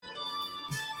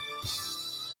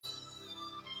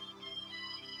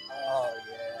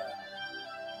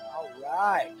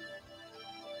guy.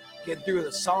 Getting through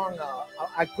the song.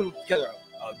 I put together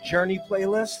a Journey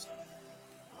playlist.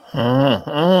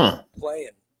 Playing.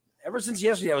 Ever since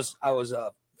yesterday, I was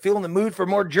feeling the mood for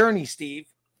more Journey, Steve.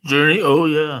 Journey, oh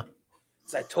yeah.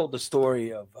 So I told the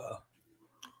story of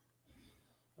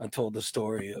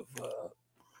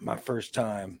my first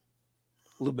time.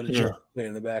 A little bit of Journey playing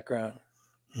in the background.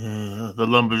 Yeah, the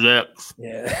lumberjacks.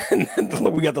 Yeah, and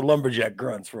we got the lumberjack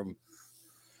grunts from,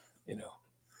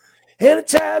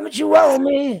 anytime that you want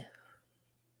me,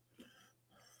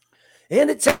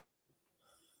 anytime.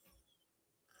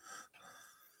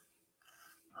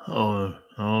 Oh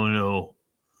no.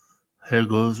 Here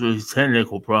goes with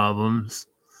technical problems.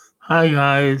 Hi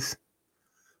guys.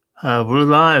 We're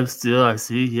live still, I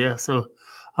see. Yeah, so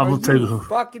I'm gonna take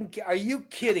a Are you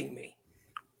kidding me?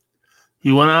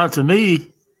 You went out to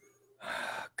me.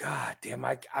 God damn,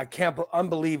 I can't.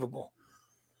 Unbelievable.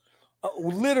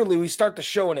 Literally, we start the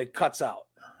show and it cuts out.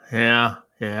 Yeah.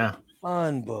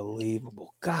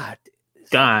 Unbelievable. God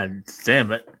damn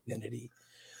it.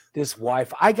 This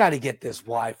Wi-Fi. I got to get this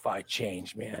Wi-Fi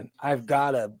changed, man. I've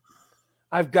got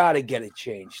to get it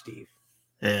changed, Steve.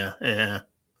 Yeah.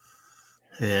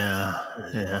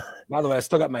 By the way, I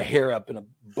still got my hair up in a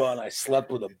bun. I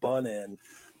slept with a bun in.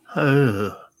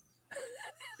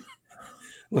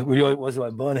 Look, was my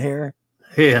bun hair?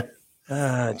 Yeah.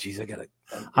 Jeez,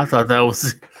 I thought that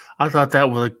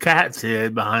was a cat's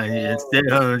head behind you instead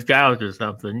of a couch or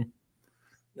something.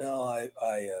 No, I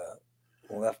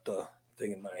left a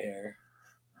thing in my hair.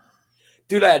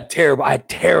 Dude, I had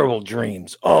terrible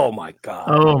dreams. Oh my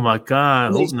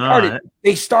god.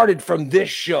 They started from this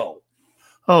show.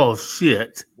 Oh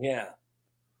shit. Yeah.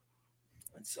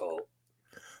 And so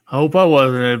I hope I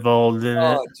wasn't involved in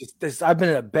it. I've been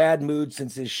in a bad mood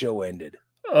since this show ended.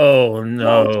 Oh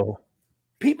no.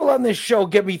 People on this show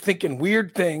get me thinking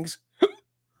weird things.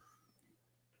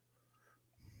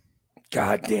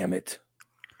 God damn it.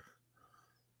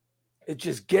 It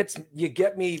just get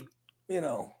me,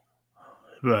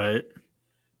 Right.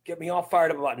 Get me all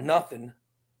fired up about nothing.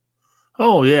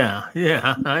 Oh yeah.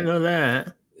 I know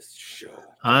that. This show.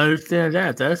 I understand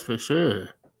that. That's for sure.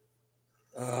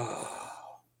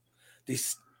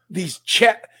 These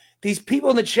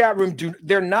people in the chat room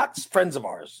they're not friends of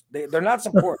ours. They're not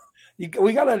support.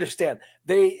 We got to understand.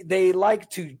 They like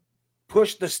to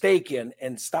push the stake in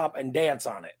and stop and dance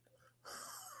on it.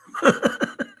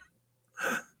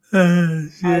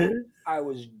 I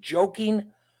was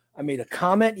joking. I made a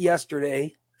comment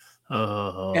yesterday,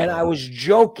 and I was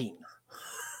joking,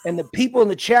 and the people in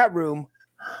the chat room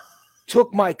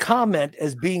took my comment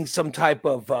as being some type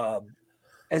of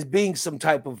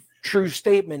true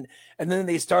statement, and then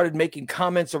they started making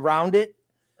comments around it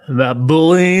about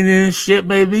bullying and shit.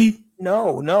 Maybe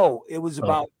no, it was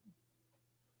about.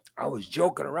 I was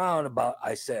joking around about.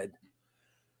 I said,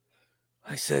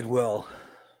 well,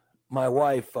 my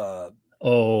wife.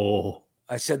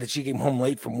 I said that she came home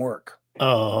late from work.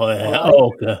 Oh, yeah.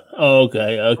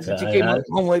 Okay. She came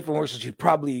home late from work, so she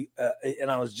probably. And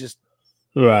I was just.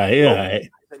 Right. I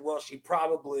said, well, she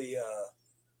probably.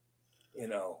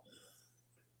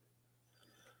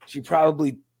 She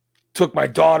probably took my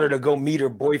daughter to go meet her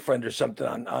boyfriend or something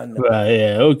on right,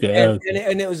 yeah, okay.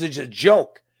 And it was just a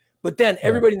joke. But then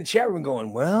everybody in the chat room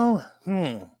going, well,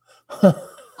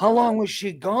 how long was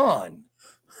she gone?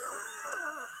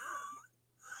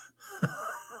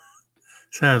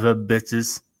 Son of a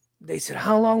bitches. They said,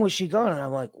 how long was she gone? And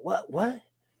I'm like, what?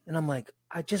 And I'm like,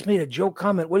 I just made a joke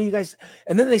comment. What do you guys?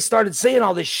 And then they started saying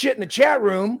all this shit in the chat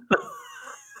room.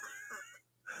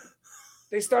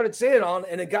 They started saying on,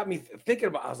 and it got me thinking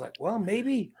about. I was like, well,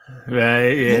 maybe, right?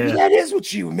 Yeah, maybe that is what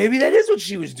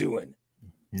she was doing.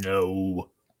 No,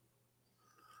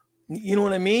 you know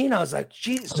what I mean? I was like,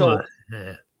 geez. So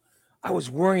I was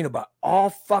worrying about all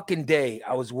fucking day.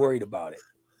 I was worried about it.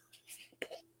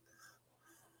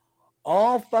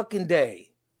 All fucking day,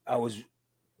 I was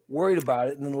worried about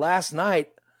it. And then last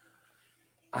night,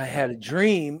 I had a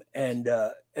dream, and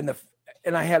I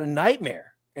had a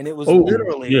nightmare, and it was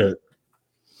literally. Yeah.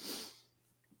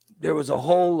 There was a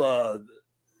whole, I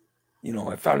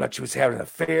found out she was having an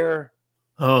affair.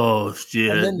 Oh,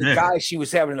 shit. And then the guy she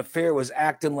was having an affair was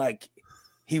acting like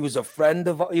he was a friend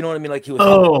of, you know what I mean? Like he was.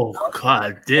 Oh,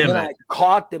 God damn it. And I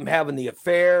caught them having the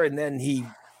affair, and then he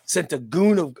sent a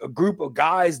group of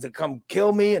guys to come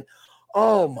kill me. And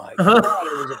oh, my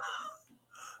God.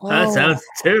 That sounds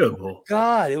terrible.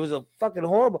 God, it was a fucking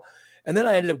horrible. And then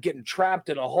I ended up getting trapped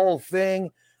in a whole thing.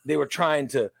 They were trying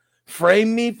to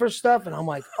frame me for stuff, and I'm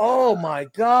like, oh my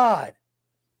God.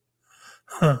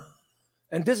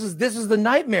 And this is the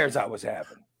nightmares I was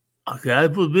having. Okay,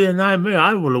 it would be a nightmare.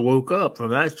 I would have woke up from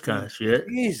that kind of shit.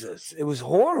 Jesus, it was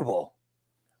horrible.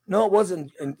 No, it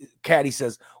wasn't. And Caddy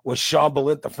says, was Sean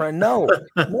Balint the friend? No,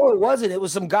 no, it wasn't. It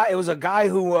was some guy. It was a guy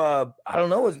who, I don't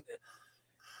know.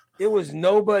 It was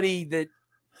nobody that,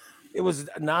 it was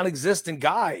a non-existent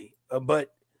guy,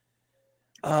 but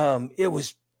it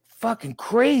was fucking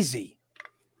crazy.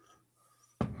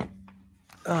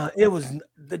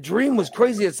 The dream was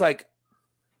crazy. It's like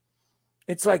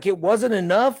it wasn't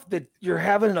enough that you're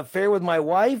having an affair with my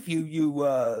wife.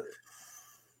 You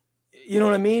know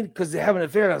what I mean? Because they're having an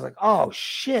affair. And I was like, oh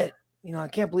shit, I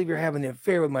can't believe you're having an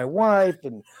affair with my wife.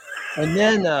 And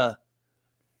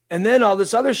then all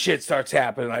this other shit starts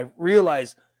happening. I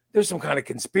realize there's some kind of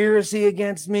conspiracy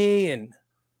against me, and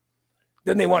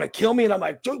then they want to kill me. And I'm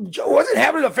like, Joe wasn't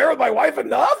having an affair with my wife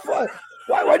enough.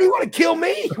 Why do you want to kill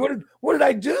me? What did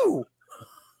I do?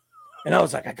 And I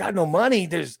was like, I got no money.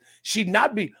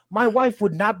 My wife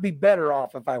would not be better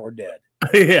off if I were dead.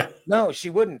 Yeah. No,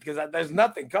 she wouldn't, because there's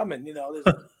nothing coming,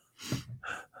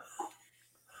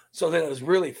 So then it was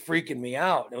really freaking me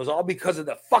out. It was all because of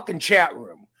the fucking chat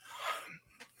room.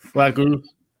 Black room?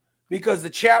 Because the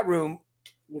chat room,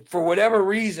 for whatever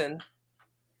reason,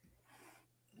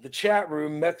 the chat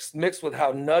room mixed with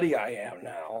how nutty I am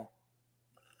now.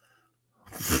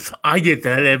 I get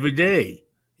that every day.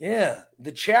 Yeah,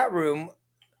 the chat room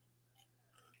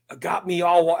got me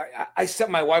all. I sent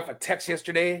my wife a text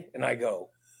yesterday, and I go,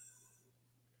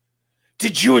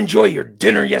 "Did you enjoy your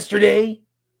dinner yesterday?"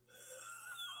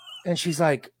 And she's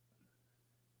like,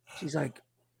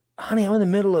 "Honey, I'm in the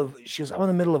middle of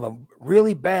a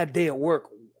really bad day at work.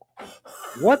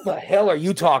 What the hell are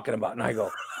you talking about?" And I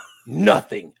go,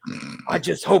 "Nothing. I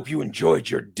just hope you enjoyed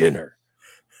your dinner."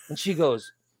 And she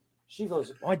goes,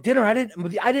 "My dinner, I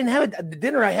didn't have it. The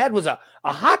dinner I had was a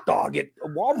hot dog at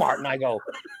Walmart." And I go,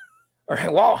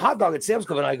 hot dog at Sam's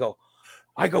Club. And I go,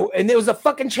 and there was a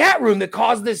fucking chat room that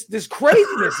caused this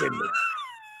craziness in me.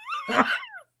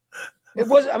 It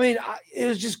was, it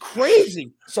was just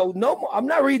crazy. So no, I'm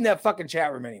not reading that fucking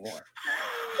chat room anymore.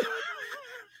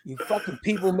 You fucking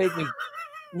people make me,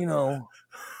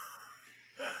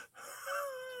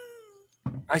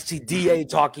 I see DA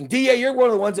talking. DA, you're one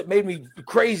of the ones that made me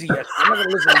crazy yesterday. I'm not going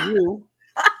to listen to you.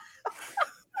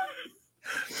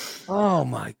 Oh,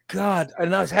 my God.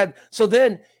 And so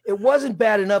then it wasn't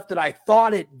bad enough that I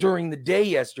thought it during the day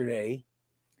yesterday.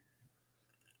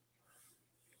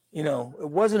 It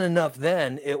wasn't enough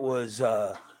then. It was,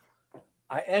 I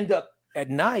end up at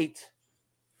night,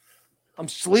 I'm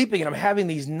sleeping and I'm having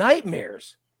these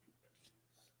nightmares.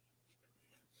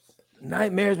 My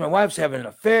wife's having an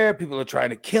affair. People are trying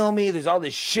to kill me. There's all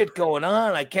this shit going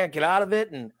on. I can't get out of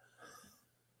it. And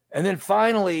then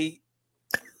finally,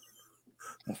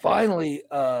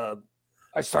 I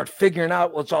start figuring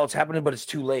out what's happening, but it's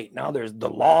too late. Now there's the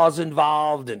laws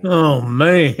involved. And oh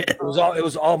man, it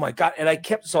was oh my God. And I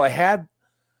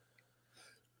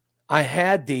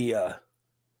had the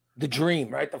dream,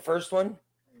 right? The first one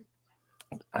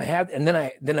and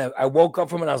then I woke up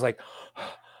from it. And I was like,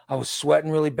 I was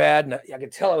sweating really bad, and I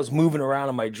could tell I was moving around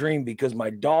in my dream because my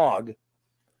dog,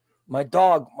 my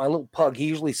little pug, he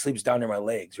usually sleeps down near my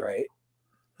legs, right?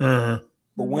 Uh-huh.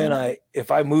 But if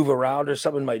I move around or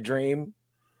something in my dream,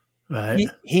 right,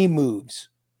 he moves,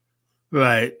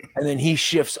 right, and then he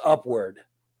shifts upward,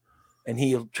 and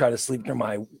he'll try to sleep near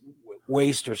my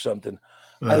waist or something.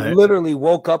 Right. I literally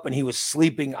woke up and he was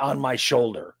sleeping on my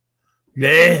shoulder.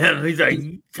 Damn, he's like,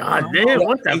 God damn,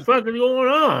 what the fuck is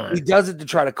going on? He does it to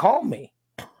try to call me.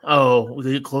 Oh, was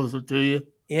he closer to you?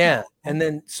 Yeah. And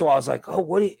then, so I was like, oh,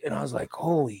 and I was like,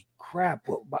 holy crap.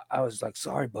 I was like,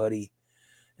 sorry, buddy.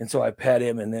 And so I pet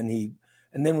him, and then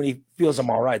when he feels I'm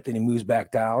all right, then he moves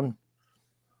back down.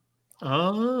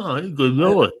 Oh, good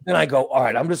Lord. Then I go, all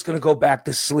right, I'm just going to go back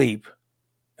to sleep.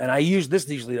 And this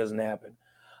usually doesn't happen.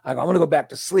 I go, I'm going to go back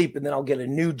to sleep, and then I'll get a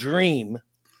new dream.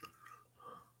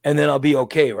 And then I'll be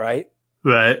okay, right?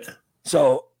 Right.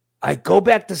 So I go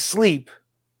back to sleep,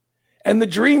 and the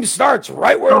dream starts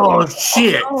right where. Oh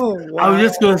shit! Oh, wow. I was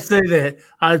just gonna say that.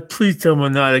 Please tell me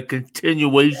not a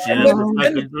continuation of the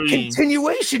fucking dream.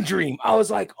 Continuation dream. I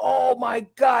was like, oh my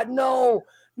God, no,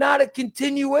 not a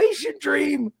continuation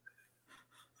dream.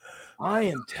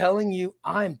 I'm telling you,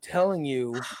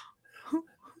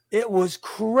 it was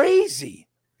crazy.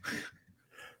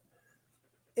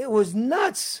 It was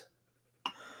nuts.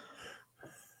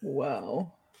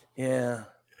 Wow. Yeah.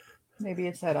 Maybe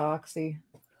it's that oxy.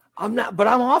 I'm not, but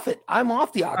I'm off it. I'm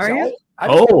off the oxy. Are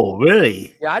you?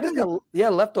 Really? Yeah, I just got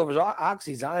leftovers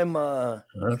oxys. I'm I'll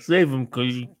save them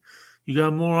because you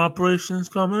got more operations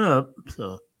coming up.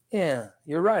 So Yeah,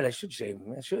 you're right. I should shave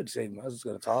them. I should shave them. I was just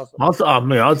gonna toss them.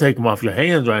 I'll take them off your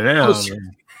hands right now.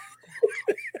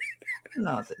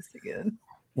 Not this again.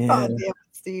 Yeah. Oh, damn it,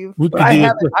 Steve. But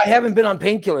I haven't been on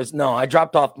painkillers. No, I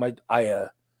dropped off my. I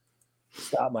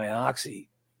stopped my oxy.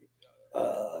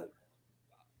 I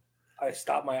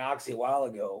stopped my oxy a while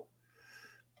ago.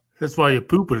 That's why you're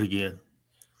pooping again.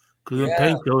 Because the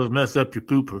painkillers mess up your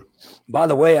pooper. By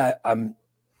the way,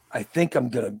 I think I'm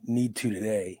gonna need to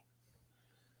today.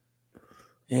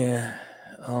 Yeah.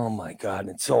 Oh my God.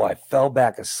 And so I fell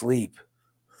back asleep.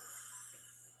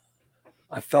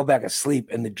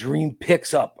 And the dream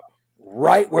picks up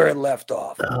right where it left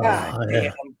off. God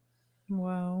damn.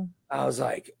 Wow. I was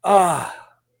like, are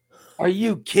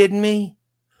you kidding me?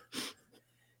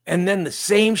 And then the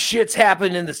same shit's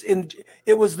happened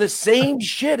it was the same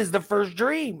shit as the first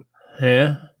dream.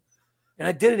 Yeah. And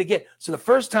I did it again. So the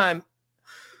first time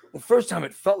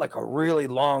it felt like a really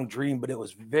long dream, but it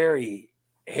was very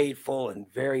hateful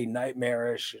and very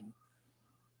nightmarish.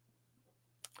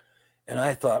 And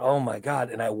I thought, oh my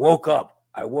God. And I woke up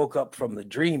from the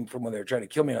dream from when they were trying to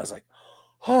kill me. And I was like,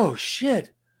 oh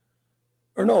shit.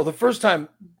 Or no, the first time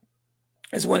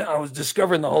is when I was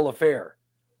discovering the whole affair.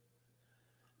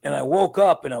 And I woke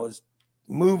up and I was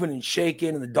moving and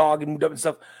shaking and the dog had moved up and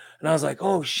stuff. And I was like,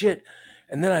 oh shit.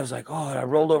 And then I was like, oh, and I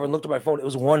rolled over and looked at my phone. It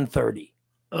was 1:30.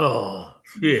 Oh,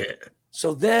 shit.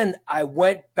 So then I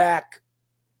went back.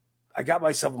 I got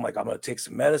myself, I'm like, I'm going to take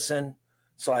some medicine.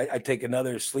 So I take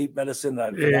another sleep medicine that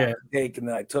I forgot to take, and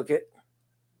then I took it.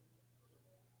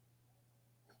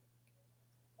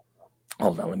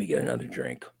 Hold on, let me get another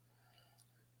drink.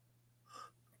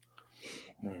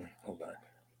 Hold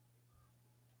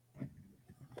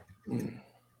on.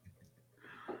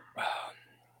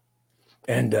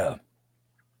 And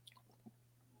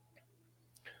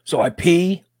so I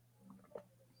pee,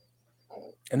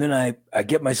 and then I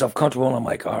get myself comfortable, and I'm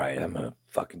like, all right, I'm gonna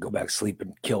fucking go back to sleep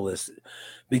and kill this,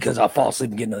 because I'll fall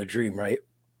asleep and get another dream, right?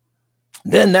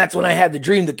 Then that's when I had the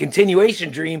dream, the continuation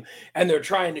dream, and they're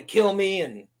trying to kill me.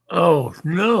 And oh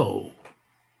no.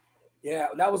 Yeah,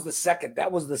 that was the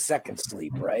second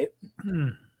sleep, right?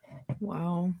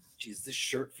 Wow. Jeez, this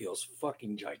shirt feels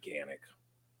fucking gigantic.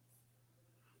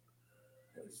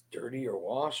 It's dirty or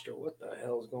washed or what the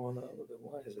hell is going on with it?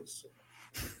 Why is it so...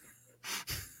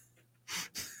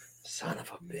 Son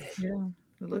of a bitch. Yeah.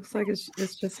 It looks like it's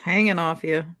just hanging off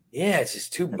you. Yeah, it's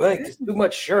just too big. It's too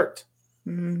much shirt.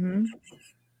 Mm-hmm.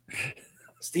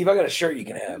 Steve, I got a shirt you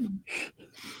can have.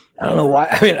 I don't know why.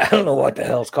 I mean, I don't know what the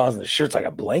hell is causing the shirt's like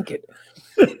a blanket.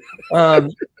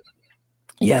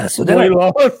 Yeah. So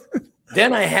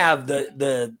then I have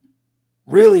the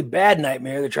really bad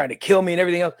nightmare. They're trying to kill me and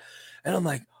everything else. And I'm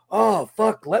like, oh,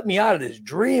 fuck, let me out of this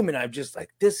dream. And I'm just like,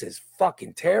 this is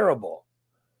fucking terrible.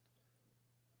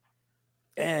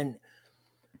 And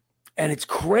it's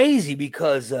crazy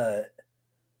because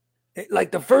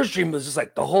like the first dream was just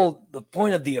like the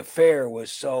point of the affair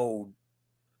was so,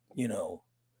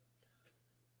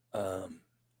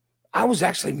 I was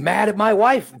actually mad at my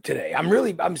wife today.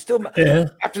 I'm still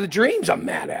after the dreams, I'm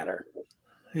mad at her.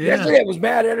 Yeah. Yesterday I was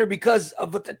mad at her because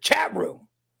of the chat room.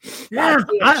 Yeah,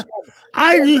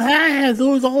 I have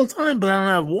those all the time, but I don't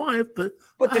have a wife. But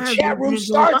the chat room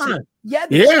starts it. Yeah,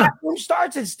 the chat room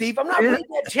starts it, Steve. I'm not reading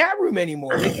that chat room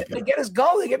anymore. They get us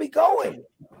going. They get me going.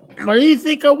 Why do you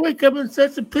think I wake up in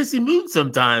such a pissy mood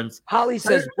sometimes? Holly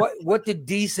says, "What did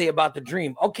Dee say about the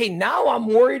dream?" Okay, now I'm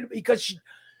worried because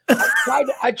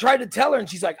I tried to tell her, and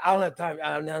she's like, "I don't have time.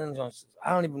 I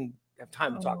don't even have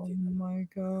time to talk to you." Oh my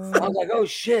God! I was like, "Oh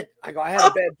shit!" I go, "I had a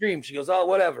bad dream." She goes, "Oh,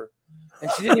 whatever," and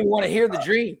she didn't even want to hear the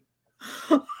dream.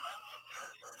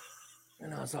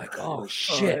 And I was like, "Oh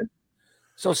shit!"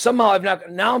 So somehow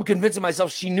now I'm convincing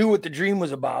myself she knew what the dream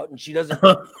was about, and she doesn't.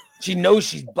 She knows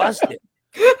she's busted.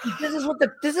 This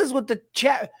is what the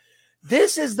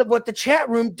chat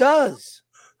room does.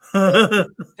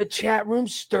 The chat room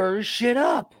stirs shit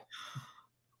up.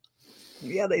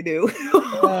 Yeah, they do.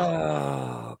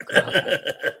 Oh, God.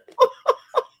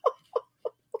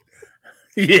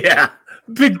 Yeah,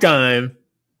 big time.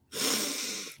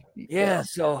 Yeah,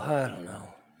 so I don't know.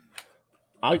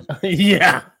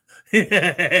 Yeah.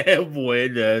 Boy, it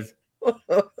does.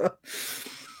 This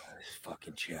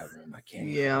fucking chat room, I can't.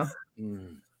 Yeah.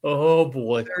 Oh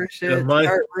boy. Shit,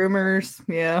 start rumors.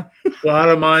 Yeah. A lot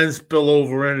of mine spill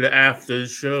over into after the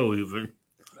show, even.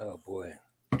 Oh boy.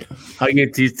 I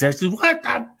get these texts. What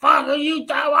the fuck are you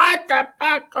doing? What the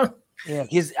fuck? Yeah,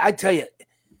 I tell you,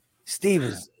 Steve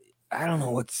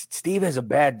has a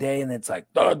bad day, and it's like,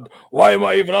 why am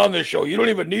I even on this show? You don't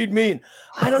even need me. And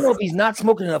I don't know if he's not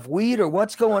smoking enough weed or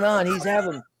what's going on. He's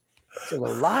having a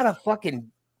lot of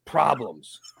fucking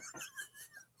problems.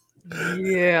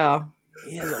 Yeah.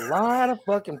 He has a lot of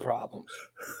fucking problems.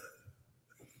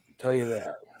 I'll tell you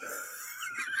that.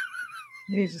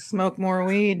 He needs to smoke more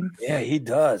weed. Yeah, he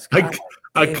does.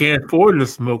 I can't afford to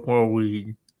smoke more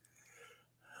weed.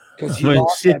 Because you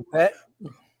lost that bet?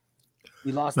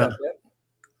 You lost that bet?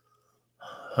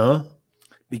 Huh?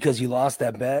 Because you lost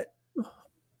that bet?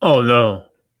 Oh, no.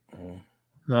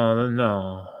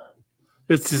 No.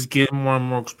 It's just getting more and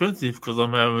more expensive because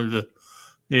I'm having to,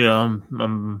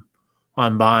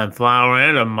 I'm buying flour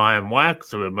and I'm buying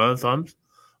wax every month.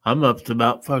 I'm up to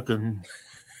about fucking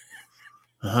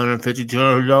 $150,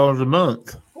 $200 a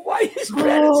month. Why are you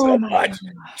spending so much?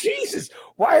 Jesus,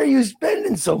 why are you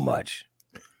spending so much?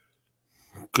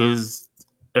 Because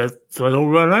so I don't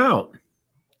run out.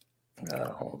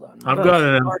 Hold on. I've got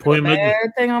an appointment.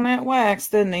 Bad thing on that wax,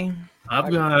 didn't he?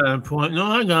 I got an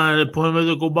appointment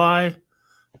to go buy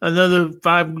another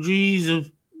 5 G's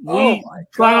of wheat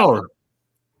flour.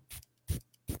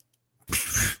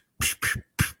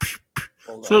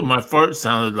 That's what my fart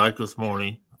sounded like this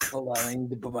morning. Hold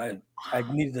on, I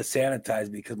needed to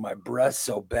sanitize because my breath's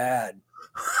so bad.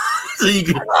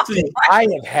 I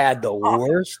have had the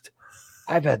worst.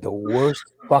 I've had the worst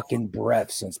fucking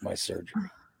breath since my surgery.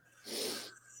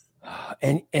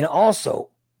 And also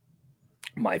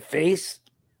my face.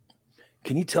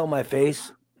 Can you tell my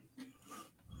face?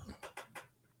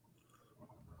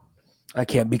 I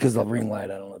can't because of the ring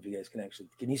light. I don't know if you guys can actually.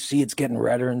 Can you see it's getting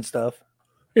redder and stuff?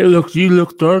 You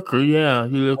look darker. Yeah,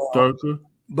 you look darker.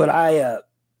 But I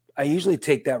usually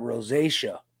take that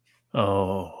rosacea.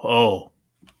 Oh.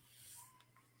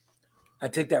 I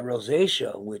take that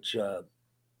rosacea, which right.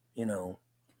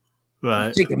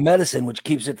 I take a medicine which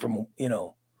keeps it from,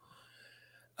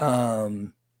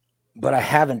 but I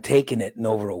haven't taken it in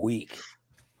over a week.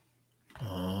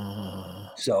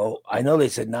 So I know they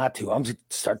said not to. I'm going to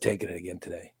start taking it again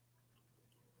today.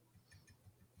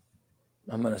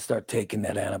 I'm going to start taking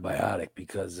that antibiotic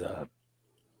because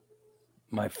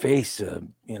my face,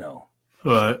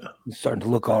 right, it's starting to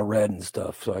look all red and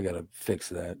stuff. So I got to fix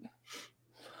that.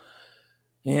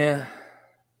 Yeah.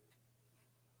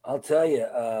 I'll tell you,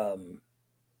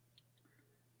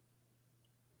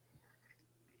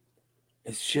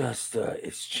 it's just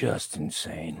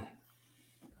insane.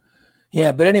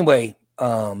 Yeah, but anyway,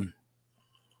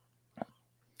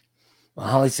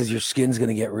 Holly says your skin's going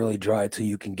to get really dry till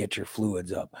you can get your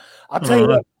fluids up. I'll tell you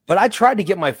what, but I tried to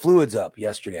get my fluids up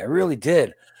yesterday. I really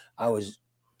did. I was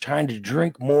trying to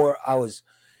drink more. I was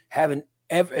having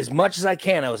as much as I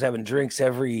can. I was having drinks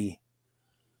every,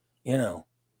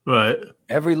 right,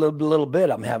 every little bit.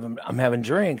 I'm having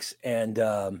drinks, and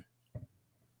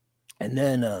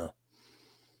then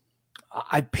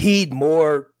I peed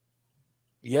more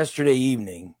yesterday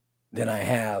evening than I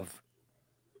have.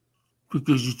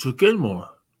 Because you took in more.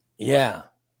 Yeah.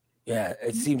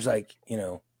 It seems like,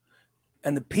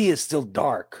 and the pee is still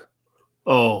dark.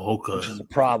 Oh, okay. Which is a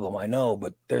problem, I know,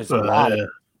 but there's a lot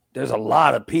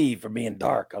of pee for being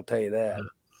dark. I'll tell you that.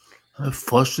 I'm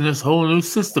flushing this whole new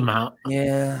system out.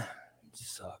 Yeah, it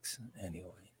sucks.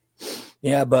 Anyway.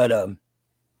 Yeah, but and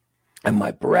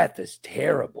my breath is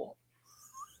terrible.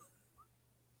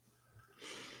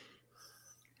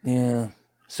 Yeah.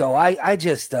 So I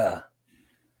just I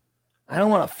don't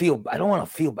want to feel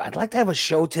bad. I'd like to have a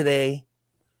show today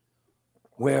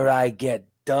where I get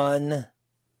done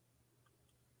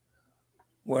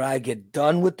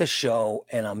with the show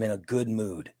and I'm in a good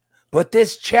mood. But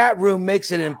this chat room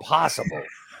makes it impossible.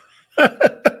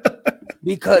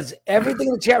 Because everything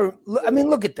in the chat room, I mean,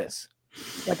 look at this.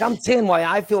 Like, I'm saying why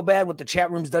I feel bad, what the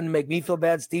chat room's done to make me feel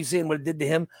bad. Steve's saying what it did to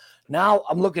him. Now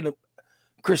I'm looking at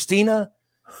Christina,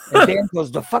 and Dan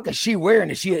goes, the fuck is she wearing?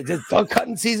 Is she just duck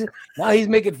cutting season? Now he's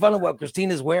making fun of what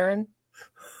Christina's wearing.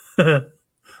 So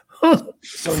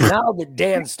now that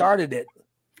Dan started it,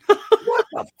 what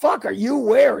the fuck are you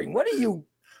wearing? What are you?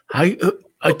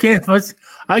 I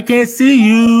can't see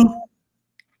you.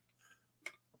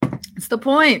 It's the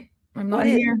point. I'm not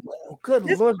here. Good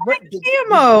Lord.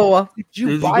 Camo. Did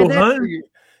you buy that?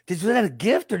 Was that a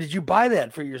gift or did you buy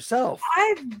that for yourself?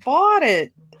 I bought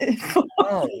it.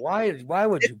 Oh, why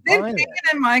would you buy it?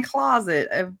 In my closet.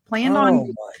 I've planned on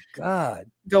my God.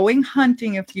 Going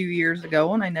hunting a few years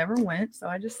ago and I never went. So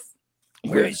I just.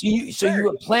 So you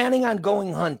were planning on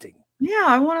going hunting? Yeah,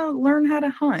 I want to learn how to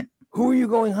hunt. Who are you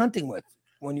going hunting with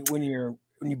when you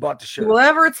bought the shirt? Will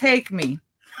ever take me.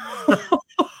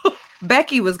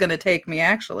 Becky was going to take me,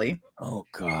 actually. Oh,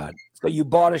 God. So you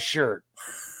bought a shirt.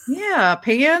 Yeah,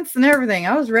 pants and everything.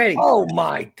 I was ready. Oh,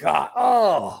 my God.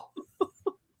 Oh.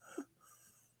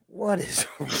 What is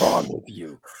wrong with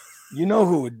you? You know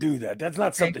who would do that. That's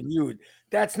not something you would.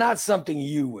 That's not something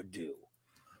you would do.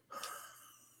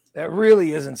 That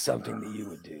really isn't something that you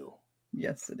would do.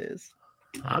 Yes, it is.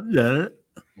 I've done it.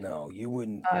 No, you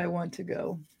wouldn't. I want to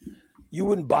go. You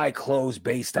wouldn't buy clothes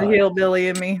based The on hillbilly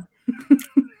in me.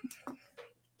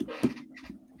 I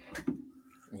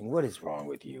mean, what is wrong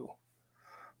with you?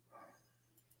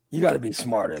 You got to be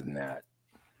smarter than that.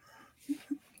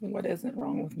 What isn't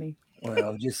wrong with me? Well,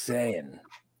 I'm just saying.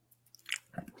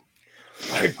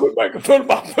 I put my foot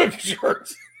about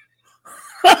pictures.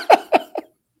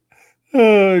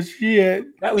 Oh shit!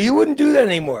 Now, you wouldn't do that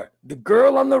anymore. The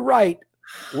girl on the right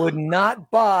would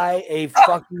not buy a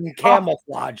fucking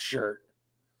camouflage shirt.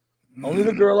 Only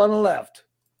the girl on the left.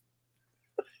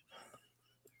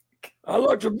 I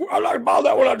like to buy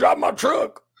that when I drive my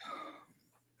truck.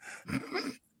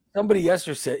 Somebody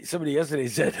yesterday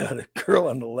said the girl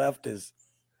on the left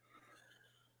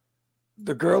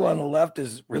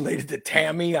is related to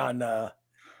Tammy on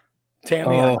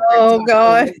Tammy. Oh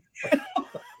God.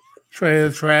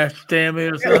 Trailer trash Tammy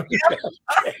or something.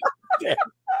 Yeah.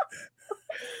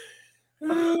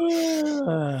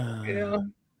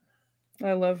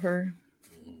 I love her.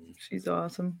 She's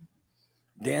awesome.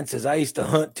 Dan says, I used to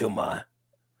hunt till my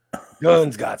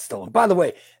guns got stolen. By the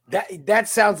way, that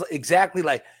sounds exactly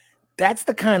like that's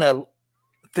the kind of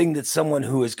thing that someone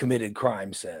who has committed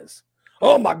crime says.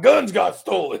 Oh, my guns got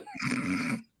stolen.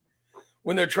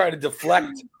 When they're trying to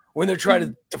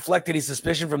deflect any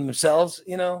suspicion from themselves,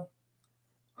 you know?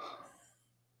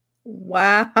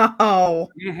 Wow.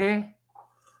 Mm-hmm.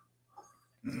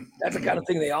 That's the kind of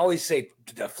thing they always say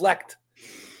to deflect,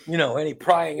 any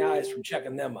prying eyes from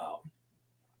checking them out.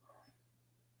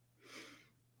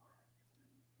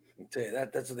 I'll tell you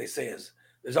that's what they say is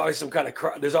there's always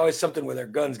there's always something where their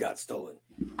guns got stolen.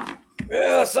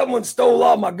 Yeah, someone stole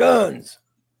all my guns.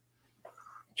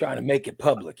 Trying to make it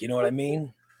public, you know what I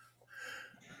mean?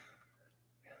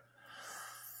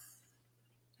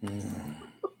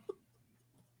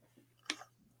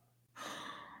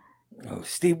 Oh,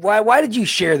 Steve, why did you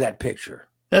share that picture?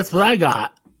 That's what I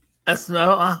got. That's when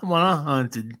I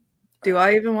hunted. Do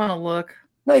I even want to look?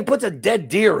 No, he puts a dead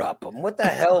deer up. What the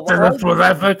hell? That's what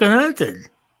I fucking hunted.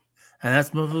 And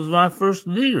that was my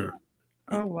first deer.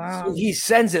 Oh wow. So he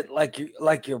sends it like you're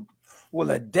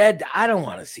a dead. I don't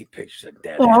want to see pictures of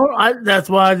dead. Well, that's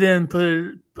why I didn't put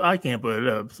it. I can't put it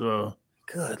up. So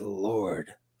good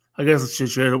Lord. I guess I should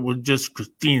share it with just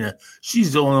Christina.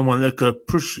 She's the only one that could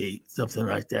appreciate something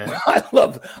like that.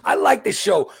 I like the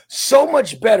show so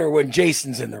much better when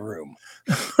Jason's in the room.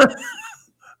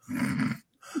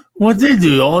 What they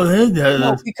do? All they do.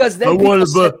 No, because then I want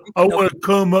to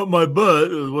come up my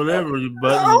butt or whatever.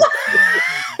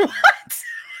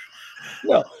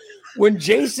 No, when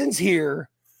Jason's here,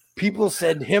 people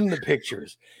send him the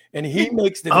pictures, and he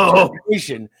makes the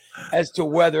determination as to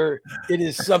whether it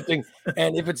is something.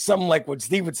 And if it's something like what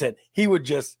Steve said, he would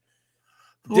just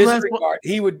disregard.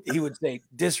 He would say,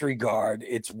 disregard.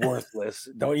 It's worthless.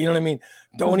 Don't you know what I mean?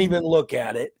 Don't even look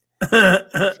at it.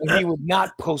 And he would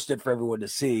not post it for everyone to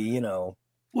see. Well,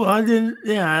 I didn't.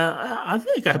 Yeah, I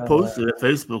think I posted it on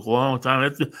Facebook a long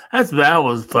time. That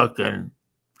was fucking.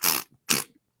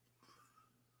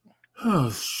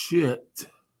 Oh shit!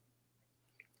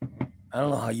 I don't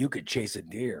know how you could chase a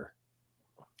deer.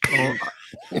 Oh,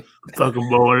 fucking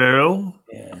bow and arrow.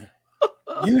 Yeah.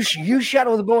 You shot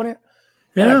it with a bow and arrow?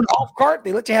 Yeah. A golf cart?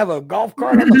 They let you have a golf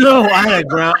cart? No, I had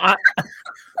ground.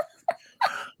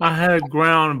 I had a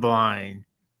ground blind.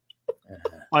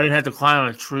 I didn't have to climb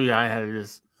a tree. I had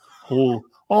this whole.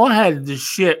 Oh, I had this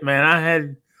shit, man. I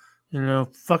had,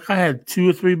 I had 2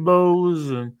 or 3 bows,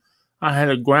 and I had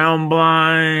a ground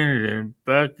blind and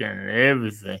fucking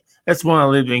everything. That's when I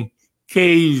lived in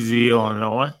Casey,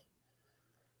 Illinois.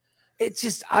 It's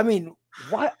just,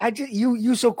 why?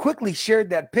 You so quickly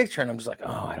shared that picture, and I'm just like,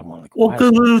 oh, I don't want to. Well,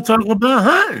 because we were talking about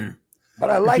hunting. But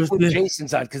I like what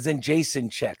Jason's on, because then Jason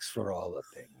checks for all the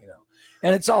thing,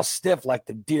 and it's all stiff, like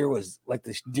the deer was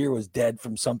dead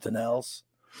from something else.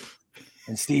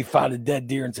 And Steve found a dead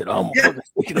deer and said, "Oh, I'm gonna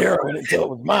stick an arrow in it until it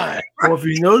was mine." Well, if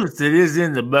you notice, it is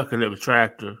in the bucket of a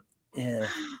tractor. Yeah.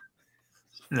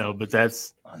 No, but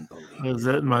that's unbelievable. It was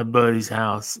at my buddy's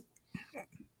house.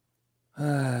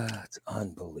 It's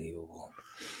unbelievable.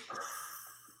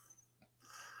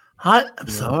 I'm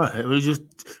sorry. We just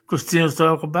Christina was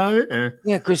talking about it, and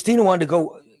yeah, Christina wanted to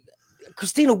go.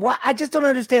 Christina, why? I just don't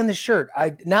understand the shirt.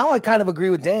 I kind of agree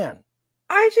with Dan.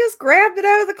 I just grabbed it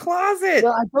out of the closet.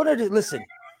 Well, I don't listen.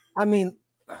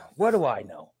 What do I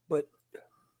know? But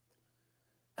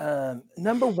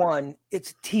number one,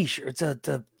 it's a t-shirt. It's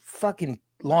a fucking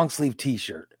long sleeve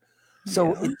t-shirt.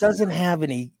 So it doesn't have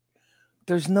any.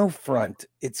 There's no front.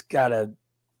 It's got a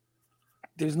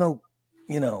there's no,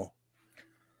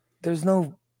 there's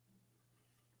no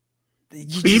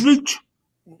cleavage.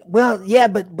 Well, yeah,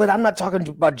 but I'm not talking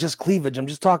about just cleavage. I'm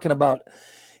just talking about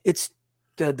it's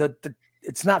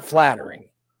it's not flattering.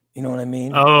 You know what I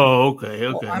mean? Oh, okay.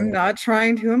 Well, I'm not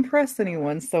trying to impress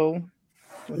anyone, so.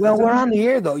 Well, we're on the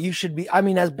air though. You should be. I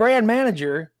mean, as brand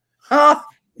manager. Oh,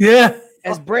 yeah.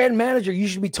 As brand manager, you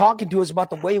should be talking to us about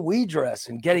the way we dress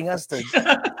and getting us to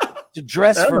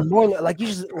dress for more. Like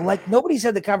nobody's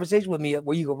had the conversation with me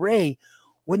where you go, Ray,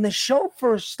 when the show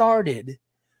first started,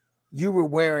 you were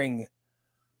wearing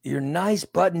your nice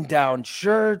button-down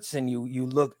shirts and you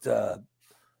looked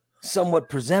somewhat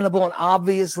presentable, and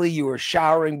obviously you were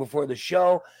showering before the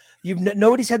show.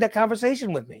 Nobody's had that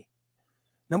conversation with me.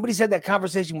 Nobody's had that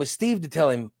conversation with Steve to tell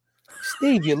him,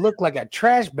 Steve, you look like a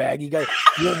trash bag.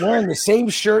 You're wearing the same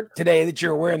shirt today that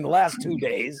you're wearing the last 2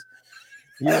 days.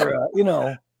 You're,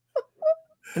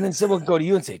 and then someone would go to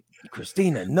you and say,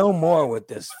 Christina, no more with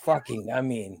this fucking. I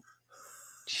mean,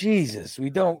 Jesus, we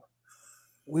don't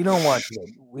want you.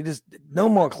 We just no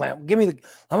more clamp. I'm going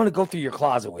to go through your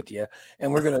closet with you,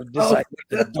 and we're going to decide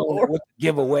what to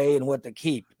give away and what to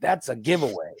keep. That's a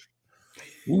giveaway.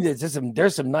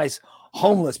 There's some nice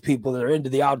homeless people that are into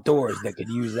the outdoors that could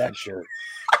use that shirt.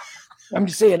 I'm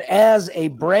just saying, as a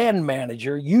brand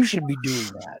manager, you should be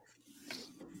doing that.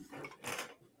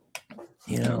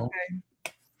 You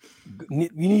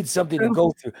need something to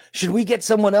go through. Should we get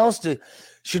someone else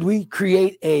should we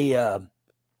create a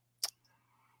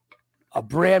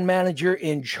brand manager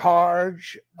in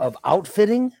charge of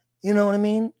outfitting? You know what I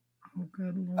mean? Oh,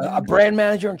 good Lord. A brand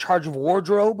manager in charge of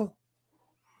wardrobe.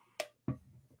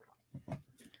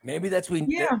 Maybe that's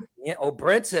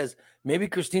Brent says maybe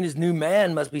Christina's new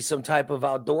man must be some type of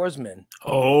outdoorsman.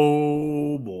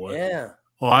 Oh boy. Yeah.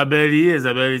 Oh, I bet he is.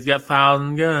 I bet he's got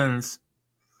 1,000 guns.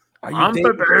 I'm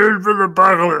prepared for the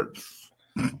apocalypse.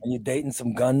 Are you dating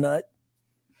some gun nut?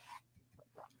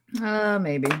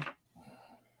 Maybe.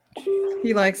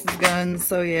 He likes his guns,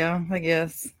 so yeah, I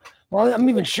guess. Well, I'm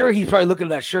even sure he's probably looking at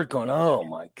that shirt going, oh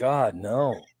my God,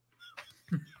 no.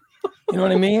 You know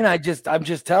what I mean? I'm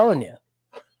just telling you.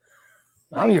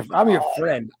 I'm your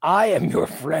friend. I am your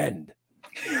friend.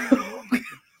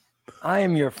 I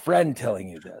am your friend telling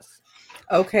you this.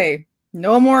 Okay.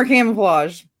 No more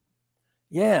camouflage.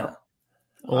 Yeah.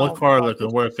 Only Carla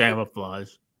can wear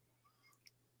camouflage.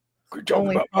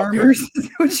 Only farmers is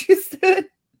what you said.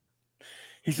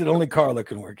 He said only Carla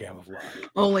can wear camouflage.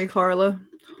 Only Carla.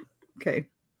 Okay.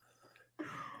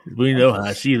 We know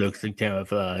how she looks in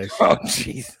camouflage. Oh,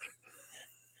 jeez.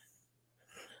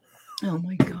 Oh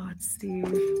my God,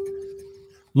 Steve.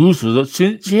 Goose was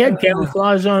she had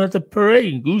camouflage on at the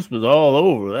parade, and Goose was all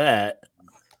over that.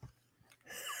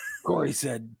 Corey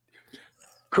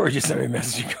just sent me a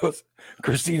message. He goes,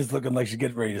 Christina's looking like she's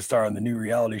getting ready to star on the new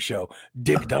reality show,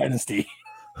 Dick Dynasty.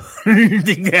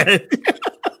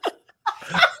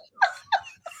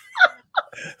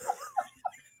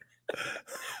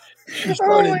 She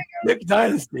started Dick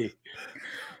Dynasty.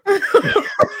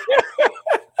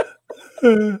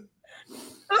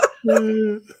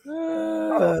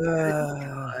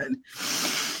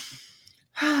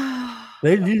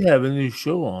 They do have a new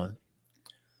show on.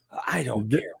 I don't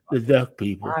care. The duck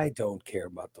people. I don't care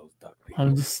about those duck people.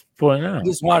 I'm just pointing out. I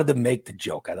just wanted to make the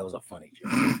joke. That was a funny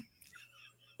joke.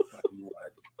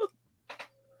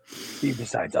 Steve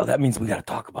decides, that means we got to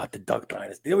talk about the Duck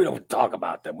Dynasty. We don't talk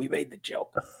about them. We made the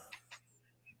joke.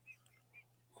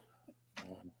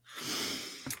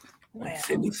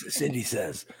 Cindy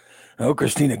says, oh,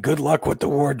 Christina, good luck with the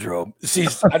wardrobe. See,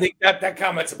 I think that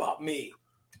comment's about me.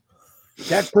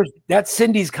 That's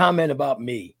Cindy's comment about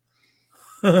me.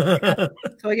 So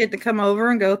I get to come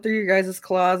over and go through your guys'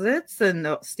 closets, and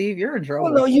Steve, you're in trouble.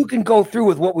 Well, no, you can go through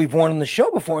with what we've worn on the show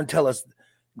before and tell us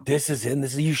this is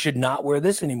you should not wear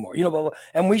this anymore.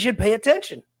 And we should pay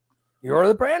attention. You're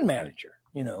the brand manager,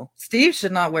 Steve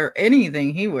should not wear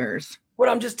anything he wears. What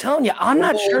I'm just telling you, I'm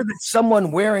not sure that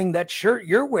someone wearing that shirt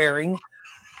you're wearing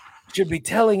should be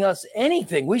telling us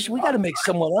anything. We got to make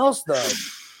someone else the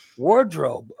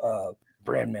wardrobe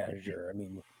brand manager. I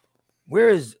mean,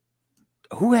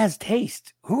 who has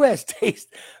taste? Who has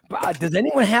taste? Does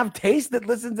anyone have taste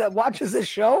that watches this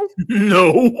show?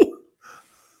 No.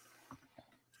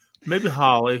 Maybe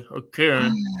Holly or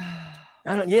Karen.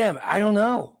 I don't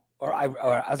know. Or I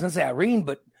was gonna say Irene,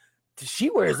 but she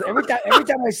wears every time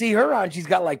I see her on, she's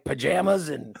got like pajamas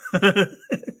and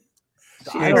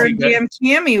she wears a damn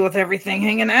cami with everything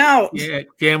hanging out. Yeah,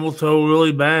 camel toe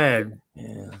really bad.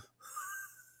 Yeah.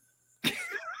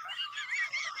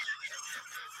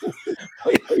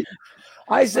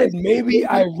 I said maybe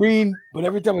Irene, but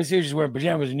every time I see her, she's wearing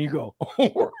pajamas, and you go,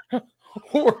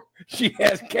 or she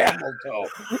has camel toe.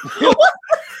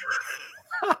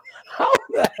 How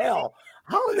the hell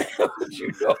would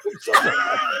you know if someone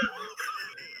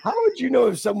how would you know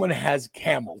if someone has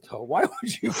camel toe? Why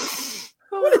would you?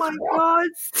 Oh my God,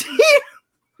 Steve.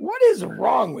 What is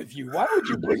wrong with you? Why would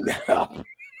you bring that up?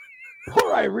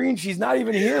 Poor Irene, she's not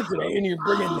even here today, and you're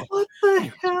bringing that. What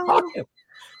the hell?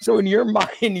 So in your mind,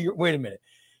 wait a minute.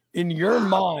 In your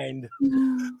mind,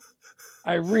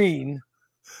 Irene,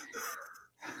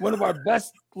 one of our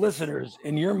best listeners,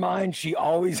 in your mind, she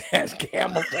always has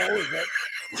camel toe.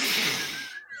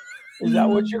 Is that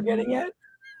what you're getting at?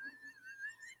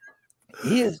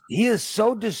 He is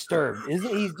so disturbed,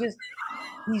 isn't he?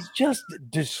 He's just a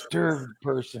disturbed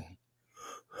person.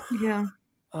 Yeah.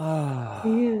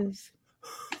 He is.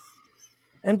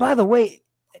 And by the way,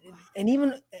 and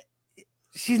even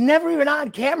she's never even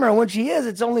on camera. When she is,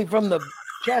 it's only from the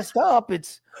chest up.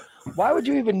 Why would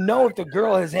you even know if the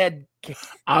girl has had?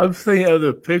 I've seen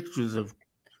other pictures of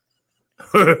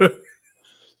her.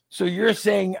 So you're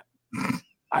saying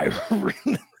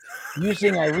Irene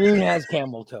has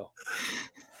camel toe.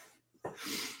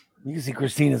 You can see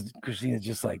Christina's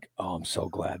just like, oh, I'm so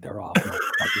glad they're off my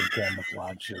fucking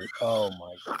camouflage shirt. Oh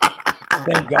my God.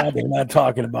 Thank God they're not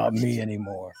talking about me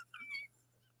anymore.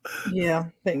 Yeah,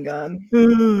 thank God.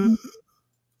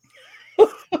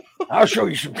 I'll show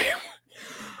you some camel.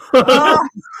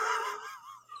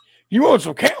 You want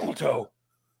some camel toe?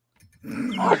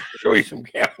 I'll show you some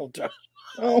camel toe.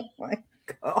 Oh my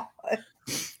God.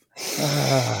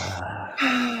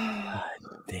 God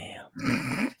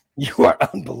damn. You are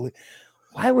unbelievable.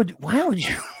 Why would you?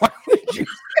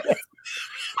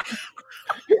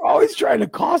 You're always trying to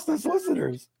cost us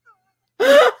listeners.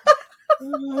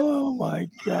 Oh my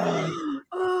God.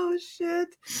 Oh shit.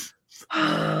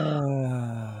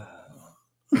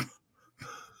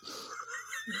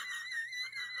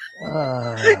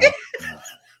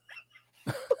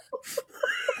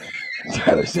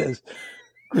 Tyler says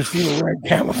Christina wearing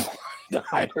camouflage to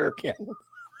hide her camel.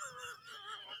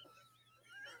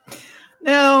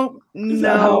 No, Is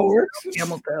that how it works?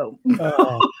 Camel toe.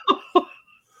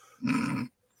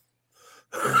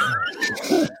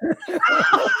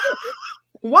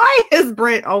 Why is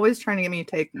Brent always trying to get me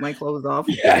to take my clothes off?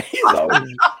 Yeah, he's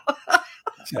always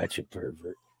such a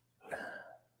pervert.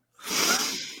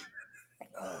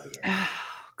 Oh, yeah. Oh,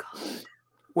 God.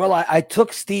 Well, I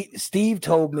took Steve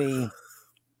told me.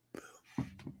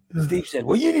 Steve said,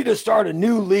 well, you need to start a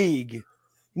new league. You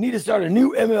need to start a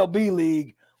new MLB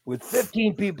league with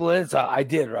 15 people in it. So I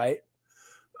did, right?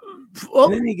 Well,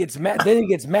 And then he gets mad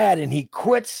and he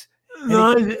quits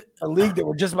a league that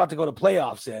we're just about to go to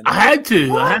playoffs in. I had to.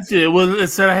 It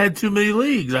said I had too many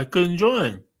leagues. I couldn't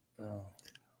join. Oh.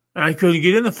 And I couldn't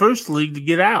get in the first league to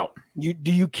get out. Do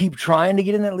you keep trying to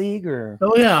get in that league or?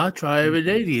 Oh yeah, I try every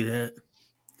day to get in it.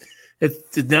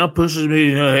 It now pushes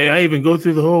me. I even go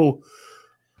through the whole.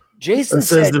 Jason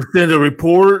says to send a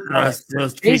report.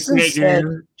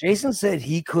 Jason said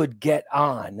he could get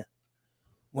on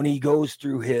when he goes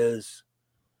through his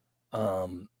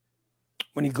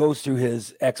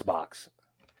Xbox.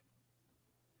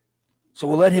 So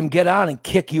we'll let him get on and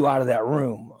kick you out of that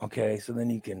room. Okay, so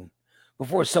then you can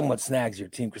before someone snags your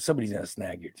team because somebody's gonna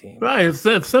snag your team. Right.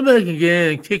 If somebody can get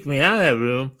in and kick me out of that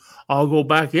room, I'll go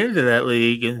back into that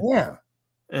league and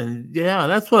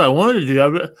that's what I wanted to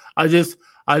do.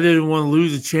 I didn't want to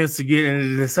lose a chance to get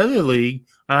into this other league.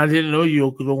 I didn't know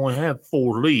you could only have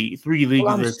 3 leagues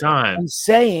at a time. I'm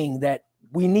saying that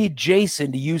we need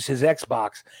Jason to use his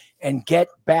Xbox and get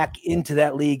back into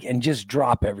that league and just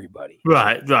drop everybody.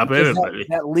 Right, drop everybody.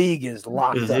 That league is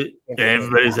locked up.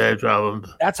 Everybody's had problems.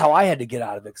 That's how I had to get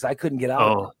out of it because I couldn't get out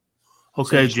of it.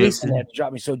 Okay, so Jason had to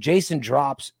drop me. So Jason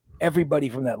drops everybody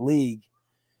from that league.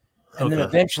 And then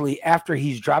eventually, after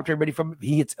he's dropped everybody from it,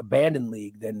 he hits abandoned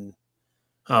league, then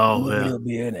he'll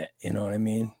be in it. You know what I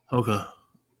mean? Okay.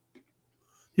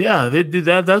 Yeah, they did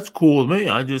that. That's cool with me.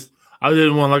 I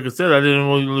didn't want, like I said, I didn't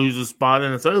want to lose a spot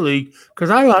in the third league because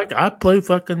I play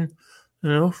fucking,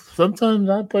 sometimes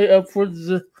I play upwards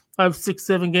of 5, 6,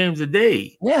 7 games a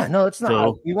day. Yeah, no, it's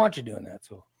not. We want you doing that.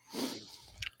 So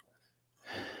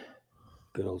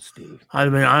good old Steve. I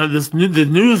mean, the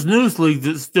newest league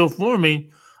that's still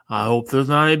forming. I hope there's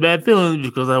not any bad feelings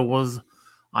because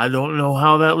I don't know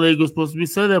how that league was supposed to be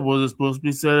set up. Was it supposed to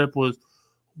be set up was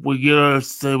we get our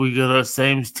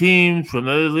same teams from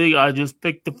the other league? I just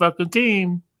picked the fucking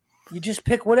team. You just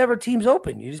pick whatever team's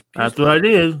open. That's what I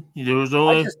did. There was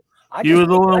only you were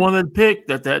the only one that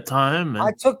picked at that time.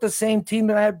 I took the same team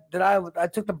that I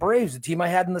took the Braves, the team I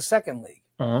had in the second league.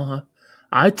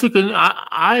 I did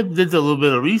a little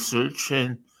bit of research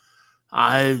and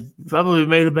I probably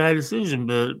made a bad decision,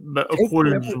 but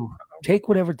according to take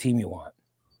whatever team you want.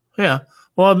 Yeah,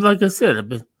 well, like I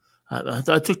said,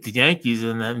 I took the Yankees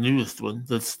in that newest one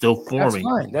that's still forming.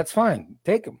 That's fine.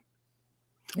 Take them.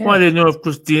 Yeah. Well, I didn't know if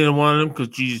Christina wanted them because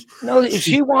if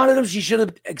she wanted them, she should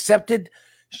have accepted.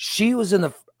 She was in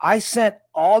the. I sent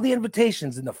all the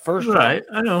invitations in the first round.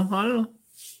 I know.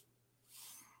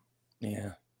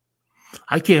 Yeah,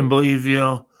 I can't believe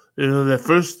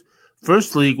that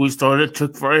first league we started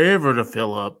took forever to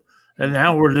fill up, and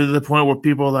now we're to the point where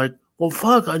people are like, "Well,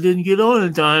 fuck, I didn't get on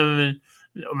in time,"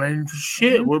 and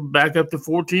shit, we're back up to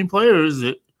 14 players.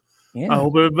 I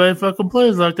hope everybody fucking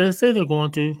plays like they say they're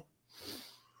going to.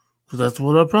 Because that's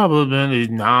what I've probably been, these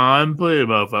non-player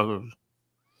motherfuckers.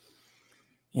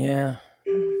 Yeah.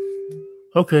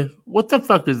 Okay, what the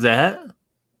fuck is that?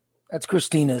 That's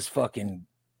Christina's fucking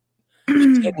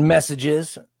getting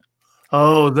messages.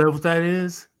 Oh, is that what that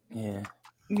is? Yeah.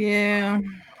 Yeah.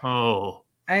 Oh.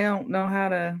 I don't know how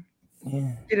to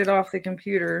get it off the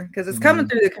computer because it's coming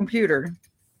through the computer.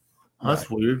 That's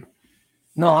weird.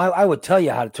 No, I would tell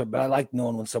you how to, but I like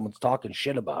knowing when someone's talking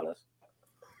shit about us.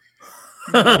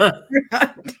 You're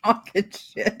not talking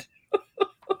shit.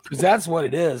 Because that's what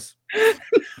it is.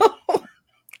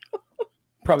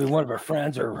 Probably one of her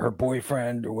friends or her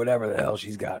boyfriend or whatever the hell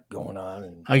she's got going on.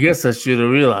 And I guess I should have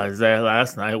realized that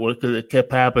last night because it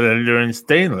kept happening during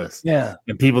Stainless. Yeah.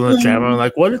 And people in the chat were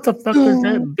like, what the fuck is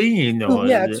that being noise?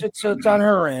 Yeah, it's on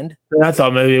her end. I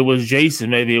thought maybe it was Jason.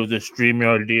 Maybe it was a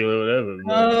StreamYard deal or whatever.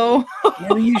 Oh.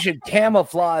 Maybe you should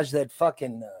camouflage that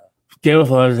fucking...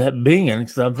 camouflage that binging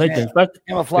because I'm thinking...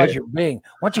 camouflage your bing.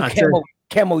 Why don't you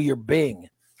camo your bing?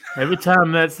 Every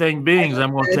time that thing bings,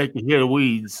 I'm going to take a hit of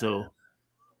weed, so...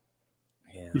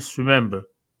 Just remember.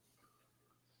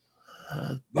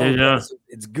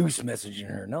 It's Goose messaging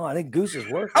her. No, I think Goose is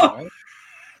working. Right?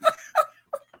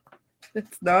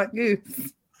 It's not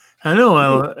Goose. I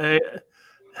know.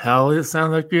 How it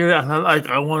sounds like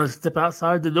I want to step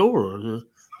outside the door.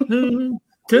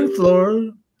 10th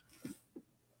floor.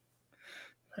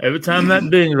 Every time that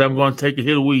bings, I'm going to take a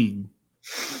hit of weed.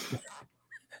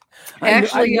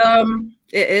 Actually,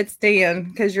 it's Dan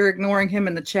because you're ignoring him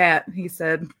in the chat. He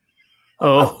said.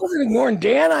 I wasn't ignoring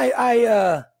Dan.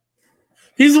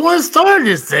 He's the one who started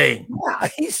this thing. Yeah,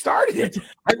 he started it.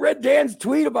 I read Dan's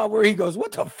tweet about where he goes,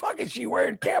 "What the fuck is she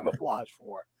wearing camouflage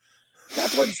for?"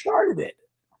 That's what started it.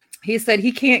 He said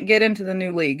he can't get into the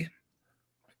new league.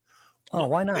 Oh,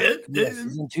 why not?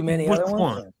 Isn't too many other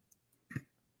ones?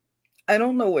 I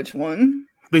don't know which one.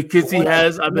 Because he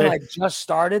has. The one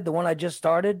I just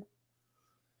started.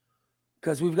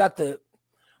 Because we've got the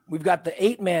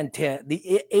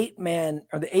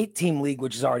 8-team league,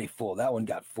 which is already full. That one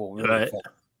got full. Really full.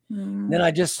 Then I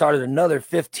just started another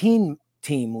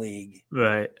 15-team league.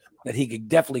 Right. That he could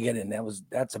definitely get in.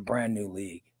 That's a brand new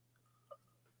league.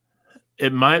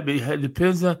 It might be. It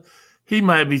depends on. He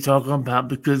might be talking about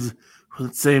because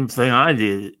the same thing I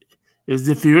did is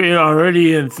if you're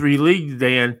already in 3 leagues,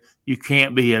 then you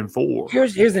can't be in 4.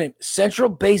 Here's the name. Central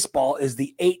Baseball is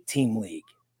the 8-team league.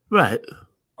 Right.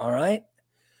 All right.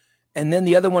 And then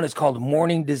the other one is called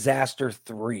Morning Disaster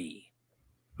 3.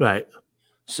 Right.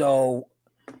 So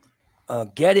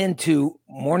get into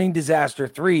Morning Disaster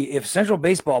 3. If Central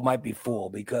Baseball might be full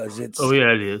because it's... Oh,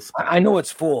 yeah, it is. I know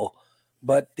it's full,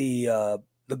 but the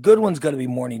good one's going to be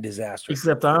Morning Disaster.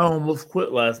 Except I almost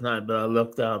quit last night, but I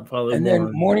left out. Probably and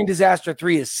then Morning Disaster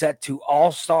 3 is set to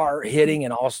all-star hitting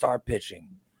and all-star pitching.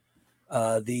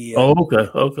 Okay,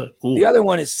 cool. The other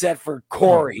one is set for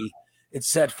Corey. It's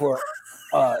set for...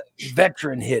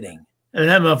 veteran hitting. And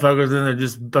that motherfucker's in there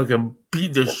just fucking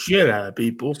beat the shit out of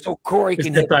people. So Corey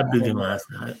can hit I beat him last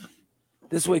night.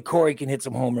 This way Corey can hit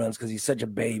some home runs because he's such a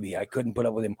baby. I couldn't put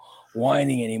up with him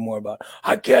whining anymore about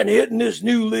I can't hit in this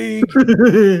new league.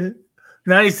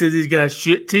 Now he says he's got a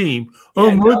shit team.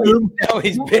 Yeah, now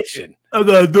he's bitching. I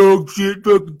got a dog shit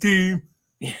fucking team.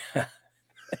 Yeah.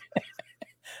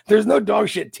 There's no dog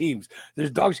shit teams.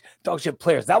 There's dog shit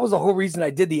players. That was the whole reason I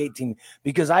did the 8-team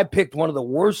because I picked one of the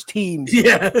worst teams.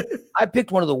 Yeah, I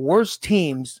picked one of the worst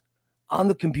teams on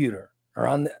the computer or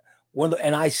on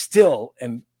and I still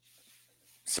am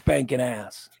spanking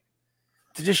ass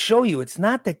to just show you it's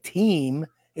not the team,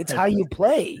 it's how you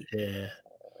play.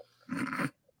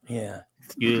 Yeah,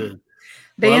 it's good.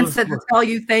 Dan said to tell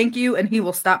you thank you, and he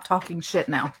will stop talking shit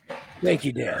now. Thank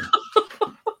you, Dan.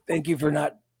 Thank you for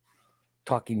not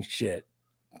talking shit.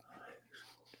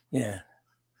 Yeah.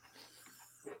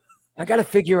 I got to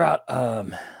figure out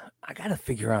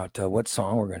what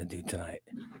song we're going to do tonight.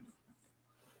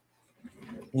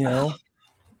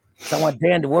 So I want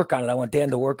Dan to work on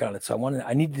it. So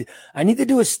I need to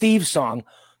do a Steve song.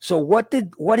 So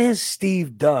what has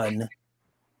Steve done?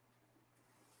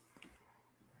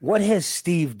 What has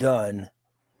Steve done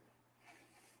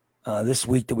this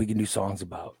week that we can do songs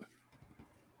about?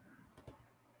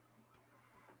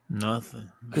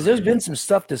 Nothing. Because there's been some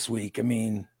stuff this week. I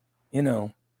mean,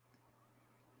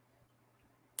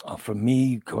 from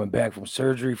me coming back from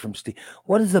surgery, from Steve.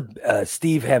 What is the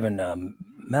Steve having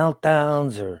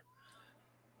meltdowns, or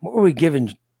what were we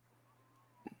giving?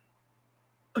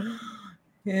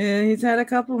 Yeah, he's had a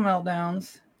couple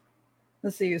meltdowns.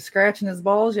 Let's see, he was scratching his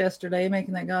balls yesterday,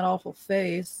 making that god awful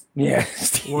face. Yeah.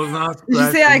 Did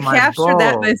you see I captured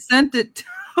that and I sent it to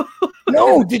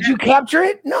No, did you capture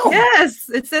it? No. Yes,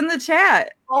 it's in the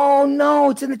chat. Oh no,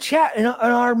 it's in the chat in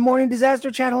our morning disaster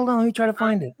chat. Hold on, let me try to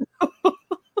find it.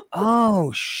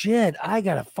 Oh shit, I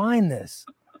gotta find this.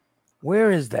 Where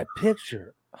is that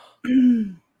picture?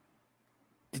 Did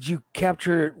you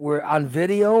capture it on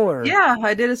video or? Yeah,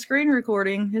 I did a screen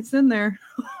recording. It's in there.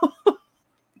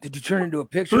 Did you turn it into a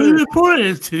picture? Who did you report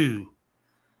it to?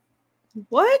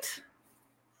 What?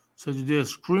 So you did a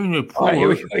screen report. All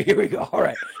right, here we go. All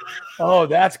right. Oh,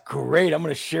 that's great. I'm going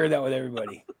to share that with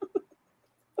everybody.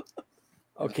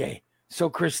 Okay. So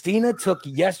Christina took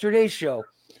yesterday's show.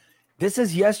 This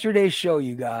is yesterday's show,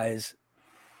 you guys,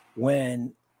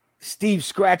 when Steve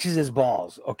scratches his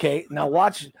balls. Okay. Now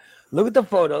watch. Look at the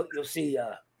photo. You'll see.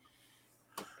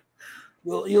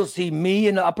 You'll see me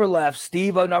in the upper left,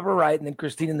 Steve on the upper right, and then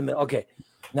Christine in the middle. Okay.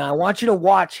 Now I want you to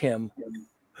watch him.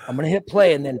 I'm going to hit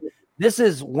play, and then this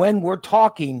is when we're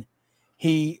talking.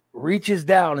 He reaches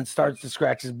down and starts to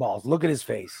scratch his balls. Look at his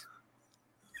face.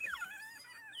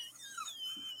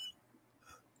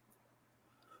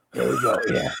 There we go.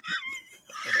 Yeah.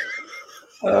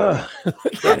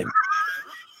 Look at him.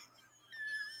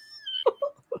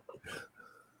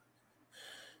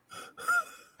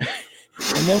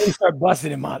 And then we start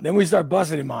busting him on.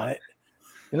 it.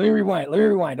 And let me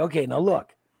rewind. Okay, now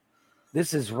look.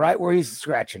 This is right where he's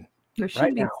scratching. There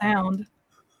should be sound.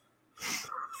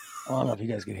 I don't know if you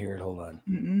guys can hear it. Hold on.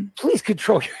 Mm-mm. Please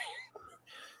control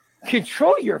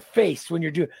your face when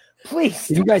you're doing. Please.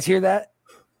 Did you guys hear that?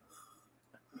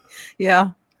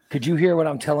 Yeah. Could you hear what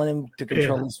I'm telling him to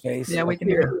control his face? Yeah, we can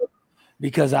hear it.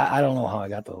 Because I don't know how I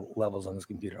got the levels on this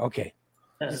computer. Okay.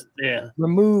 Yeah.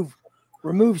 Remove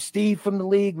Steve from the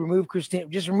league. Remove Christine.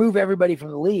 Just remove everybody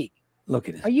from the league. Look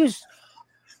at this.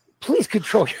 Please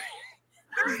control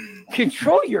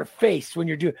your face when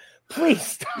you're doing. Please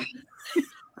stop.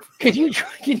 Can you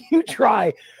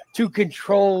try to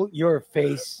control your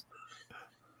face?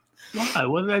 Why?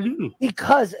 What did I do?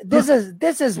 Because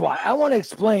this is why. I want to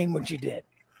explain what you did.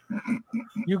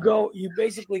 You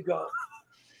basically go.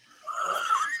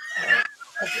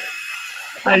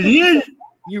 I did.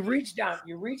 You reach down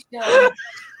to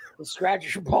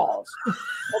scratch your balls.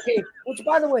 Okay, which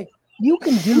by the way, you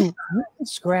can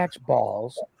scratch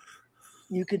balls.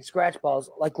 You can scratch balls.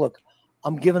 Like, look,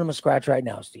 I'm giving him a scratch right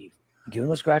now, Steve. I'm giving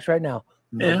him a scratch right now.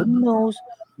 Nobody knows.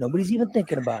 Nobody's even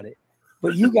thinking about it.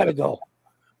 But you got to go.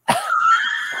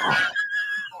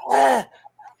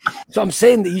 So I'm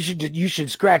saying that you should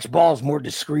scratch balls more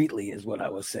discreetly, is what I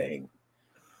was saying.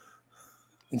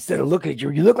 Instead of looking at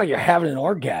you look like you're having an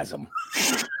orgasm,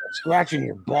 scratching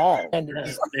your ball. And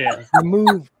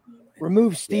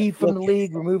remove Steve from the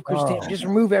league. Remove Christine. Just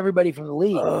remove everybody from the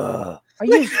league.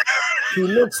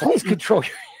 Please control.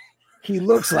 He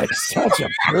looks like such a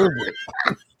pervert.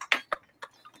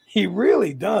 He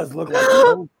really does look like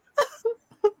a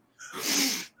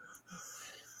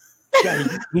God,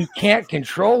 he can't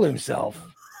control himself,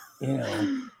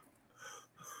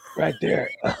 right there.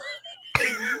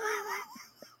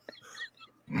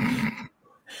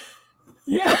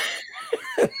 Yeah.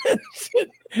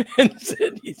 And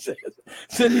Cindy said,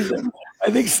 I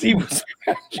think Steve was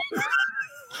scratching.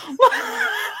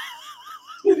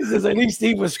 Cindy says, I think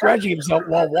Steve was scratching himself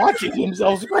while watching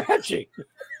himself scratching.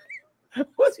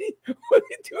 Was he doing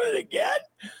it again?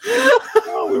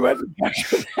 Oh, we went to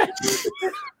capture that.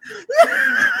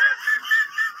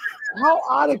 How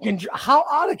out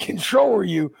of control were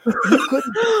you? You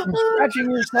couldn't keep scratching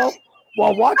yourself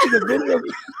while watching a video.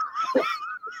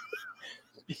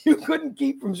 You couldn't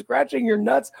keep from scratching your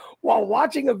nuts while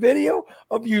watching a video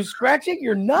of you scratching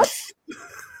your nuts?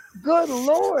 Good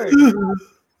Lord.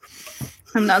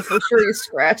 I'm not so sure he's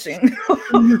scratching.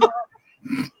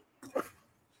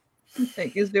 I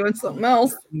think he's doing something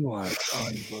else. You are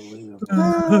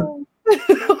unbelievable.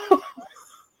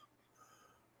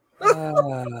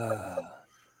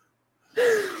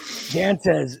 Dan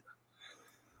says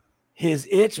his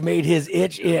itch made his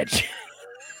itch.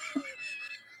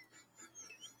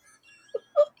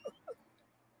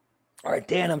 All right,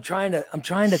 Dan, I'm trying to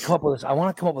come up with this. I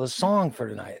want to come up with a song for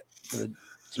tonight for the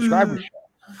subscriber show.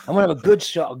 I want to have a good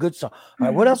show, a good song. All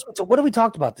right, what else? What have we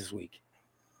talked about this week?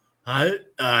 We did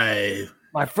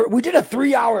a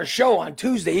 3-hour show on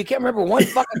Tuesday. You can't remember one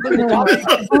fucking thing to talk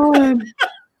about.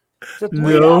 It's a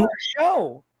 3-hour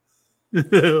show.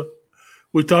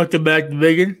 We talked about the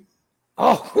biggin.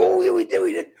 Oh, we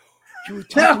did. We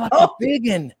talked about the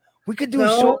biggin. We could do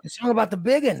a song about the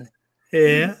biggin.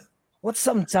 Yeah. What's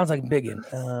something that sounds like biggin?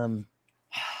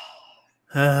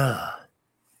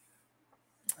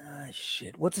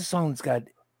 Shit. What's a song that's got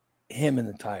him in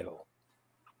the title?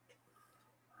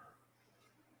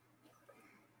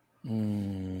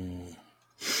 I'm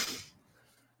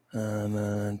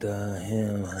under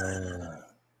him.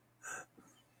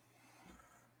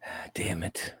 Damn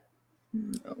it.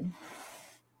 No.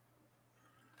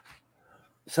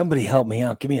 Somebody help me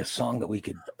out. Give me a song that we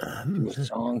could do a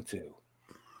song to.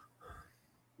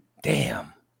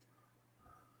 Damn.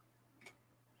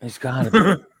 It's gotta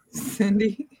be.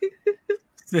 Cindy.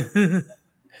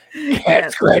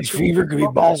 Cat scratch fever could be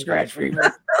ball scratch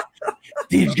fever.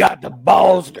 Steve's got the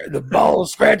ball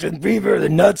scratching fever, the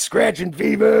nuts scratching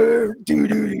fever.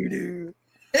 Do.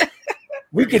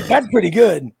 That's pretty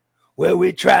good. Well,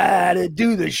 we try to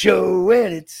do the show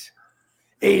and it's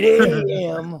 8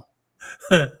 a.m.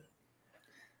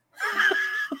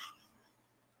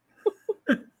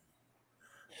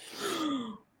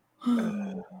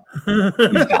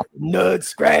 He's got nut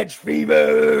scratch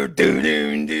fever,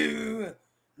 do.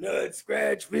 Nut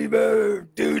scratch fever,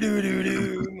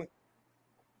 do.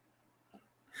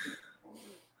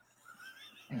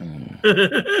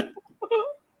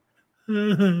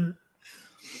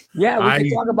 Yeah, we can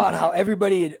talk about how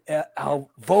everybody, how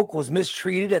Volk was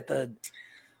mistreated at the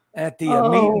meet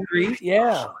and greet.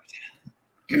 Yeah,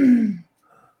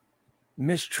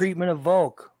 mistreatment of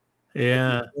Volk.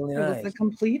 Yeah, really nice. It was a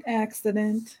complete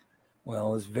accident. Well,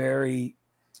 it was very.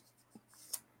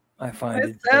 I'm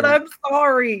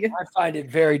sorry. I find it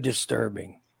very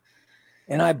disturbing,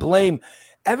 and I blame.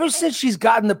 Ever since she's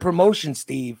gotten the promotion,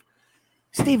 Steve,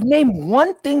 name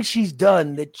one thing she's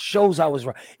done that shows I was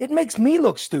right. It makes me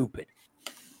look stupid.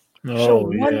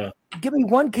 Give me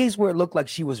one case where it looked like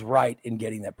she was right in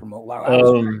getting that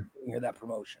promotion. That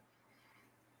promotion.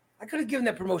 I could have given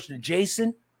that promotion to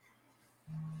Jason.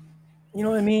 You know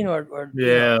what I mean? Or yeah.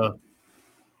 You know.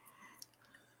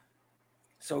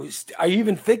 So are you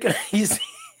even thinking?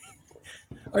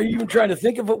 Are you even trying to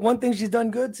think of one thing she's done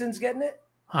good since getting it?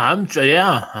 I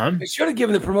should have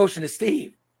given the promotion to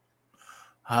Steve.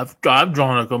 I've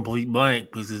drawn a complete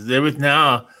blank because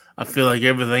now I feel like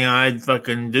everything I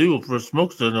fucking do for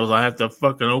Smoke Signals, I have to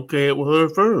fucking okay it with her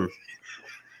first.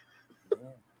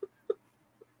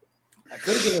 I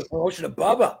could have given the promotion to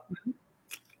Bubba.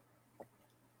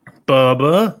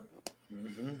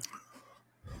 Mm-hmm.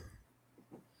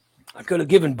 I could have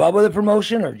given Bubba the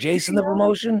promotion or Jason the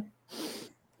promotion.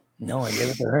 No, I gave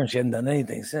it to her and she hasn't done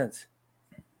anything since.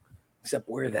 Except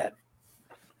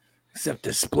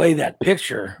display that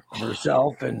picture of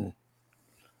herself and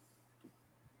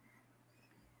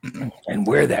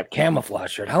wear that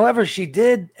camouflage shirt. However, she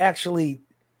did actually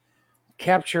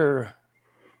capture.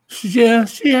 Yeah,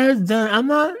 she has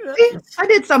done. I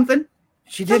did something.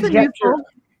 She did capture.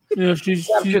 Yeah, she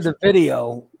captured the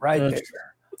video right there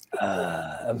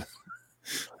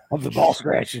of the ball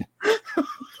scratching.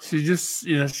 She just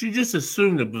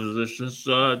assumed the position,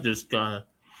 so I just kind of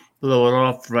blow it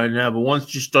off right now. But once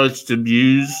she starts to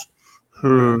abuse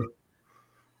her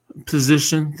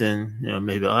position, then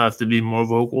maybe I'll have to be more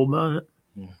vocal about it.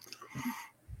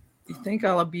 You think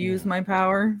I'll abuse my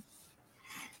power?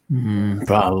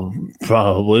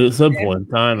 Probably at some point in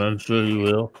time. I'm sure you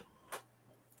will.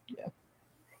 Yeah.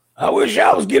 I wish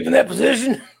I was given that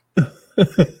position.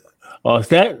 Oh,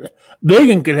 that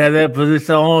Biggin could have that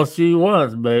position all she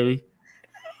wants, baby.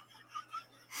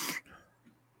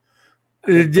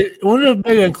 Wonder if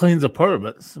Biggin cleans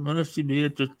apartments. I wonder if she'd be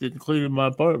interested in cleaning my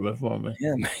apartment for me.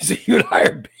 Yeah, so you'd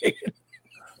hire Biggin.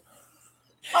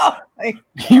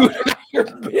 You would hire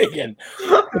Biggin,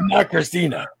 but not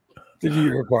Christina to do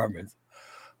your apartments.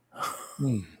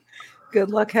 Good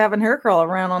luck having her crawl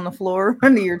around on the floor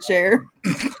under your chair.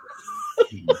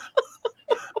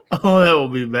 Oh, that will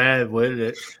be bad, wouldn't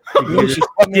it?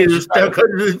 Get her stuck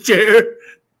under the chair.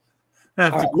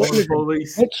 Have to call the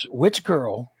police. Which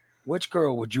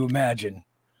girl would you imagine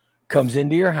comes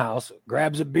into your house,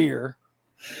 grabs a beer,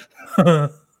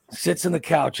 sits on the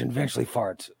couch, and eventually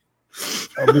farts?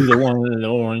 I'll be the one in the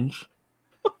orange.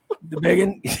 The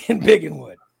Biggin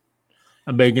would.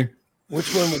 A Biggin.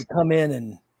 Which one would come in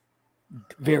and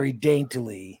very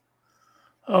daintily?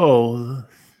 Oh,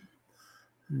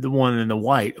 The one in the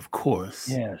white, of course.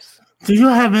 Yes. Do you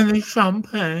have any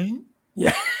champagne?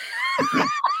 Yeah.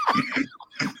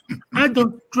 I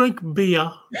don't drink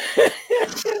beer.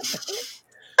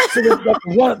 So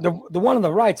the one on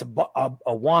the right's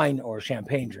a wine or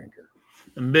champagne drinker.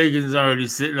 And Megan's already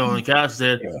sitting on the couch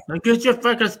said, get your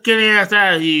fucking skinny ass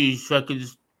out of here, you fucking.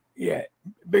 Yeah.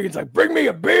 Megan's like, bring me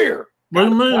a beer.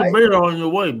 Bring me a beer on your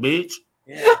way, bitch.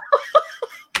 Yeah.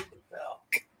 Well,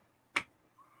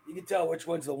 you can tell which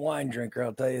one's the wine drinker,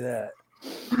 I'll tell you that.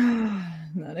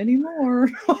 Not anymore.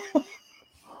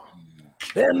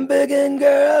 Them biggin'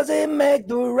 girls, they make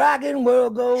the rockin'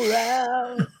 world go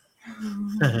round.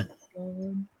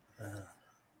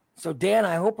 So Dan,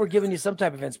 I hope we're giving you some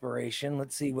type of inspiration.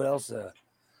 Let's see what else.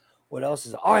 What else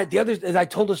is all right? The other is I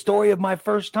told a story of my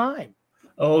first time.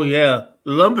 Oh yeah,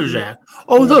 the lumberjack.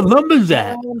 Oh, the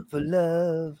lumberjack. For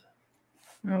love.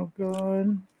 Oh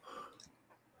God.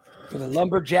 For the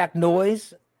lumberjack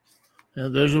noise. Yeah,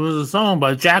 there was a song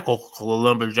by Jackal called "The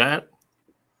Lumberjack."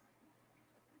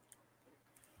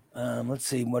 Let's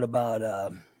see. What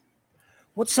about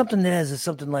what's something that has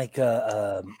something like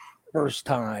first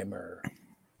time or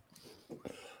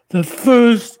the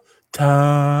first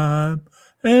time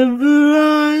ever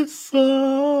I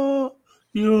saw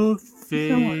your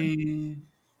face.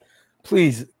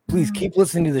 Please keep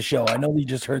listening to the show. I know you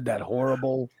just heard that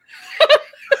horrible.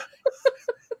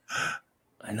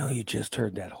 I know you just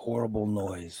heard that horrible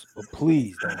noise, but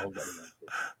please don't hold that against it.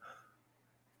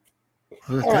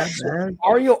 All right, so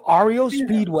Ario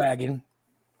Speedwagon.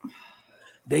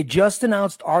 They just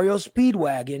announced Ario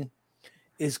Speedwagon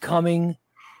is coming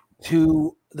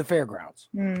to the fairgrounds.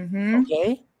 Mm-hmm.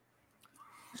 Okay,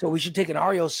 so we should take an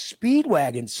Ario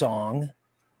Speedwagon song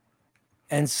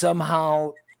and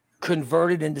somehow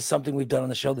convert it into something we've done on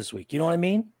the show this week. You know what I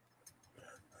mean?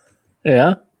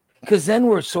 Yeah. Because then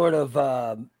we're sort of,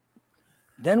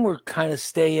 then we're kind of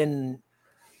staying,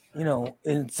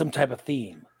 in some type of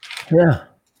theme. Yeah.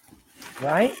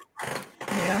 Right?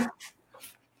 Yeah.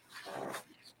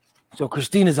 So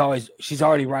Christina's she's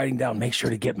already writing down, make sure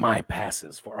to get my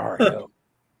passes for Ario.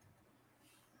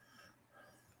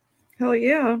 Hell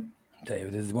yeah. I'll tell you,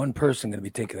 there's one person going to be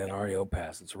taking an Ario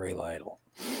pass. It's Ray Lytle.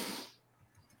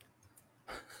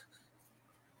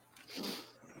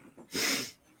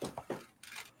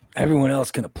 Everyone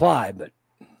else can apply, but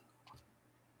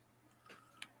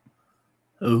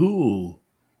ooh,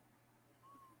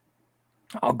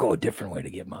 I'll go a different way to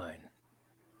get mine.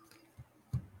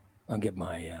 I'll get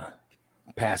my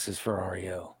passes for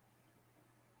Ario.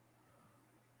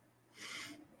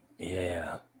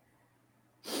 Yeah.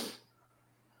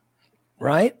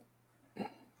 Right?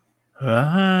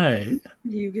 Right.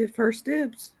 You get first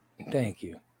dibs. Thank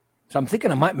you. So I'm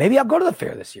thinking maybe I'll go to the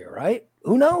fair this year, right?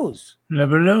 Who knows?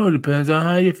 Never know. Depends on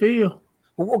how you feel.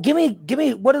 Well, give me.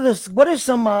 What are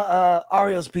some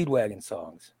Ario Speedwagon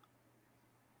songs?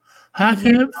 I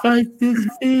can't fight this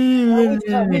feeling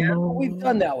anymore. We've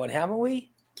done that one, haven't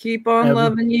we? Keep on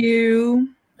loving you.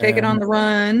 Take it on the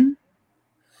run.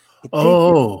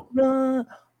 Oh, run,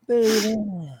 baby.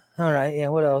 All right. Yeah.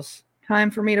 What else? Time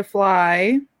for me to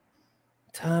fly.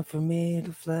 Time for me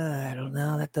to fly. I don't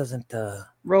know. That doesn't.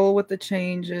 Roll with the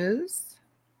changes.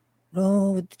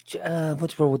 Roll with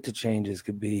what's roll with the changes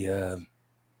could be. No.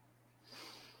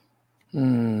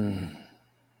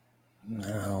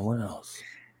 What else?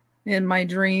 In my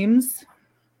dreams.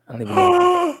 I don't even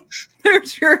know.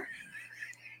 There's your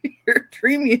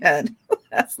dream you had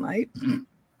last night.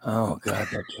 Oh God,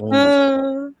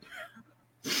 that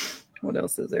what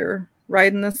else is there?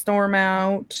 Riding the storm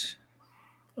out.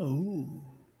 Oh,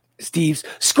 Steve's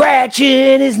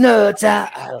scratching his nuts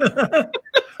out.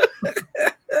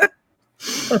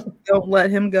 Don't let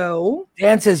him go.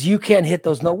 Dan says you can't hit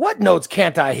those notes. What notes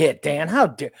can't I hit, Dan? How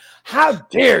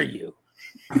dare you?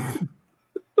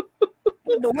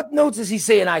 What notes is he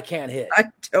saying I can't hit? I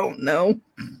don't know.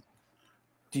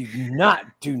 Do not.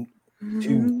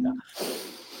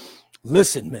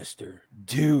 Listen, mister.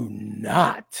 Do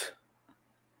not.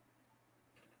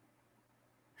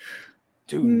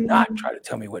 Do not try to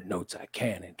tell me what notes I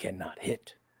can and cannot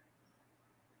hit.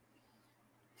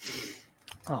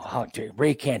 Oh, how dare you.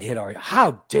 Ray can't hit Ario.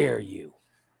 How dare you?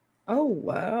 Oh,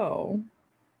 wow.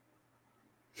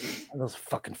 Those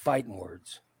fucking fighting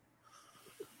words.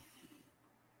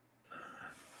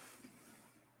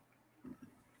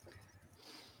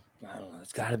 I don't know.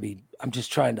 It's got to be. I'm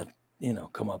just trying to,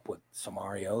 come up with some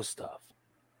Ario stuff.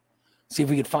 See if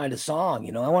we could find a song.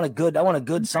 I want a good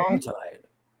song tonight.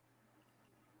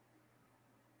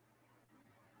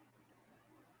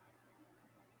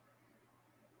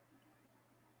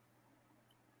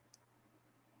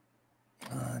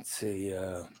 Let's see.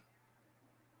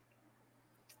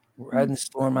 Riding the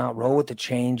storm out. Roll with the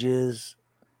changes.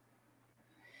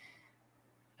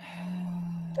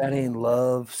 That ain't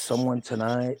love. Someone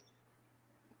tonight.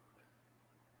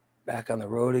 Back on the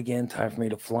road again. Time for me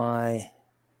to fly.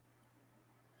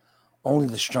 Only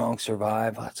the strong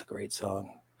survive. Oh, that's a great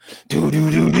song. Do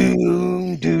do do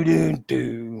do do do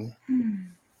do.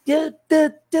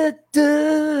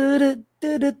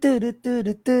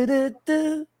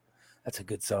 That's a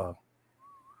good song.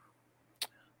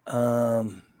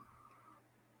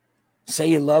 Say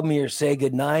You Love Me or Say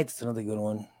Goodnight. That's another good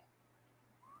one.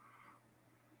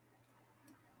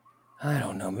 I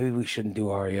don't know. Maybe we shouldn't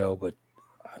do REO, but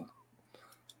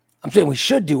I'm saying we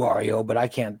should do REO, but I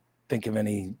can't think of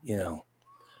any,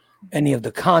 any of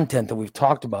the content that we've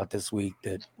talked about this week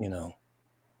that,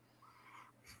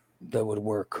 that would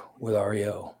work with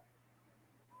REO.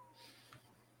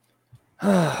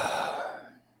 Oh,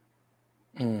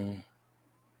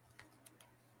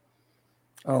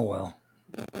 well.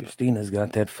 Christina's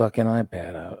got that fucking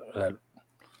iPad out.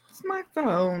 It's my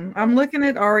phone. I'm looking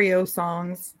at REO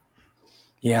songs.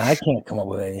 Yeah, I can't come up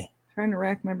with any. Trying to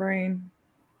rack my brain.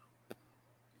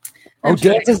 Oh,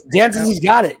 Dances, he's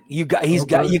got it. You got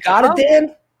it,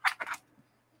 Dan?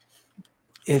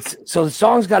 So the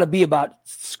song's got to be about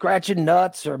scratching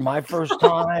nuts or my first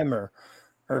time or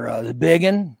the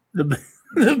biggin. The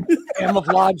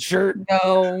camouflage shirt.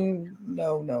 No.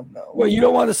 Well, you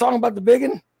don't want a song about the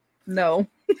biggin? No.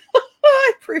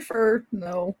 I prefer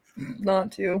not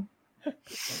to.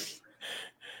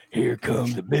 Here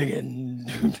comes the biggin.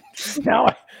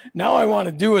 Now I want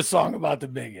to do a song about the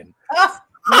biggin.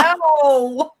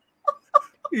 No.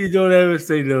 You don't ever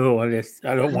say no on this.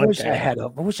 I don't want that. I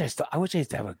wish I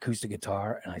used to have an acoustic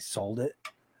guitar and I sold it.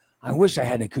 I wish I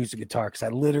had an acoustic guitar because I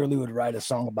literally would write a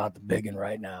song about the biggin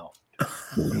right now.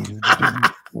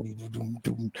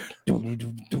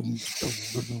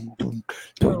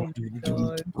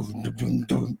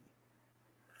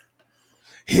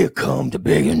 Here come the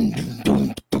biggin.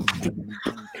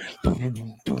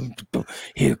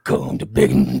 Here come the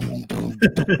biggin.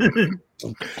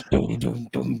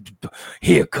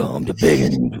 Here come the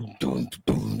biggin.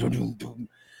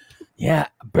 Yeah,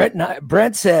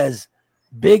 Brent says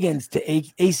biggins to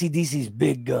AC/DC's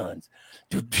Big Guns.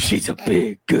 Dude, she's a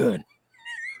big gun.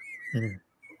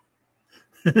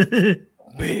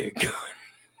 Big gun.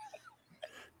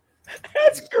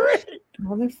 That's great.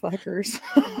 Motherfuckers.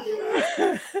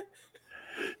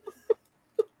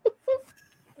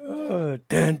 Oh,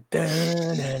 dun,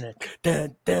 dun, dun,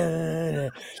 dun,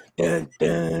 dun, dun,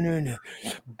 dun,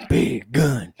 big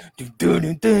gun.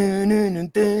 Dun, dun,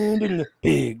 dun,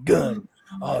 big gun.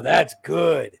 Oh, that's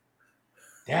good.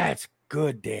 That's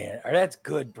good, Dan. Or that's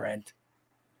good, Brent.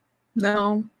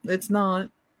 No, it's not.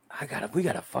 We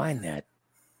gotta find that.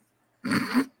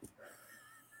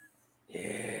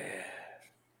 Yeah.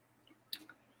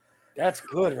 That's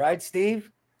good, right, Steve?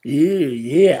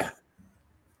 Yeah.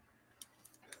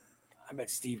 I bet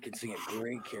Steve can sing a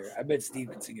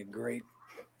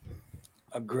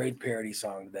great parody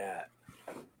song to that.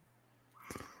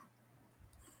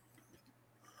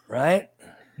 Right?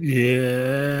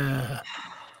 Yeah.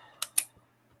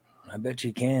 I bet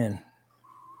you can.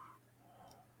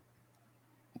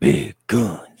 Big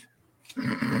guns.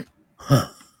 Huh.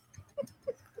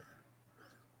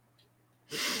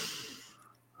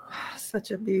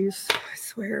 Such abuse, I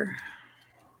swear.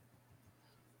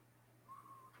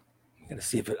 I'm gonna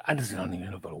see if I just don't even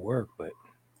know if it'll work, but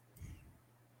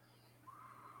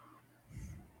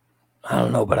I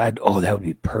don't know. But that would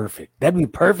be perfect. That'd be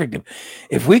perfect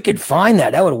if we could find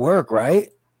that. That would work, right?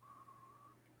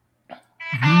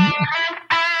 Mm-hmm.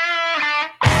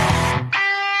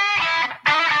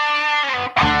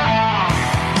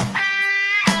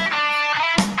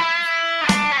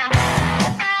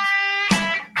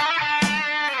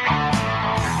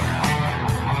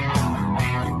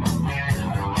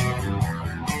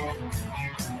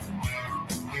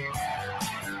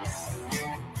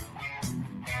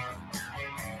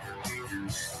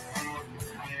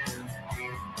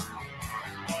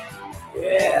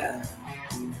 Yeah.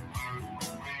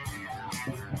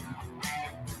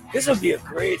 This would be a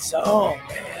great song,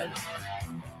 man.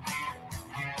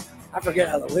 I forget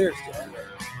how the lyrics go.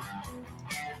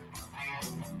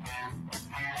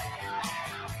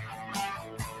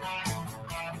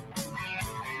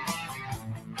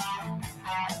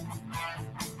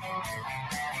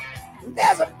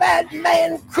 There's a bad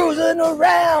man cruising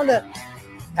around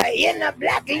in a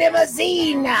black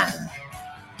limousine.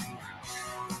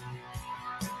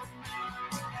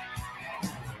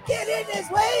 Get in his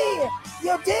way,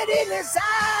 you did in his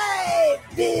side,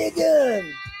 big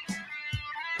gun.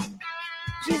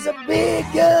 She's a big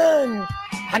gun.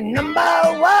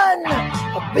 Number one,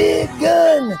 a big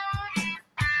gun.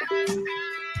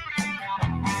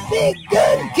 Big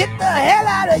gun, get the hell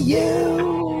out of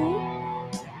you.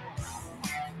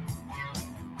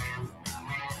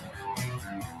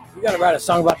 You gotta write a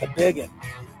song about the biggin.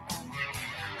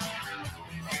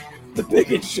 The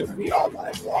biggin should be all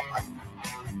night long.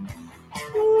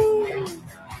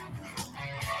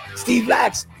 Steve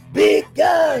Lax, big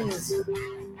guns.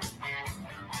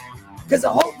 Because the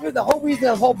whole reason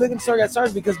the whole biggin story got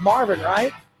started is because Marvin,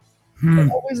 right? The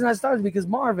whole reason I started is because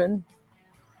Marvin.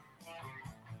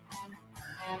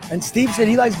 And Steve said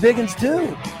he likes biggins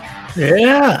too.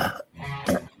 Yeah.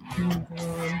 I'm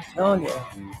telling you.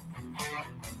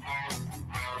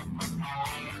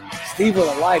 Steve would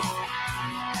have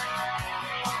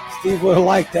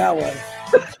liked that one.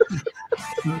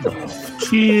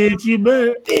 Shit, you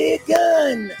bet. Big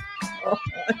gun.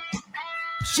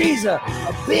 She's a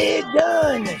big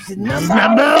gun. She's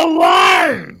number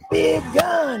one. Big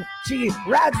gun. She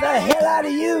rides the hell out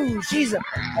of you. She's a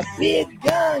big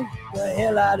gun. The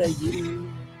hell out of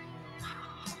you.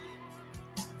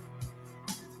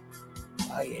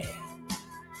 Oh, yeah.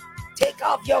 Take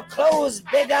off your clothes,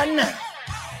 big gun.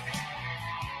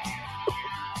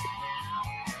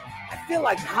 I feel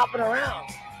like hopping around.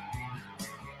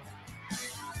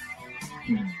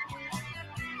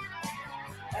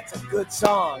 That's a good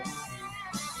song.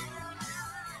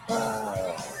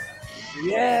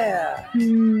 Yeah.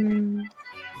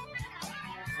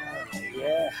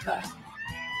 Yeah.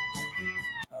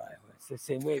 All right. They're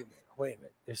saying, wait a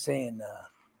minute. They're saying,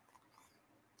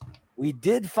 we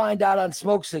did find out on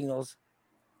smoke signals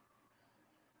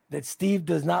that Steve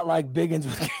does not like biggins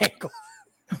with cankles.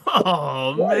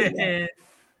 Oh, man.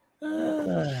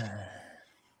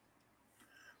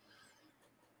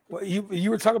 Well, you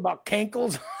were talking about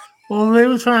cankles? Well, they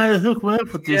were trying to hook me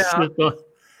up with this shit.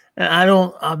 And I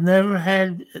don't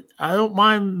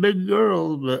mind big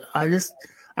girls, but I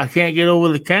can't get over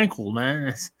the cankle,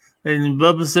 man. And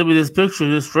Bubba sent me this picture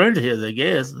of this friend of his, I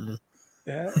guess.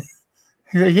 Yeah.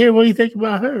 He's like, hey, what do you think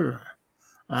about her?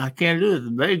 I can't do it.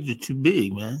 The legs are too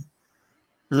big, man.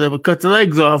 If I would cut the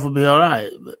legs off, it'd be all right.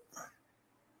 But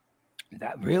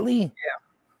that really? Yeah.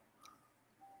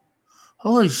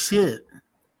 Holy shit.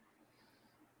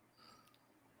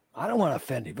 I don't want to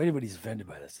offend you. If anybody's offended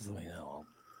by this, just let me know.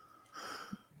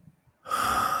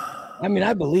 I mean,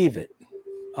 I believe it.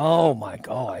 Oh, my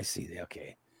God. I see.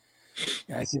 Okay.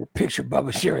 Yeah, I see the picture.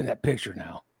 Bubba's sharing that picture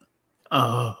now.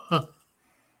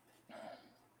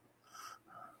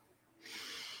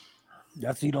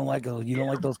 That's you don't like those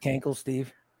cankles,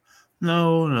 Steve?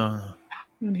 No. I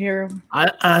can hear him.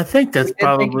 I think that's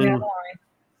probably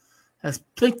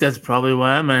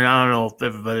why. I mean, I don't know if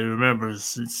everybody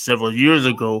remembers several years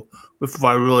ago,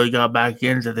 before I really got back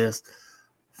into this,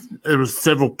 there were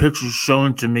several pictures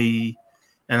shown to me,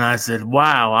 and I said,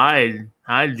 wow,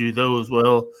 I'd do those.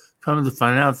 Well, come to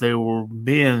find out they were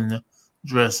men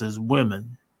dressed as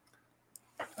women.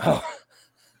 Oh.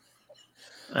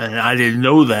 And I didn't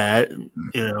know that, and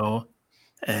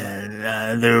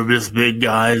they were just big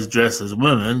guys dressed as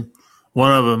women.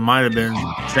 One of them might have been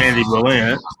Sandy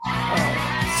Berlin.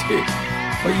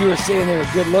 What you were saying, they were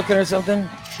good looking or something?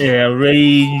 Yeah,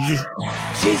 Rage.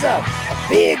 She's a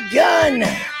big gun.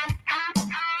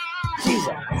 She's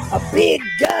a big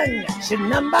gun. She's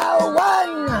number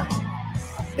one. A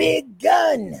big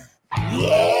gun.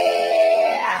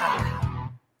 Yeah.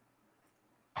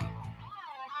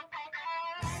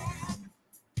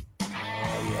 Oh,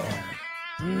 yeah.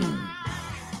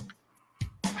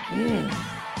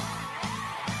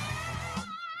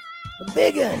 A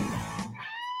big gun.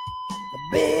 A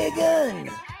big gun.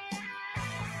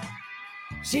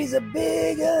 She's a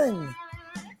big gun.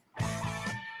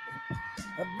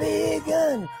 A big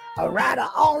gun. A rider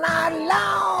all night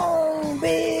long.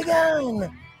 Big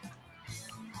gun.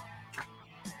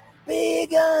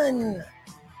 Big gun.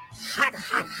 Hot,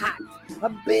 hot, hot. A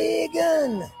big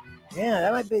gun. Yeah,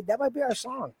 that might be our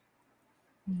song.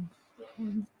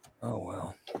 Oh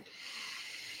well.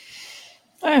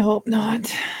 I hope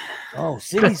not. Oh,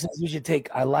 Cindy says we should take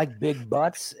I like big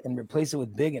butts and replace it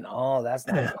with big and that's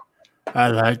not I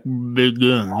like big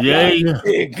guns. Yeah.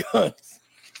 Big guns.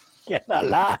 Cannot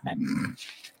lie.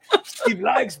 Steve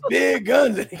likes big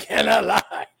guns and he cannot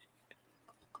lie.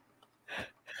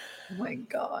 Oh my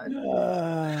God.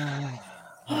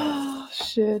 Oh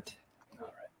shit.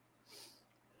 All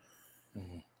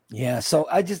right. Yeah, so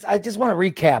I just want to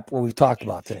recap what we've talked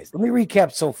about today. Let me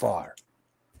recap so far.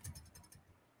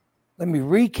 What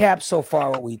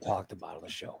we talked about on the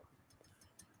show.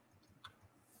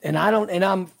 And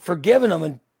I'm forgiving them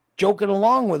and joking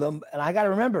along with them. And I got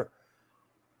to remember,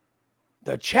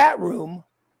 The chat room,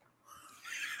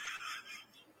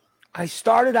 I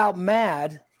started out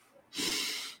mad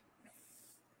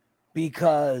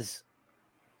because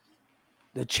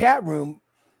the chat room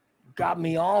got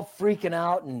me all freaking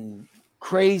out and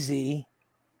crazy,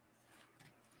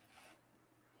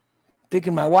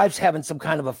 thinking my wife's having some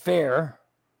kind of affair.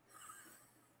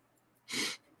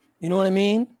 You know what I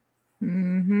mean?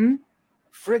 Mm-hmm.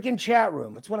 Freaking chat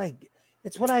room. It's what I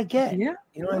get. Yeah.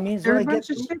 You know what I mean? It's They're what a I get. bunch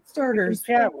of shit starters.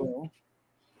 Chat room.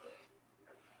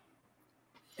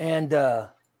 And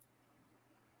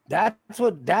that's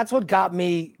what got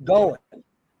me going.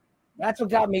 That's what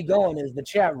got me going is the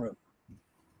chat room.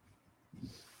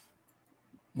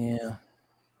 Yeah.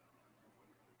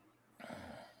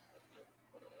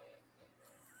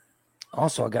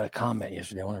 Also, I got a comment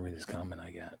yesterday. I want to read this comment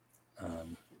I got.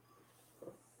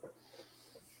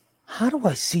 How do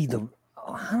I see the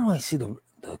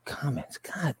comments?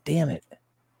 God damn it.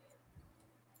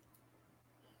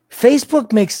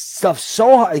 Facebook makes stuff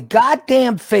so hard.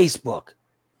 Goddamn Facebook.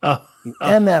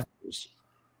 MFers.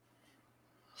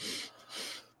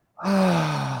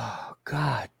 Oh,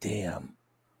 god damn.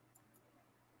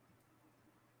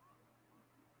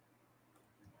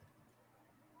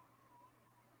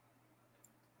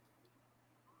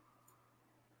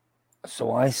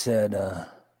 So I said, I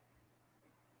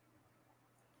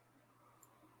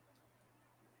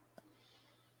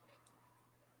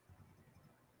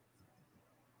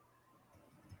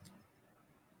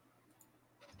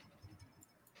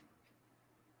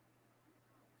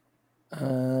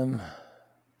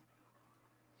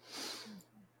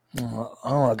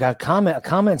got a comment. A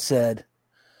comment said,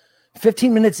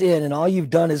 15 minutes in and all you've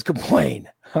done is complain.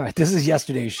 All right, this is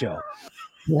yesterday's show.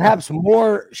 Perhaps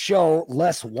more show,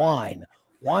 less wine.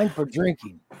 Wine for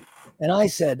drinking. And I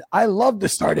said, I love to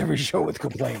start every show with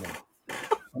complaining.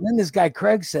 And then this guy,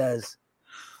 Craig, says,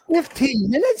 15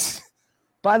 minutes?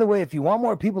 By the way, if you want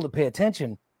more people to pay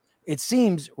attention, it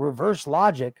seems reverse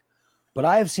logic, but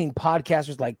I have seen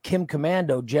podcasters like Kim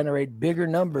Commando generate bigger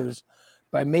numbers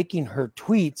by making her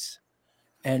tweets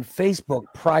and Facebook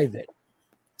private.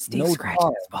 Steve scratching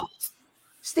his balls.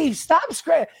 Steve, stop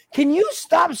scratching. Can you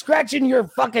stop scratching your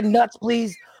fucking nuts,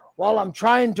 please, while I'm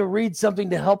trying to read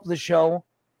something to help the show?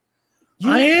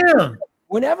 I am.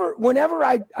 Whenever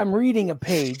I'm reading a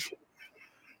page,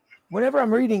 whenever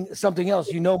I'm reading something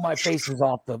else, you know my face is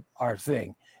off our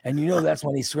thing, and you know that's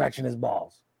when he's scratching his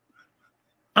balls.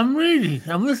 I'm reading.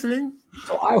 I'm listening.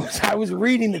 So I was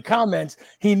reading the comments.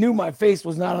 He knew my face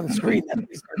was not on the screen. That's when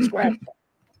he started scratching.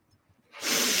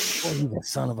 Oh, you the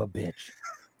son of a bitch.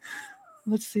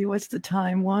 Let's see. What's the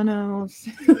time?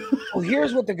 1:06. Well,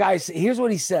 here's what the guy says. Here's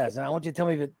what he says, and I want you to tell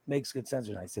me if it makes good sense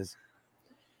or not.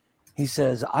 He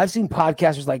says, I've seen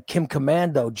podcasters like Kim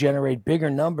Commando generate bigger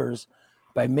numbers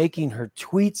by making her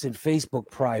tweets and Facebook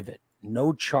private,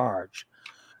 no charge.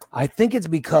 I think it's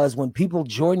because when people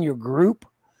join your group,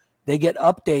 they get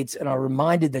updates and are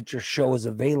reminded that your show is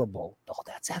available. Oh,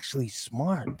 that's actually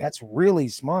smart. That's really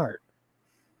smart.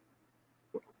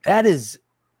 That is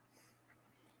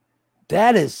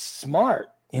smart.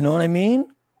 You know what I mean?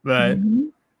 Right. Mm-hmm.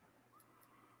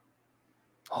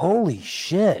 Holy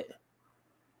shit.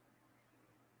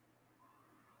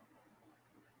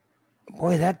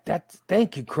 Boy,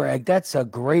 thank you, Craig. That's a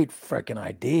great freaking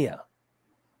idea.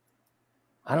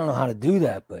 I don't know how to do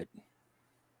that, but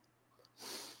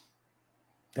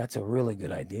that's a really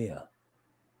good idea.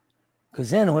 Because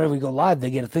then whenever we go live,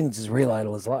 they get a thing that says Real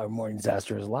Idol is live or Morning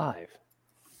Disaster is live.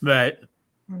 Right.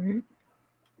 Mm-hmm.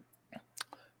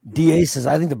 DA says,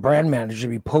 I think the brand manager should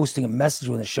be posting a message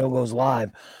when the show goes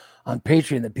live on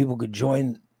Patreon that people could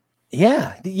join.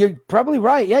 Yeah, you're probably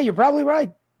right. Yeah, you're probably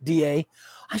right, DA.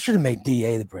 I should have made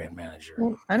DA the brand manager.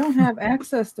 Well, I don't have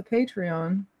access to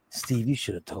Patreon. Steve, you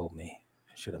should have told me.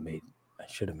 I should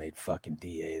have made fucking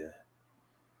DA the.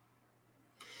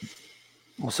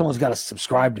 Well, someone's got to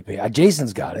subscribe to pay.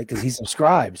 Jason's got it because he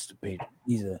subscribes to pay.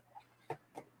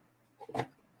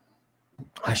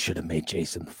 I should have made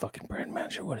Jason the fucking brand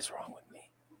manager. What is wrong with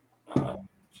me?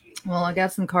 Well, I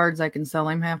got some cards I can sell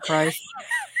him half price.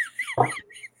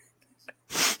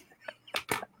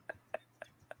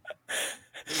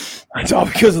 It's all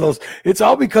because of those. It's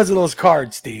all because of those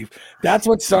cards, Steve. That's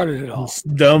what started it all. Those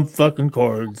dumb fucking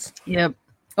cards. Yep.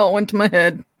 Oh, it went to my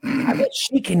head. I bet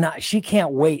she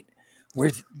can't wait.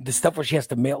 Where's the stuff where she has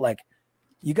to mail? Like,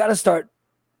 you got to start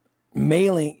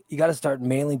mailing. You got to start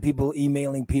mailing people,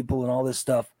 emailing people, and all this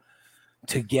stuff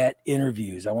to get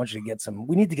interviews. I want you to get some.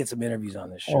 We need to get some interviews on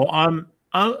this show. Oh,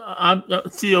 I'm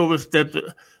see overstepped.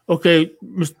 Okay,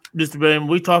 Mr. Ben,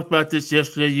 we talked about this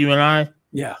yesterday, you and I.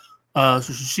 Yeah. So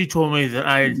she told me that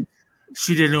I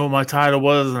she didn't know what my title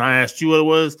was, and I asked you what it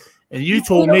was, and you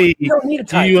told me you don't need a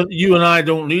title. You and I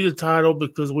don't need a title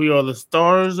because we are the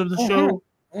stars of the show.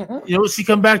 You know what she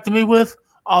come back to me with?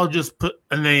 I'll just put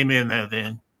a name in there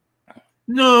then.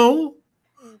 No.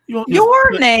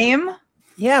 Your name.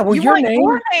 Yeah, well, your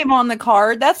name on the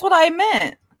card. That's what I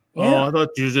meant. Yeah. Oh, I thought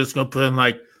you were just gonna put in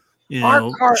like,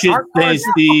 our cards,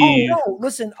 Steve. Oh, no,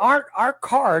 listen, our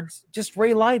cards just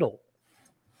Ray Lytle,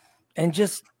 and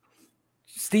just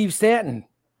Steve Stanton.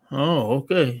 Oh,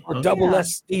 okay. Or double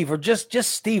S Steve, or just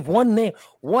Steve. One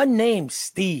name,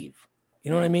 Steve.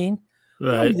 You know what I mean?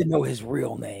 Right. We don't need to know his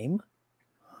real name.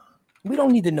 We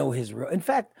don't need to know his real. In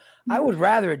fact, I would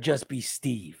rather it just be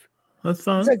Steve. That's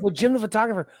fine. It's like with Jim the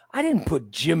photographer. I didn't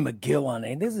put Jim McGill on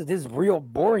it. This is his real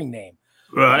boring name.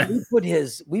 Right.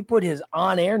 We put his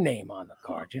on-air name on the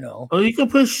card. You know. Oh, you can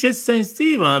put shit St.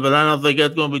 Steve on it, but I don't think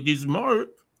that's going to be too smart.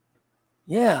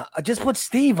 Yeah, I just put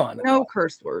Steve on it. No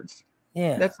curse words.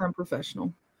 Yeah, that's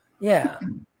unprofessional. Yeah.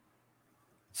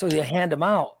 So you hand them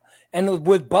out. And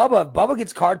with Bubba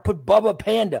gets card, put Bubba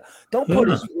Panda. Don't put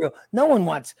his real. No one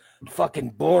wants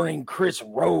fucking boring Chris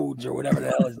Rhodes or whatever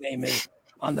the hell his name is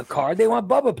on the card. They want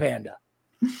Bubba Panda.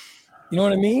 You know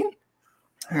what I mean?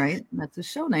 All right. That's a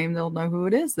show name. They'll know who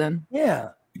it is then.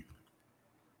 Yeah.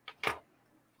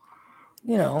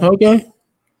 You know. Okay.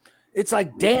 It's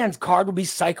like Dan's card would be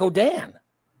Psycho Dan.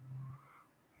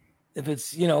 If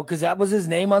it's, because that was his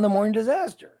name on the Morning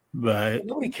Disaster. Right.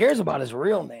 Nobody cares about his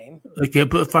real name. They can't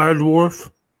put Fire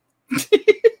Dwarf.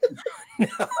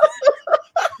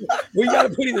 We got to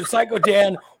put either Psycho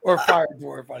Dan or Fire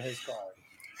Dwarf on his card.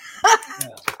 Yeah.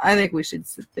 I think we should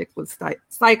stick with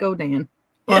Psycho Dan.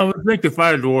 Well, I would think the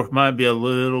Fire Dwarf might be a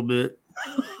little bit,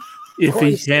 if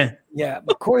he can. Yeah,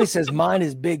 but Corey says mine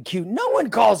is Big Q. No one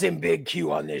calls him Big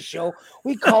Q on this show.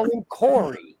 We call him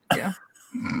Corey. Yeah.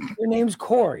 Your name's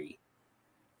Corey.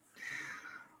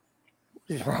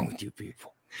 What is wrong with you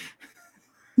people?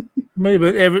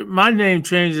 Maybe my name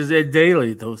changes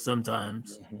daily, though,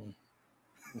 sometimes.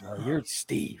 Mm-hmm. No, you're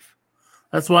Steve.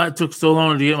 That's why it took so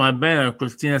long to get my banner.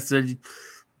 Christina said,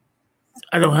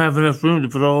 I don't have enough room to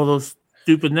put all those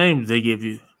stupid names they give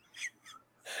you.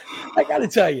 I got to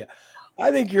tell you,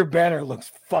 I think your banner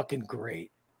looks fucking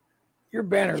great. Your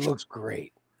banner looks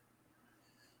great.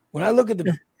 When I look at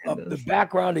the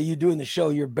background of you doing the show,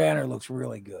 your banner looks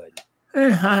really good.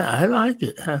 I like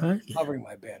it. I like it. Covering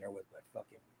my banner with my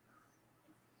fucking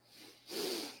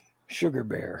Sugar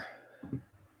Bear.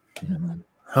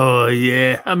 Oh,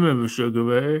 yeah. I remember Sugar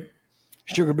Bear.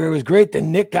 Sugar Bear was great.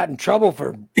 Then Nick got in trouble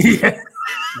for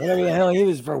whatever the hell he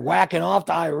was for whacking off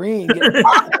to Irene.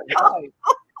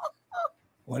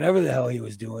 Whatever the hell he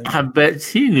was doing. I bet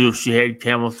he knew if she had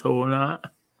camel toe or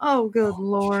not. Oh, good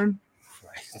Lord.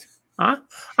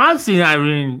 I've seen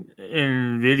Irene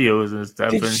in videos and stuff.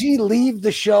 Did she leave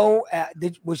the show?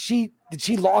 Did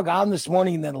she log on this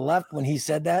morning and then left when he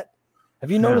said that? Have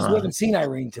you noticed we haven't seen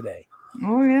Irene today?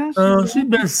 Oh, yeah. She's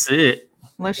been sick.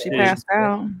 Unless she passed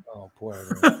out. Oh, poor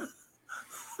Irene.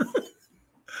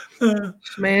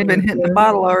 She may have been hitting the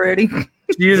bottle already.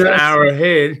 She's an hour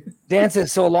ahead. Dan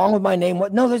says, so along with my name,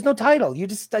 what? No, there's no title. You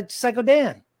just Psycho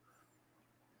Dan.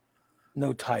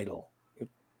 No title. Your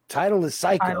title is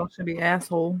Psycho. Title should be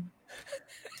asshole.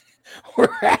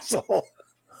 Or asshole.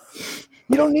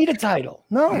 You don't need a title.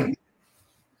 No.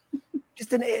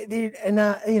 Just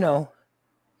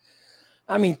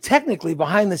I mean, technically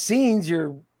behind the scenes,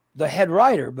 you're the head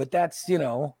writer, but that's,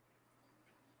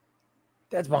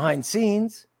 that's behind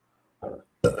scenes.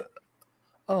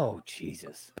 Oh,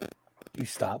 Jesus. You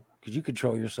stop. Could you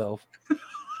control yourself?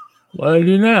 What do I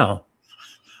do now?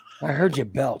 I heard you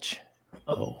belch.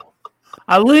 Oh.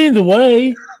 I leaned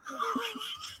away.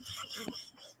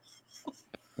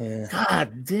 Yeah.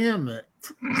 God damn it.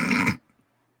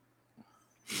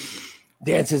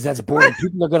 Dan says that's boring.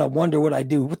 People are going to wonder what I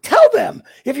do. Well, tell them.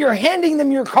 If you're handing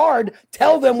them your card,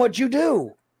 tell them what you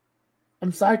do.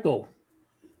 I'm Psycho.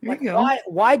 Like,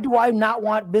 why do I not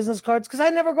want business cards? Because I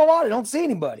never go out. I don't see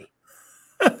anybody.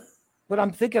 But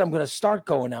I'm thinking I'm going to start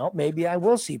going out. Maybe I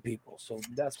will see people. So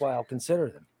that's why I'll consider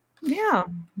them. Yeah.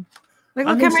 Like,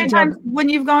 look how many times when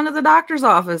you've gone to the doctor's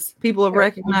office, people have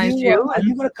recognized you. Are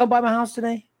you going to come by my house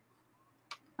today?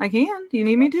 I can. Do you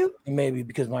need me to? Maybe,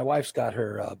 because my wife's got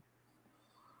her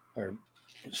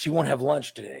she won't have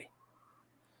lunch today.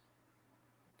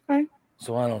 Okay.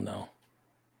 So I don't know.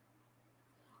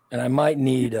 And I might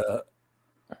need I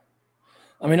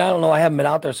don't know. I haven't been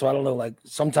out there, so I don't know. Like,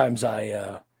 sometimes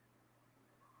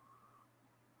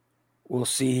we'll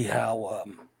see how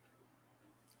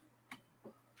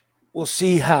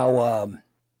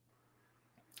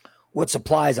what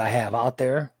supplies I have out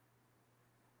there.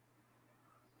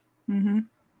 Mm-hmm.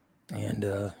 And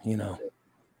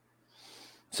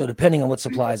so depending on what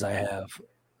supplies I have,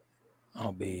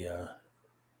 I'll be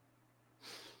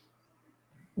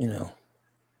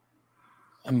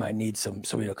I might need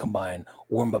somebody to come by and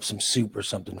warm up some soup or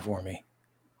something for me.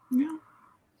 Yeah.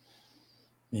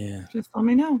 Yeah. Just let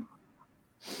me know.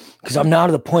 Because I'm now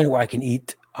to the point where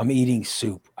I'm eating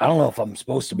soup. I don't know if I'm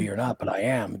supposed to be or not, but I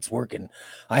am. It's working.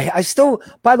 I still,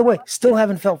 by the way, still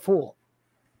haven't felt full.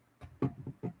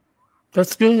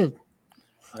 That's good.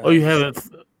 You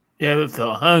haven't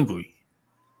felt hungry.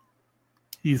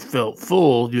 You felt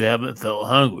full. You haven't felt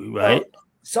hungry, right? Well,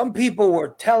 some people were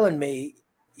telling me,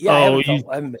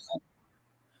 that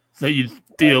you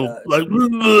feel like.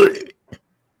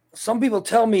 Some people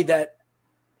tell me that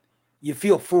you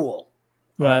feel full,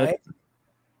 right?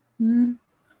 Mm-hmm.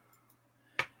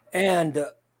 And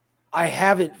I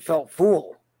haven't felt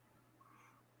full.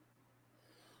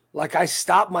 Like I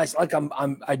stop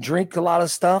I drink a lot of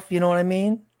stuff. You know what I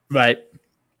mean? Right.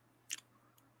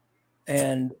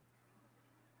 And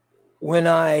when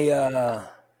I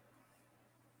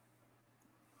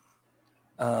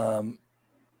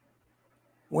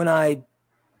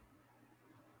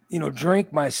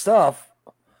drink my stuff,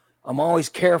 I'm always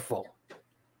careful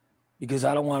because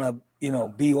I don't want to,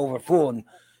 be over full. And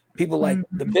people like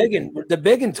the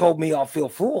biggin told me I'll feel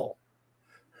full.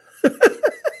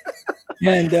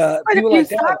 And people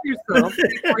if you stop yourself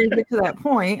before you get to that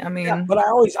point, I mean, yeah, but I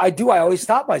always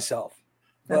stop myself.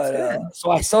 That's But good.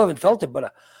 so I still haven't felt it,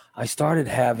 but I started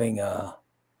having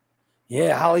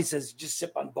Holly says just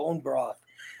sip on bone broth.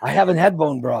 I haven't had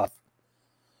bone broth,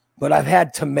 but I've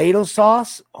had tomato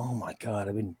sauce. Oh my God,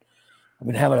 I've been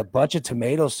having a bunch of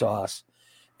tomato sauce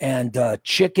and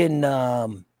chicken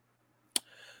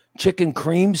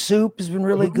cream soup has been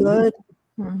really good.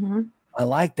 Mm-hmm. I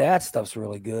like that stuff's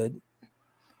really good.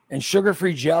 And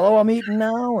sugar-free Jello I'm eating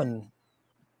now, and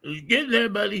you get there,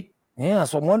 buddy. Yeah,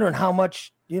 so I'm wondering how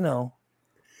much,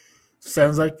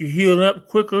 Sounds like you're healing up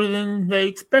quicker than they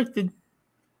expected.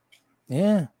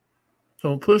 Yeah.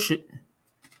 Don't push it.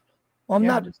 Well,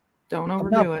 just don't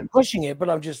overdo it. Pushing it, but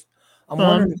I'm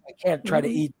wondering if I can't try to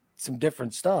eat some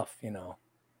different stuff,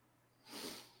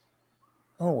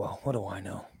 Oh, well, what do I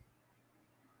know?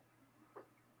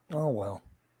 Oh, well.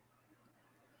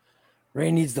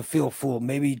 Ray needs to feel full.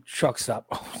 Maybe truck stop.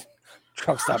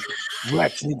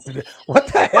 Rex needs to. What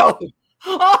the hell?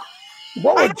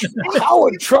 How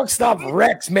would truck stop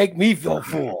Rex make me feel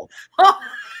full?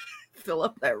 Fill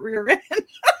up that rear end.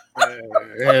 I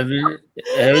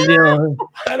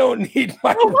don't need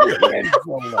my rear end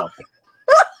filled up.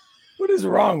 What is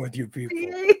wrong with you people?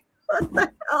 What the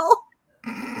hell?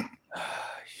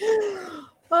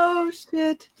 Oh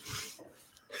shit.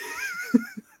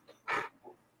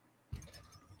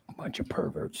 Bunch of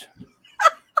perverts.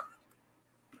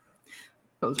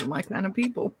 Those are my kind of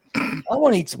people. I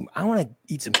want to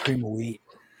eat some cream of wheat.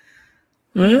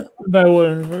 Yeah, that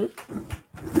wouldn't hurt.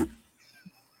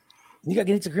 You got to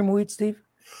get some cream of wheat, Steve?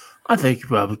 I think you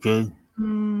probably could.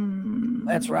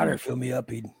 Lance Ryder fill me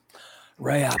up.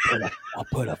 Ray, I'll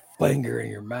put a finger in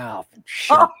your mouth and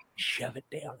shove it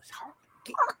down.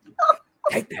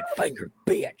 Take that finger,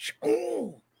 bitch.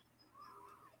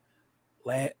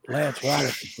 Lance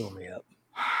Ryder can fill me up.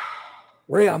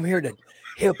 Ray, I'm here to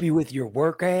help you with your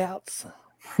workouts.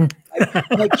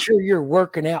 Make sure you're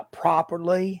working out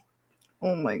properly.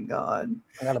 Oh my God.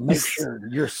 I got to make sure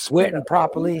you're sweating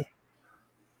properly.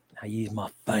 I use my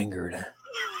finger to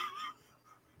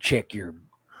check your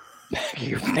back of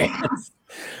your pants.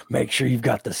 Make sure you've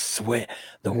got the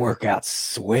workout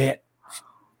sweat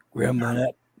rumbling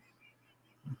up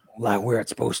like where it's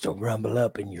supposed to rumble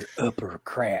up in your upper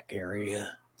crack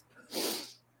area.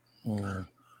 You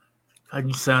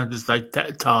sound just like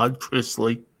that Todd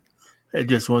Chrisley that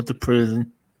just went to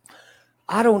prison.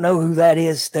 I don't know who that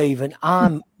is, Stephen.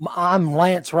 I'm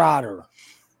Lance Ryder.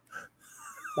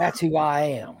 That's who I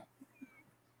am.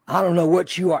 I don't know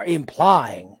what you are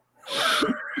implying.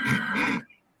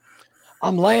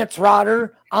 I'm Lance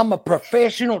Ryder. I'm a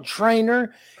professional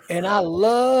trainer, and I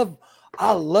love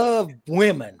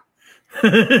women.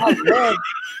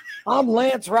 I'm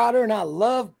Lance Ryder, and I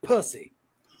love pussy.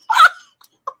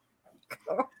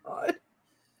 God.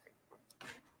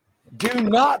 Do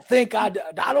not think I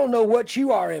don't know what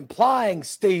you are implying,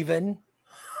 Stephen.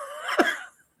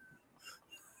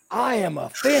 I am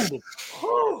offended.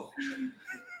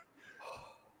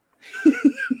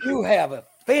 You have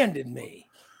offended me.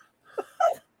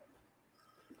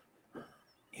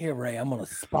 Here, Ray, I'm going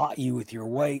to spot you with your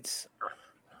weights.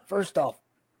 First off,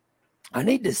 I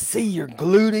need to see your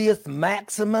gluteus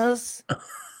maximus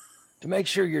to make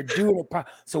sure you're doing it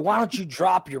properly. So why don't you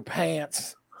drop your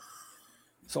pants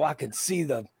so I can see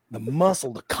the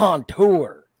muscle, the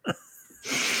contour.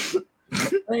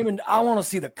 I want to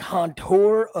see the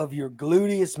contour of your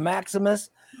gluteus maximus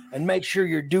and make sure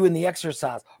you're doing the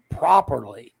exercise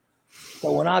properly.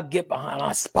 So when I get behind,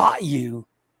 I spot you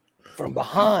from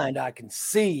behind, I can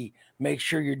see, make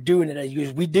sure you're doing it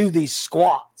as we do these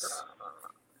squats.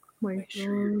 Make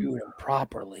sure you're doing them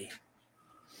properly.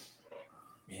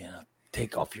 Yeah,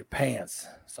 take off your pants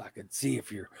so I can see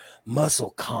if your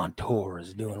muscle contour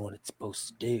is doing what it's supposed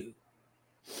to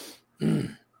do.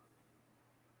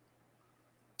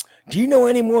 Do you know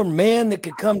any more men that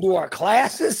could come to our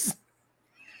classes?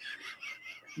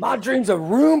 My dream's a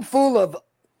room full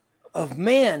of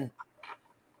men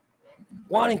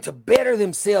wanting to better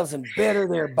themselves and better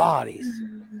their bodies.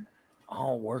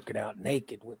 All working out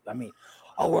naked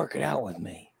all working out with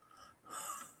me.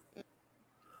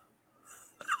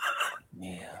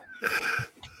 Yeah.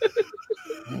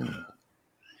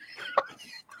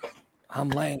 I'm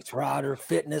Lance Ryder,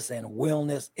 fitness and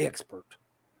wellness expert.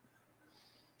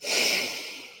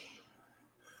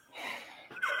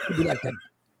 It'd be like that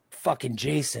fucking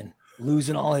Jason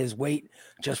losing all his weight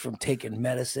just from taking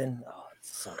medicine. Oh,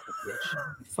 son of a bitch.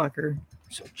 Fucker.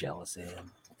 I'm so jealous of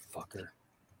him. Fucker.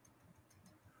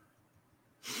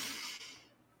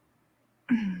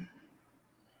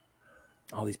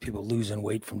 All these people losing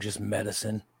weight from just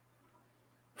medicine.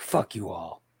 Fuck you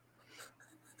all.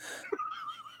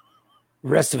 The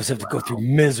rest of us have to go through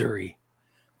misery.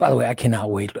 By the way, I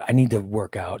cannot wait. I need to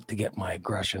work out to get my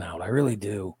aggression out. I really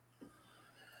do.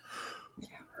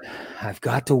 I've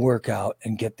got to work out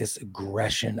and get this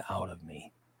aggression out of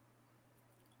me.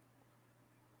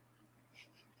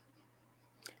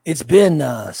 It's been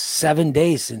 7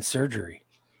 days since surgery.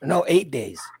 No, 8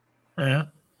 days. Yeah.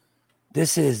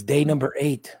 This is day number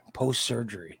 8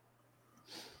 post-surgery.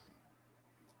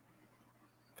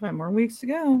 5 more weeks to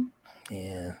go.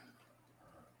 Yeah.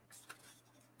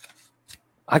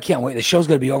 I can't wait. The show's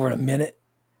going to be over in a minute.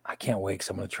 I can't wait because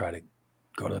I'm going to try to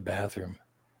go to the bathroom.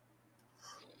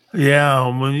 Yeah,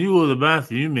 when you go to the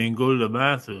bathroom, you mean go to the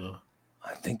bathroom.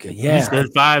 I think, yeah. You said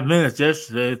 5 minutes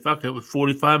yesterday. Fuck, it was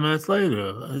 45 minutes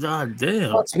later. God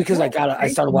damn. Well, it's because I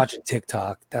started watching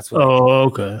TikTok. That's what. Oh,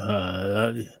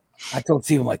 okay. I told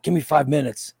Steve, I'm like, give me 5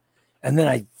 minutes. And then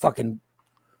I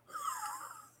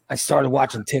started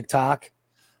watching TikTok.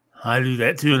 I do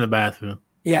that too in the bathroom.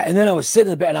 Yeah, and then I was sitting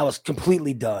in the bed and I was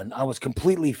completely done. I was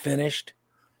completely finished.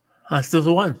 I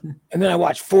still won. And then I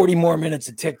watched 40 more minutes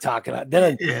of TikTok. And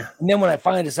then when I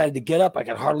finally decided to get up, I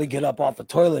could hardly get up off the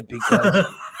toilet because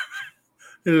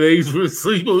the legs were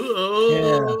asleep.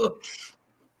 Oh. Yeah.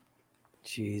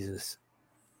 Jesus.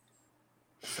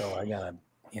 So I gotta,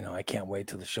 I can't wait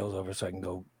till the show's over so I can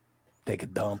go take a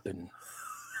dump and.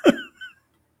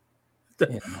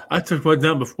 I took my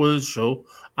dump before the show.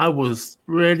 I was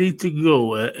ready to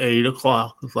go at 8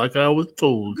 o'clock. It's like I was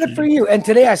told. Good for you. And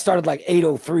today I started like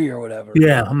 8:03 or whatever.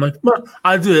 Yeah, I'm like,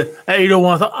 I did it at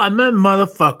 8:01. I meant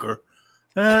motherfucker.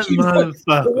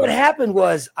 But what happened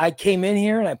was I came in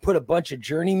here and I put a bunch of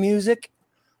Journey music.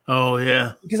 Oh,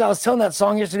 yeah. Because I was telling that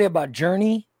song yesterday about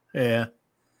Journey. Yeah.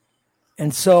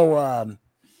 And so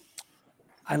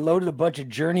I loaded a bunch of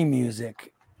Journey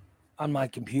music on my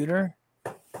computer.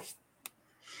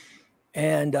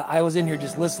 And I was in here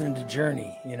just listening to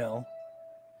Journey, I don't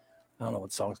know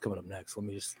what song's coming up next.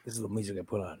 This is the music I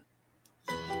put on.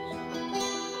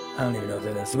 I don't even know what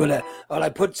that is. But I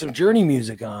put some Journey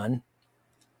music on.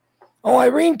 Oh,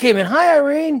 Irene came in. Hi,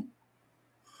 Irene.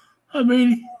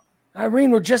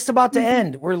 Irene, we're just about to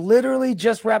end. We're literally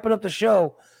just wrapping up the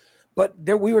show. But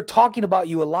we were talking about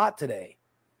you a lot today.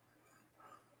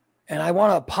 And I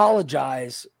want to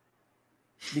apologize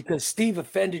because Steve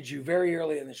offended you very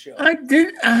early in the show. I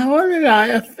did. How did I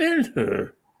offend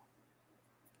her?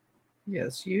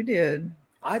 Yes, you did.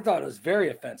 I thought it was very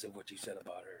offensive what you said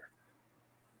about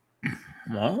her.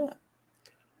 Well,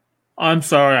 I'm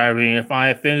sorry, Irene. If I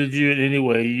offended you in any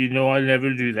way, I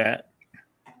never do that.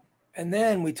 And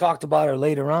then we talked about her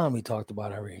later on. We talked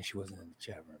about Irene. She wasn't in the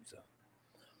chat room. So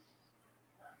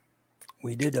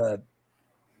we did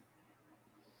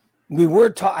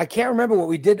I can't remember what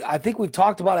we did. I think we've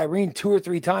talked about Irene 2 or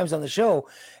 3 times on the show.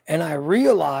 And I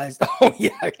realized,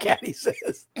 Caddy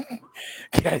says,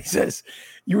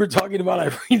 you were talking about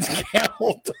Irene's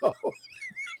camel toe.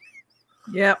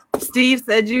 Yep. Steve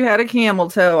said you had a camel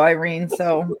toe, Irene.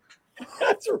 So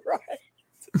that's right.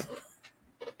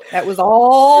 That was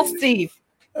all Steve.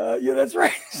 Yeah, that's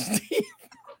right.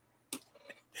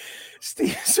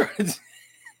 Steve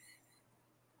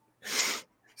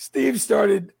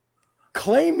started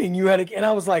claiming you had and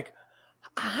I was like,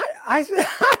 I said,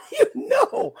 how do you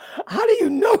know? How do you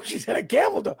know she's had a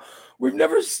camel toe? We've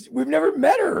never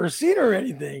met her or seen her or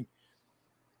anything.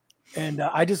 And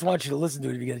I just want you to listen to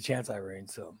it if you get a chance, Irene.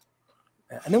 So,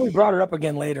 and then we brought her up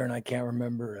again later, and I can't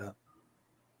remember.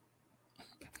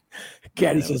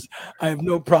 Caddy says, "I have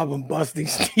no problem busting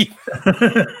Steve."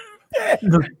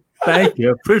 Thank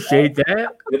you, appreciate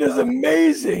that. It is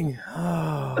amazing.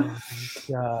 Oh my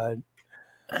God.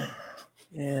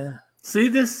 Yeah. See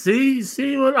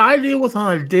what I deal with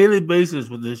on a daily basis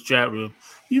with this chat room.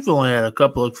 You've only had a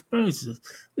couple of experiences.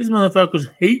 These motherfuckers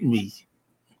hate me.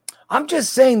 I'm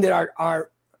just saying that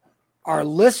our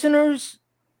listeners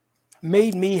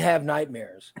made me have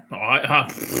nightmares.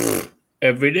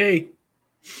 Every day.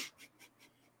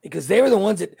 Because they were the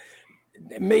ones that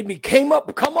made me come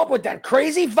up with that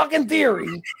crazy fucking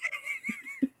theory.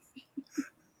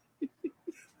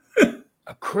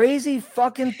 A crazy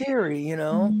fucking theory, you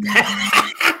know.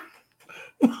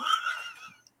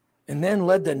 And then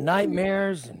led to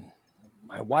nightmares, and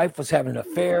my wife was having an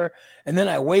affair, and then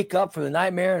I wake up from the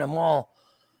nightmare and I'm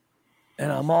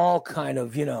all kind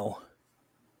of, you know,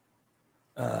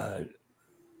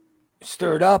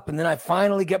 stirred up, and then I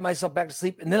finally get myself back to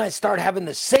sleep, and then I start having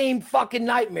the same fucking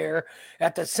nightmare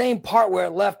at the same part where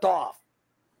it left off.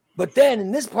 But then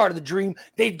in this part of the dream,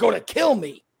 they'd go to kill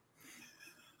me.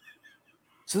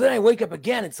 So then I wake up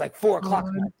again. It's like 4 o'clock.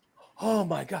 Oh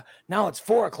my God. Now it's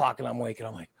 4 o'clock and I'm waking.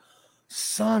 I'm like,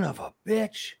 son of a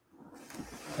bitch.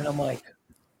 And I'm like,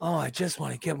 oh, I just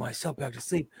want to get myself back to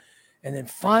sleep. And then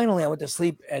finally I went to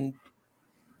sleep and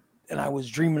I was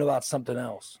dreaming about something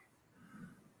else.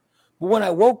 But when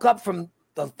I woke up from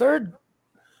the third,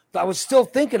 I was still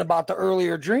thinking about the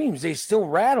earlier dreams. They still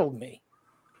rattled me.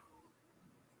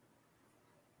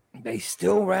 I'm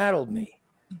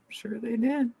sure they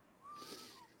did.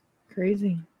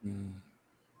 Crazy.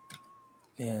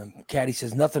 Yeah. Caddy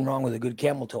says nothing wrong with a good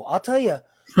camel toe. I'll tell you,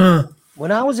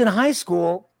 when I was in high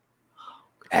school,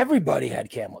 everybody had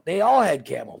camel. They all had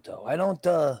camel toe. I don't.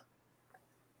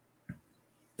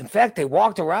 In fact, they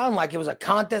walked around like it was a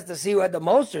contest to see who had the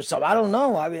most or something. I don't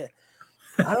know. I mean,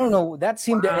 I don't know. That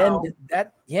seemed to end.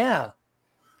 That yeah. Of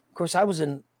course, I was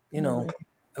in. You know,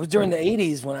 it was during the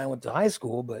 80s when I went to high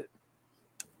school, but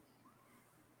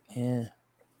yeah.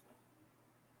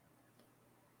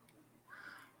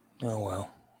 Oh, well,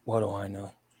 what do I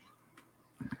know?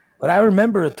 But I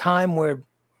remember a time where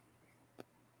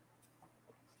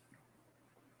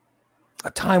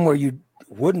you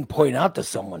wouldn't point out to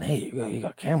someone, hey, you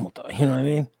got camel toe. You know what I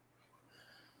mean?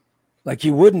 Like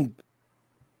you wouldn't.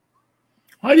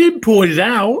 I didn't point it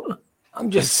out. I'm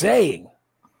just saying.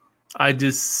 I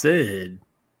just said.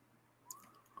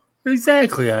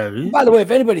 Exactly, Irene. By the way, if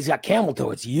anybody's got camel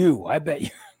toe, it's you. I bet you.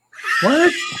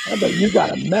 What? I bet you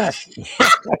got a mess.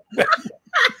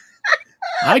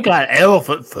 I got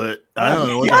elephant foot. I don't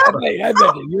know what I bet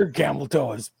that your camel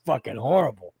toe is fucking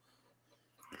horrible.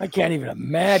 I can't even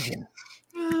imagine.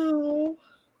 Oh.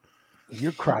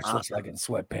 Your crotch looks like in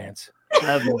sweatpants. I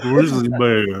have a grizzly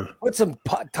bear. Put some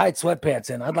tight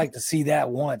sweatpants in. I'd like to see that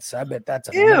once. I bet that's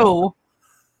a ew. Mess.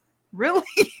 Really?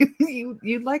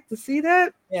 You'd like to see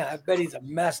that? Yeah, I bet he's a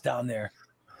mess down there.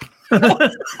 Good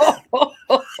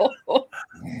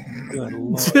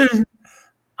Lord.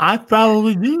 I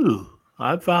probably do.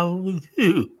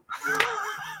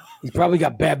 He's probably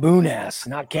got baboon ass,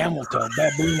 not camel toe.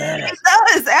 Baboon ass. It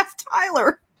does. Ask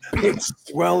Tyler. It's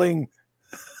swelling.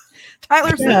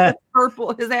 Tyler says it's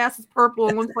purple. His ass is purple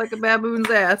and looks like a baboon's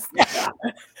ass.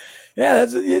 Yeah,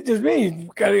 that's it. Just me. He's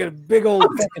got a big old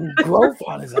fucking growth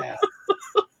on his ass.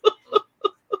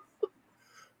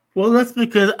 Well, that's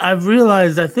because I've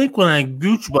realized, I think when I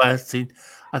gooch blasting,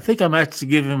 I think I'm actually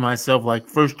giving myself like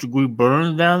first degree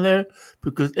burns down there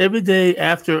because every day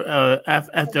after Why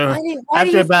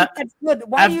do you think that's good?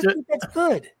 Why do you think that's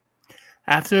good?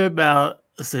 After about,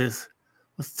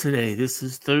 what's today? This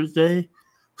is Thursday.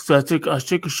 So I took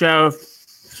a shower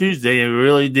Tuesday and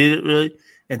really did it really.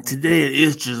 And today it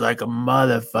is just like a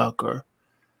motherfucker.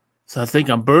 So I think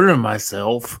I'm burning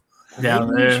myself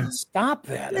down there. You should stop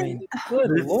that. I mean, good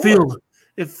Lord.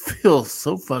 It feels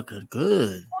so fucking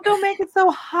good. Well, don't make it so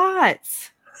hot.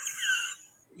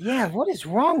 Yeah, what is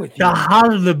wrong with you? The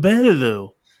hotter the better,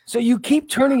 though. So you keep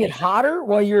turning it hotter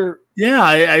while you're. Yeah,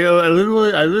 I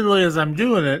literally as I'm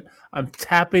doing it, I'm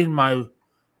tapping my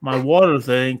water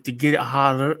thing to get it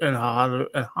hotter and hotter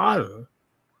and hotter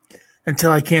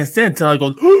until I can't stand. Until I go,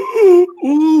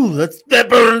 ooh, that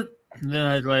burn, and then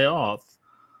I lay off.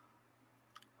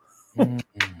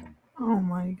 Oh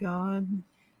my God.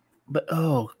 But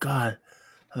oh God,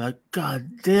 I'm like, God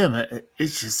damn it!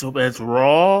 It's just so bad. It's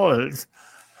raw.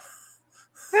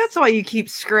 That's why you keep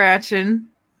scratching.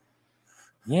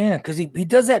 Yeah, because he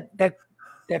does that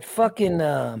fucking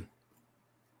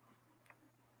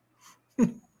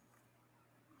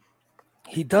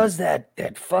he does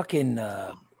that fucking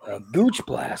gooch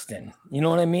blasting. You know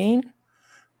what I mean?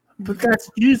 But that's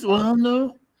usual. Well,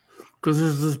 no, because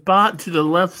there's a spot to the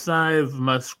left side of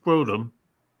my scrotum,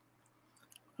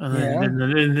 and then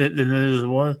there's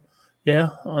one,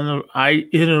 on the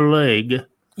inner leg.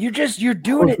 You're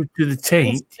doing it to the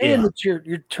taint. Yeah,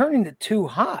 you're turning it too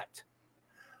hot.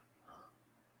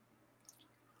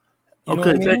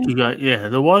 Okay, thank you, guys. Yeah,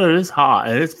 the water is hot,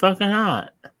 and it's fucking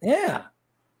hot. Yeah.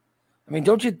 I mean,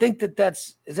 don't you think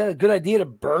is that a good idea to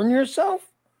burn yourself?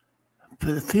 But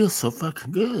it feels so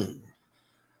fucking good.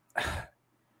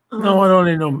 No, I don't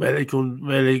need no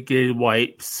medicated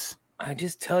wipes. I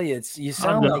just tell you, you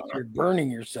sound like you're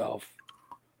burning yourself.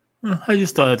 I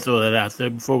just thought I'd throw that out there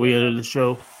before we ended the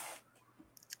show.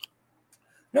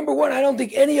 Number one, I don't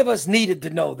think any of us needed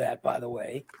to know that, by the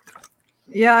way.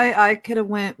 Yeah, I could have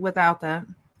went without that.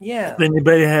 Yeah. If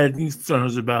anybody had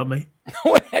concerns about me.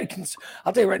 No one had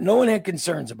I'll tell you right, no one had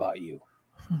concerns about you.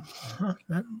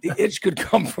 The itch could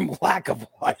come from lack of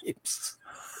wipes.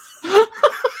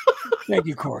 Thank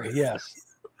you, Corey. Yes.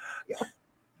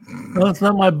 No, it's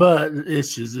not my butt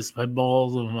itches. It's my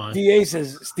balls and my. DA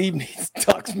says Steve needs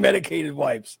Tux medicated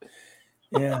wipes.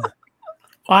 Yeah.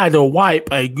 I had to wipe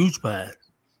a gooch pad.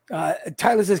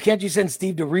 Tyler says, "Can't you send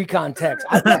Steve to Recon Text?"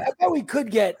 I bet we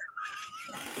could get.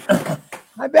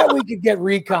 I bet we could get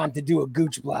Recon to do a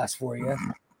gooch blast for you.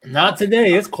 Not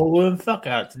today. It's cold and fuck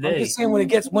out today. I'm just saying when it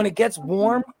gets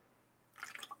warm.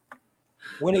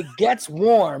 When it gets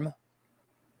warm,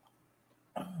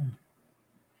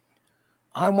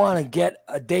 I want to get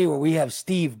a day where we have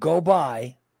Steve go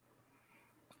by.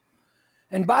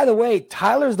 And by the way,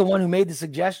 Tyler's the one who made the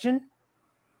suggestion.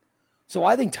 So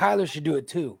I think Tyler should do it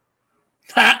too.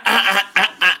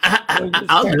 I'll do it.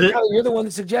 Tyler, you're the one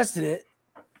that suggested it.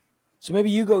 So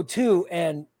maybe you go too,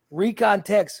 and Recon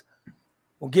Tex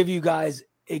will give you guys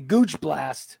a gooch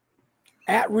blast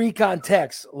at Recon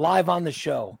Tex live on the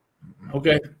show.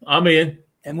 Okay, I'm in.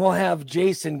 And we'll have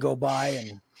Jason go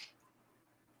by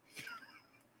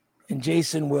and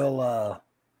Jason will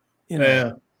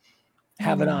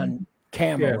have it on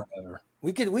camera or whatever.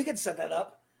 We could set that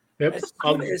up. Yep.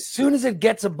 As soon as it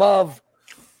gets above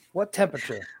what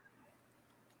temperature?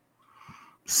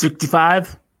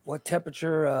 65. What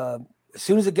temperature? As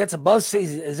soon as it gets above,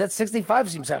 is that 65?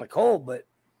 Seems kind of cold, but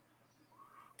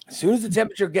as soon as the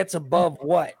temperature gets above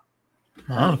what?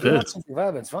 Okay.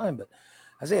 65, it's fine, but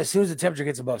I say as soon as the temperature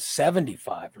gets above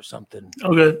 75 or something.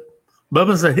 Okay.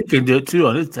 Bubba said he can do it too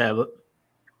on his tablet.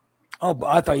 Oh, but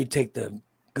I thought you'd take the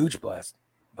gooch blast.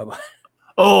 Bye-bye.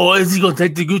 Oh, is he going to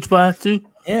take the gooch blast too?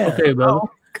 Yeah. Okay, Bubba.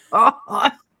 Oh,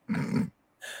 God.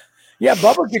 Yeah,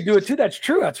 Bubba could do it too. That's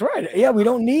true. That's right. Yeah, we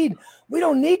don't need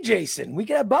Jason. We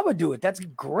can have Bubba do it. That's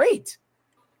great.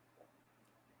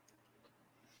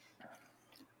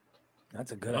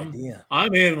 That's a good idea.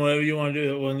 I'm in whenever you want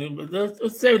to do it.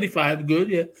 That's 75, good.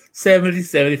 Yeah, 70,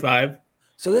 75.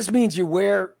 So this means you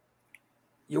wear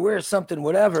something,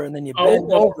 whatever, and then you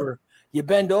bend over. You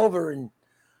bend over, and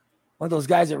one of those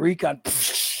guys at Recon.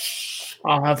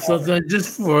 I'll have something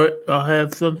just for it. I'll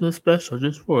have something special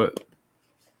just for it.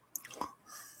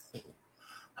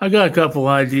 I got a couple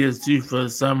ideas too for the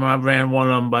summer. I ran one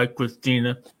of them by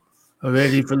Christina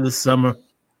already for the summer.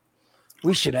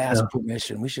 We should ask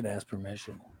permission. We should ask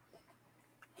permission.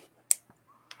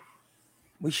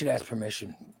 We should ask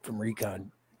permission from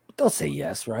Recon. They'll say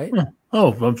yes, right?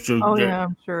 Oh, I'm sure. Oh, yeah,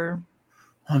 I'm sure.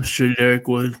 I'm sure Derek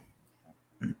would.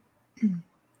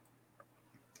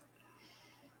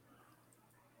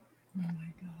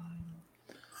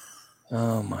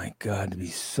 Oh my God, it'd be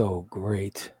so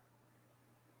great.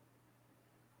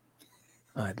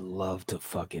 I'd love to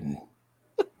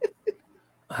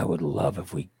I would love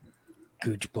if we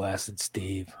gooch blasted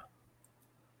Steve.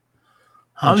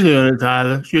 I'm doing it,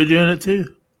 Tyler. You're doing it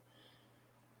too.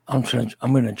 I'm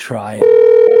gonna try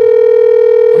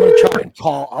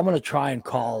and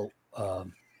call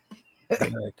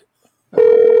Derek.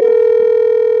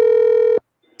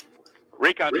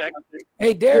 Recon Tech.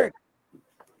 Hey, Derek.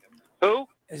 Who?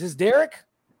 Is this Derek?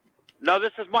 No,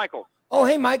 this is Michael. Oh,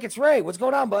 hey, Mike, it's Ray. What's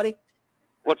going on, buddy?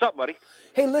 What's up, buddy?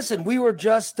 Hey, listen, we were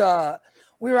just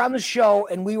we were on the show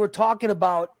and we were talking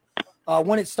about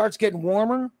when it starts getting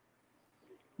warmer.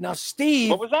 Now,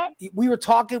 Steve, what was that?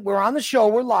 We're on the show,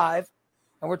 we're live,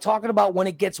 and we're talking about when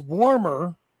it gets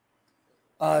warmer.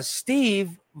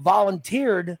 Steve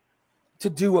volunteered to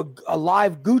do a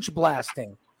live gooch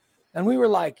blasting. And we were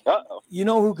like, you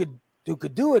know who could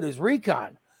do it is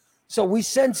Recon. So we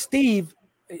sent Steve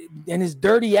and his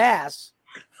dirty ass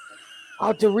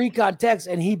out to Recon Tex,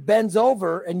 and he bends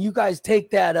over, and you guys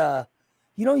take that.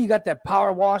 You got that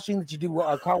power washing that you do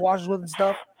car washes with and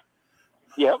stuff.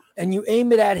 Yep. And you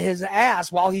aim it at his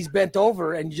ass while he's bent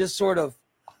over, and you just sort of,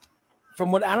 from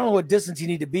what I don't know what distance you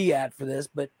need to be at for this,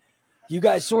 but you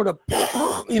guys sort of,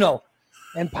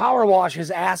 and power wash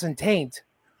his ass and taint.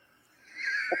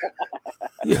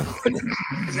 His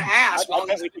ass. I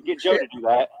bet we could get Joe to do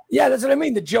that. Yeah, that's what I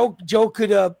mean. The Joe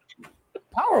could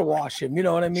power wash him. You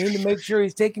know what I mean, to make sure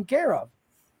he's taken care of.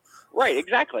 Right.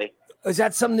 Exactly. Is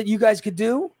that something that you guys could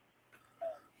do?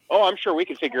 Oh, I'm sure we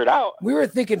can figure it out. We were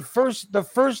thinking the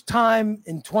first time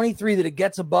in 23 that it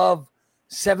gets above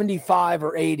 75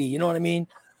 or 80, you know what I mean?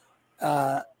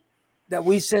 That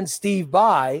we send Steve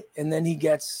by, and then he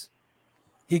gets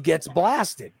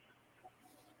blasted.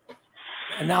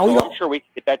 And now I'm sure we can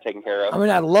get that taken care of. I mean,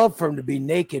 I'd love for him to be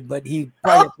naked, but he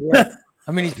probably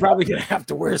he's probably gonna have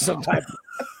to wear some type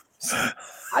of,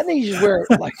 I think he should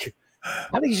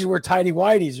wear tidy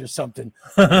whities or something.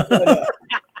 But,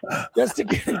 just to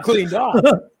get it cleaned off.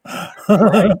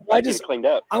 I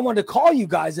wanted to call you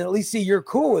guys and at least see you're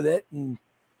cool with it. And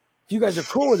if you guys are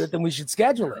cool with it, then we should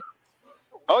schedule it.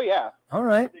 Oh, yeah. All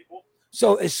right.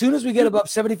 So as soon as we get above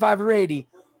 75 or 80,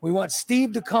 we want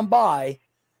Steve to come by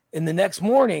in the next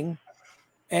morning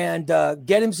and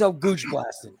get himself gooch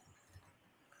blasted.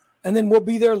 And then we'll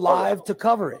be there live to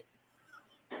cover it.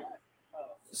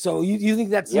 So you think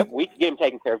that's... Yep, we can get him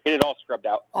taken care of. Get it all scrubbed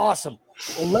out. Awesome.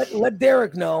 Well, let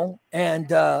Derek know and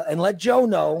let Joe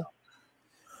know.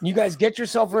 You guys get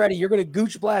yourself ready. You're going to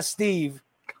gooch blast Steve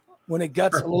when it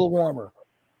gets a little warmer.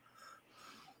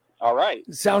 All right.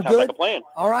 Sound Sounds good? like a plan.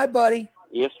 All right, buddy.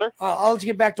 Yes, sir. I'll let you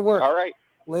get back to work. All right.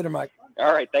 Later, Mike.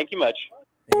 All right. Thank you much.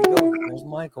 There you go. There's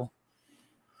Michael.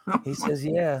 He says,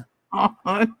 yeah.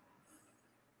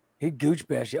 He'd gooch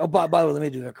bash you. Oh, by the way, let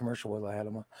me do that commercial while I had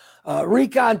him on.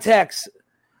 Recon Tex,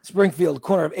 Springfield,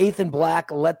 corner of 8th and Black.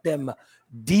 Let them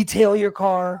detail your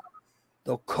car.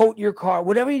 They'll coat your car.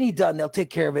 Whatever you need done, they'll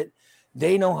take care of it.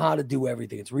 They know how to do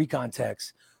everything. It's Recon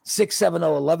Tex,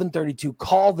 670-1132.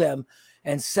 Call them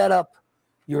and set up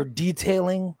your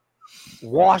detailing,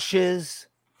 washes,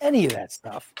 any of that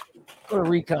stuff. Go to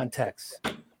Recon Tex.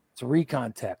 It's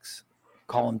Recon Tex.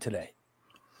 Call them today.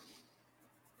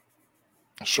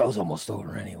 Show's almost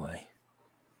over anyway.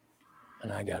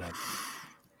 And I got to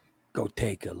go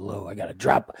take a load. I got to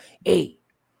drop. Hey,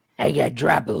 I got to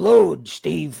drop a load,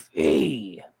 Steve.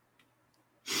 Hey.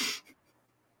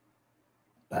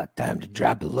 About time to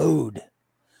drop a load.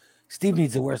 Steve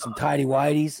needs to wear some tidy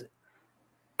whities.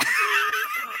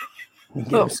 Get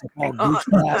him some all gooch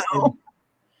blasted. No.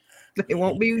 They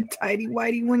won't be tidy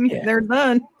whitey when they're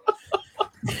done.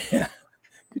 Yeah.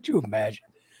 Could you imagine?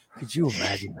 Could you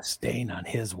imagine the stain on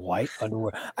his white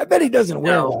underwear? I bet he doesn't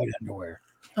wear white underwear.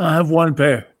 I have one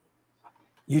pair.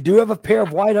 You do have a pair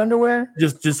of white underwear?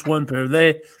 Just one pair.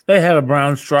 They have a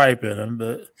brown stripe in them,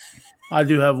 but I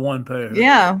do have one pair.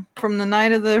 Yeah, from the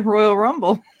night of the Royal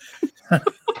Rumble.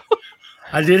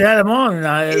 I did have them on the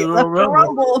night of the Royal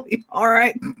Rumble. All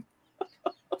right.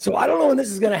 So I don't know when this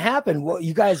is going to happen. Well,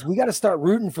 you guys, we got to start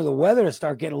rooting for the weather to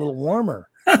start getting a little warmer.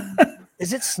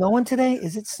 Is it snowing today?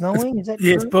 Is it snowing? Is that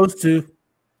true? It's supposed to.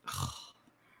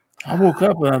 I woke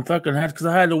up and I'm fucking hot because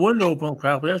I had the window open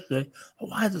crap yesterday.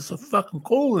 Why is it so fucking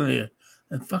cold in here?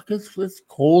 And fuck, it's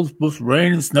cold. It's supposed to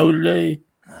rain and snow today.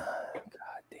 God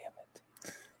damn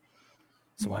it.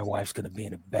 So my wife's going to be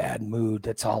in a bad mood.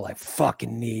 That's all I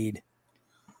fucking need.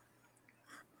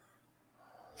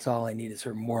 That's all I need is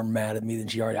her more mad at me than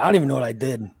she already. I don't even know what I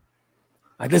did.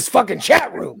 Like this fucking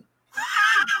chat room.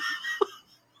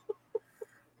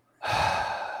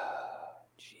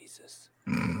 Jesus.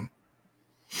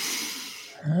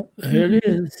 There it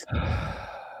is.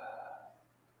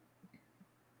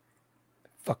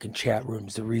 Fucking chat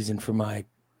room's the reason for my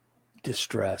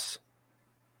distress.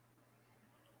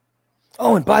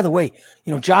 Oh, and by the way,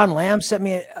 John Lamb sent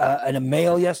me a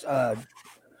mail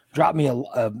dropped me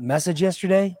a message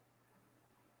yesterday.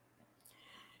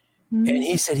 And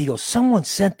he said, someone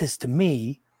sent this to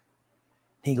me.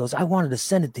 He goes, I wanted to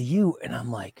send it to you. And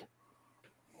I'm like,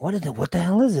 what the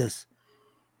hell is this?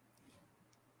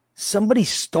 Somebody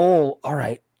stole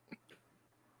our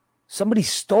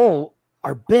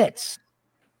bits.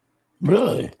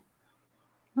 Really?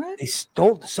 What?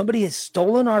 Somebody has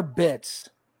stolen our bits.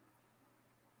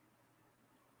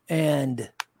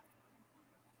 And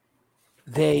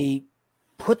they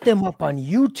put them up on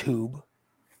YouTube.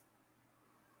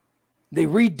 They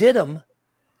redid them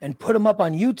and put them up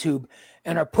on YouTube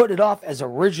and are putting it off as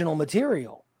original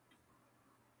material.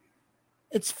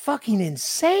 It's fucking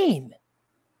insane.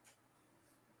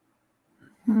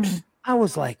 I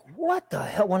was like, what the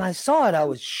hell? When I saw it, I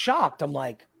was shocked. I'm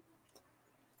like,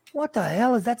 what the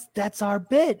hell is that's our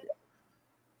bit?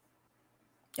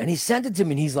 And he sent it to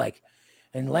me, and he's like,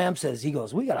 and Lamb says, he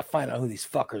goes, we got to find out who these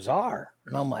fuckers are.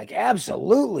 And I'm like,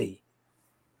 absolutely.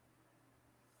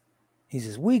 He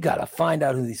says, we got to find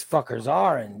out who these fuckers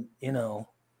are. And,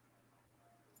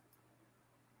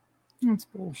 That's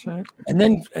bullshit. And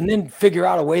then figure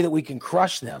out a way that we can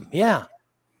crush them. Yeah.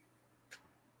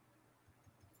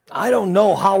 I don't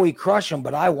know how we crush them,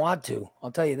 but I want to.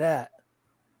 I'll tell you that.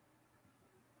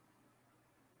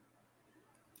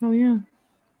 Oh, yeah.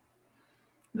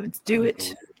 Let's do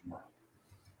it.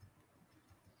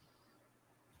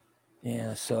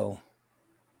 Yeah, so.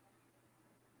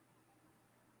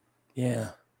 Yeah.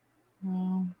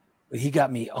 But he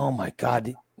got me, oh my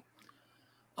God.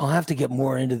 I'll have to get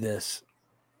more into this.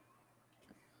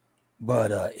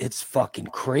 But it's fucking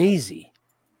crazy.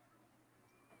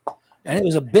 And it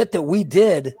was a bit that we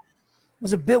did. It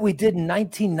was a bit we did in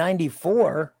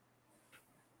 1994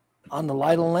 on the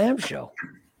Lytle and Lamb show.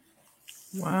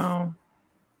 Wow.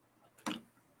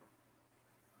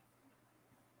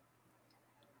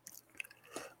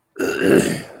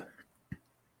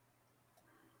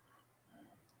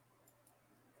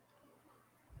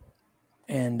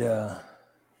 And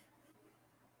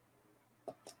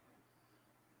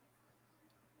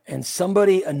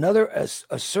somebody,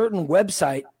 a certain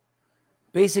website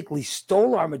basically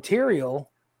stole our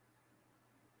material.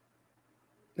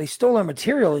 They stole our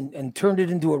material and turned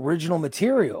it into original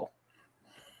material.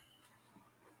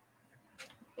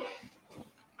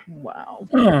 Wow.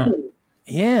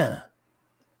 Yeah.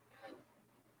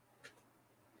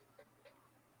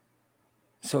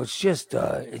 So it's just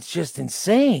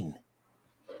insane.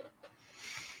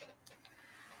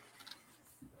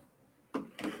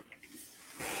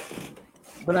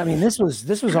 But I mean, this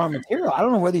was our material. I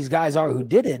don't know where these guys are who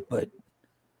did it, but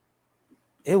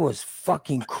it was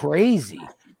fucking crazy.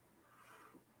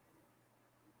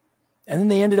 And then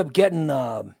they ended up getting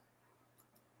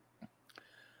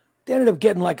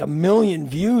like 1 million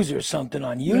views or something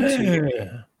on YouTube.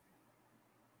 Yeah.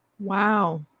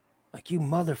 Wow. Like, you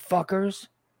motherfuckers.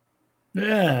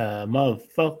 Yeah,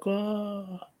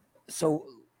 motherfucker. So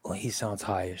he sounds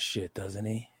high as shit, doesn't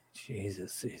he?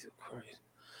 Jesus Christ.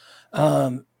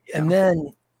 And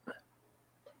then,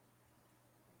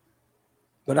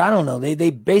 but I don't know.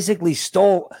 They basically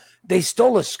stole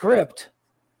a script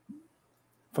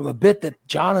from a bit that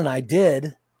John and I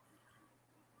did.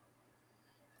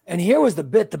 And here was the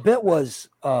bit. The bit was,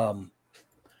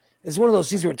 it's one of those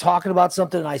things we were talking about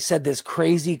something, and I said this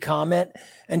crazy comment,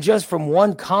 and just from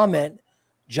one comment,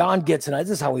 John gets an idea.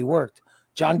 This is how we worked.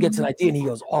 John gets an idea, and he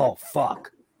goes, "Oh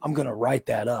fuck, I'm gonna write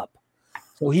that up."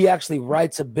 So he actually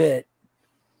writes a bit,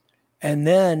 and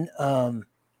then a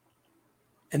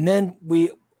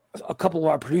couple of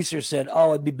our producers said,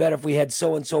 "Oh, it'd be better if we had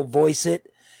so and so voice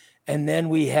it," and then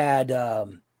we had,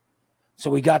 so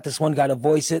we got this one guy to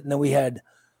voice it, and then we had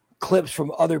clips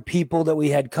from other people that we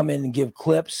had come in and give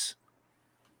clips.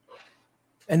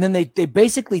 And then they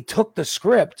basically took the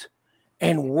script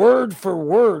and word for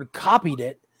word copied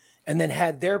it and then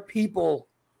had their people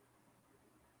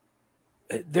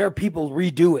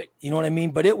redo it. You know what I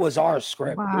mean? But it was our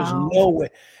script. Wow. There's no way.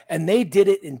 And they did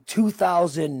it in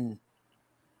 2000.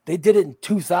 They did it in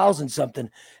 2000 something.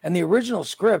 And the original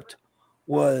script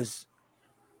was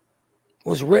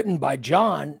written by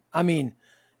John. I mean,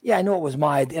 yeah, I know it was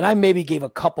mine, and I maybe gave a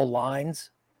couple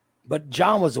lines, but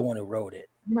John was the one who wrote it.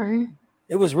 Right.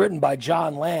 It was written by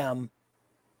John Lamb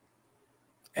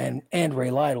and Ray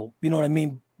Lytle. You know what I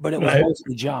mean? But it was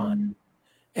mostly John.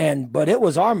 But it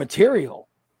was our material.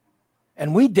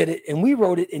 And we did it, and we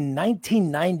wrote it in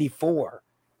 1994.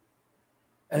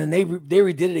 And then they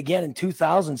redid it again in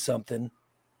 2000 something.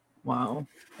 Wow.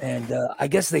 And I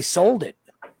guess they sold it.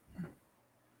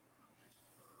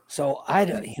 So I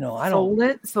don't.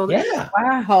 Sold it. Yeah.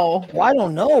 Wow. Well, I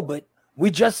don't know, but we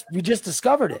just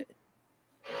discovered it.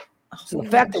 So the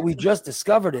fact that we just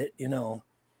discovered it, I don't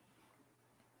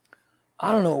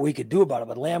know what we could do about it.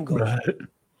 But Lamb goes,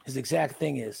 his exact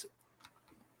thing is,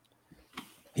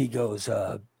 he goes,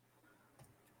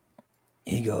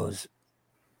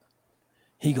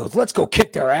 let's go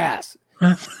kick their ass.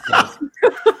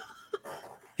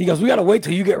 He goes, we got to wait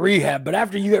till you get rehab. But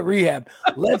after you get rehab,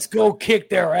 let's go kick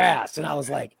their ass. And I was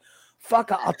like,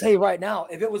 fuck, I'll tell you right now,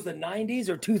 if it was the 90s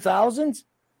or 2000s,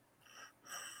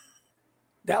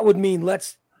 that would mean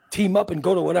let's team up and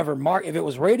go to whatever market. If it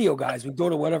was radio guys, we'd go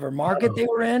to whatever market they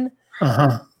were in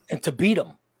and to beat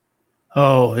them.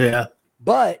 Oh, yeah.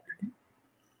 But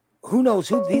who knows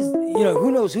who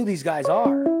these guys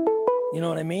are? You know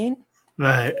what I mean?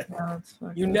 Right.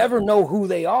 You never know who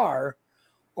they are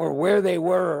or where they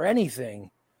were or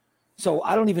anything. So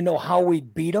I don't even know how we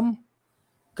beat them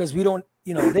because we don't,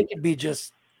 they could be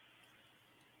just,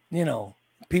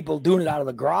 people doing it out of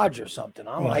the garage or something.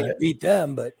 I don't know how you beat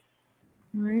them, but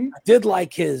I did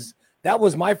like that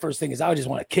was my first thing is I just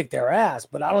want to kick their ass,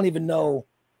 but I don't even know,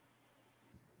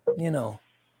 I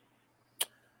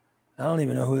don't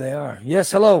even know who they are.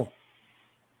 Yes, hello.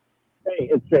 Hey,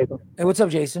 it's Jason. Hey, what's up,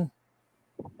 Jason?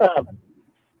 How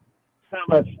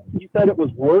much? You said it was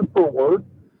word for word?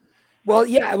 Well,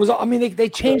 yeah, it was. I mean, they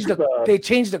changed they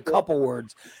changed a couple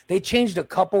words. They changed a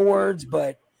couple words,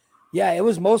 but yeah, it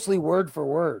was mostly word for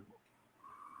word.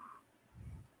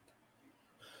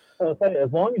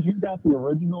 As long as you got the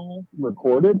original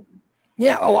recorded.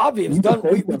 Yeah. Oh, obviously,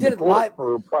 we did it live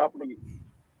for property.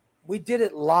 We did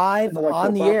it live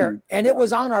on the air, and it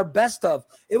was on our best of.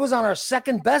 It was on our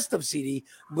second best of CD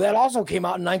that also came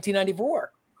out in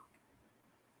 1994.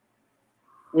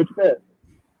 Which bit?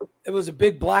 It was a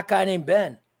big black guy named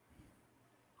Ben.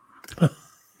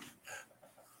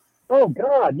 Oh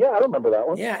God, yeah, I remember that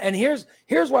one. Yeah, and here's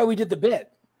why we did the bit.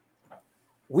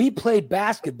 We played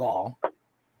basketball,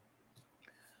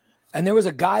 and there was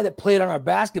a guy that played on our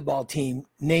basketball team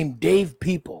named Dave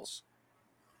Peoples.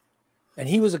 And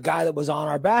he was a guy that was on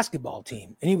our basketball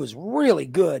team, and he was really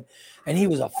good. And he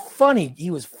was funny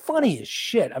as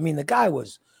shit. I mean, the guy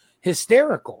was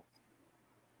hysterical.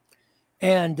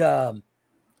 And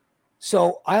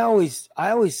so I always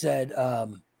said,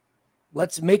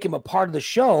 let's make him a part of the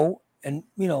show, and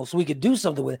so we could do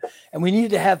something with it. And we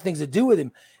needed to have things to do with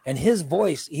him. And his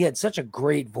voice, he had such a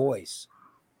great voice,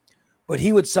 but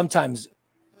he would sometimes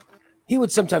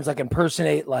like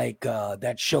impersonate like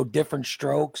that show Different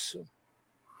Strokes.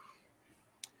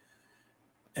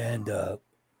 And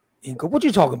he'd go, "What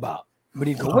you talking about?" But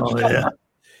he'd go, "What you talking about?"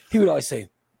 He would always say,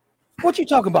 "What you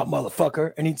talking about,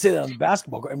 motherfucker?" And he'd say that on the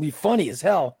basketball court and be funny as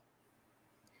hell.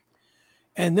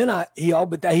 And then he'd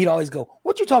always go,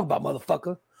 "What you talking about,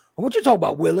 motherfucker?" Or, "What you talking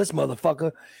about, Willis,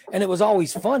 motherfucker?" And it was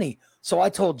always funny. So I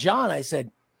told John, I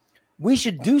said, we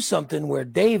should do something where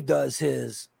Dave does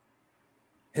his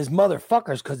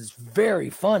motherfuckers because it's very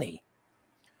funny.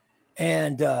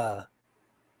 And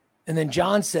then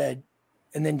John said,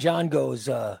 and then John goes,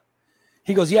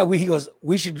 he goes,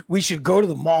 we should go to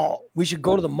the mall. We should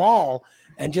go to the mall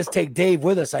and just take Dave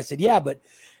with us. I said, yeah, but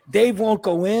Dave won't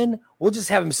go in. We'll just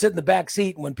have him sit in the back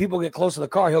seat. And when people get close to the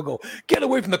car, he'll go, "Get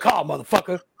away from the car,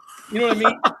 motherfucker." You know what I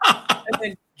mean? And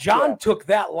then John took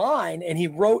that line and he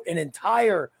wrote an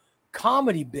entire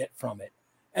comedy bit from it.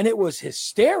 And it was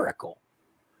hysterical.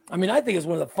 I mean, I think it's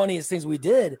one of the funniest things we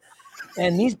did.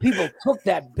 And these people took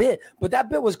that bit, but that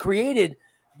bit was created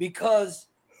because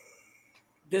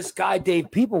this guy,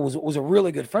 Dave People, was a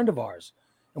really good friend of ours.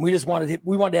 And we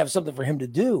wanted to have something for him to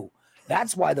do.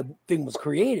 That's why the thing was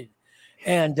created.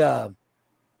 And,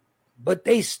 but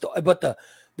the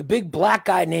big black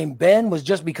guy named Ben was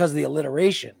just because of the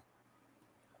alliteration.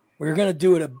 We were going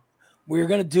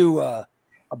to do a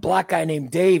black guy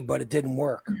named Dave, but it didn't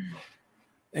work.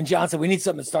 And John said, we need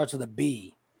something that starts with a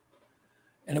B.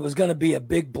 And it was going to be a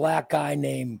big black guy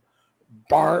named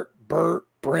Bart, Bert,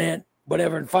 Brent,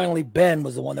 whatever. And finally, Ben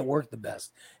was the one that worked the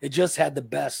best. It just had the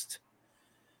best.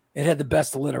 It had the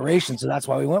best alliteration. So that's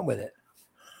why we went with it.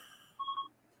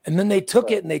 And then they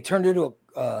took it and they turned it into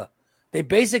they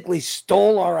basically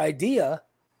stole our idea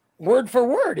word for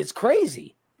word. It's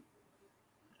crazy.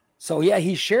 So yeah,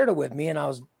 he shared it with me and I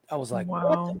was like,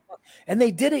 wow. What the fuck? And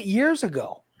they did it years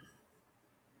ago.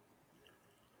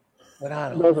 But I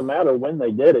don't know. It doesn't matter when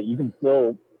they did it. We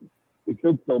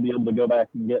should still be able to go back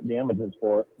and get damages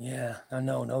for it. Yeah, I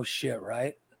know. No shit,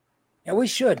 right? Yeah, we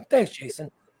should. Thanks,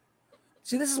 Jason.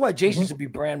 See, this is why Jason should be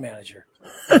brand manager.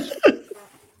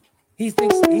 He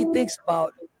thinks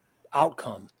about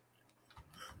outcome.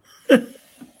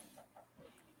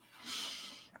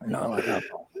 Not like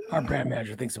our brand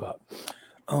manager thinks about,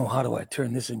 oh, how do I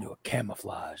turn this into a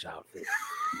camouflage outfit?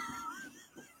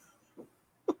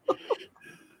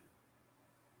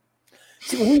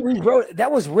 See, we wrote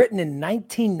that was written in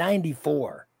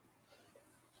 1994,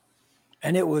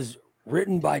 and it was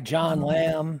written by John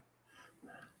Lamb.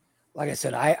 Like I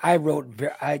said, I wrote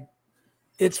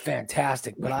it's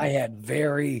fantastic, but I had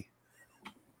very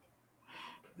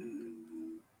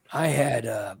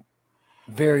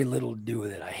little to do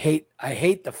with it. I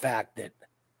hate the fact that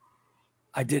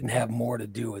I didn't have more to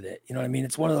do with it. You know what I mean?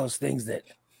 It's one of those things that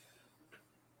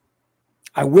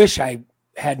I wish I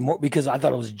had more because I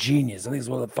thought it was genius. I think it's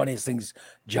one of the funniest things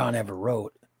John ever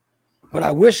wrote. But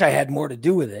I wish I had more to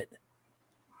do with it.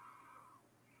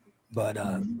 But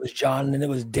it was John and it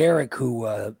was Derek who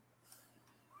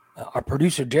Our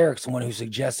producer Derek's the one who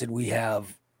suggested we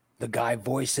have the guy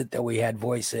voice it, that we had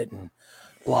voice it, and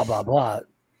blah blah blah.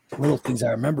 Little things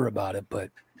I remember about it, but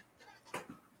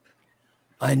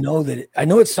I know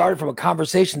it started from a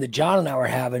conversation that John and I were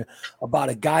having about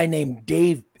a guy named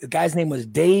Dave. The guy's name was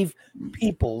Dave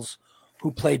Peoples,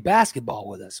 who played basketball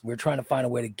with us. We were trying to find a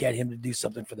way to get him to do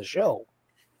something for the show.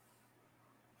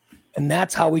 And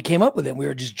that's how we came up with it. We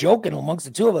were just joking amongst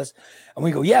the two of us. And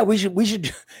we go, yeah, we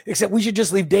should, except we should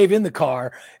just leave Dave in the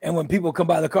car. And when people come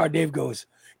by the car, Dave goes,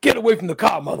 get away from the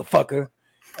car, motherfucker.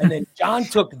 And then John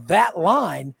took that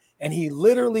line and he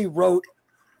literally wrote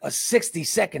a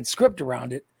 60-second script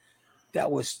around it. That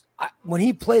was, when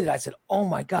he played it, I said, oh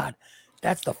my God,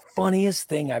 that's the funniest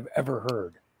thing I've ever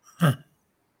heard. Huh.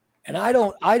 And I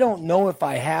don't know if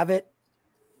I have it.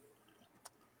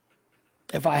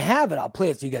 If I have it, I'll play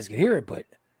it so you guys can hear it, but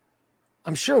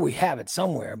I'm sure we have it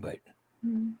somewhere, but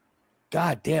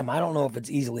God damn, I don't know if it's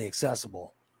easily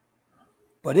accessible.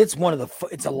 But it's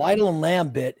it's a Lytle and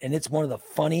Lamb bit, and it's one of the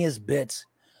funniest bits.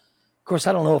 Of course,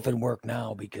 I don't know if it'd work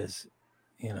now because,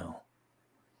 you know,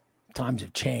 times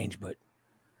have changed, but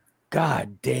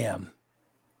God damn.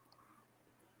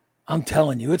 I'm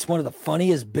telling you, it's one of the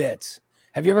funniest bits.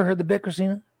 Have you ever heard the bit,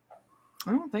 Christina?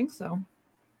 I don't think so.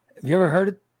 Have you ever heard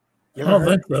it? I don't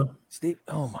think so. Steve?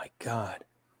 Oh my God.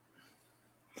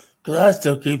 Because I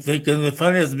still keep thinking the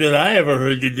funniest bit I ever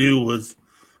heard you do was,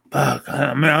 fuck,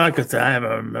 I mean, like I said, I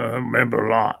remember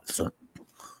lots.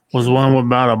 Was one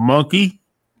about a monkey?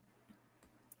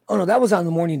 Oh no, that was on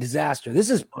the Morning Disaster. This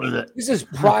is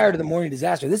prior to the Morning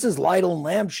Disaster. This is Lytle and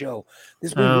Lamb show.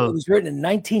 This movie was written in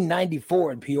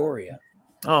 1994 in Peoria.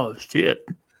 Oh shit.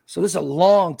 So this is a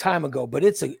long time ago, but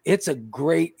it's a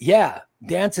great, yeah.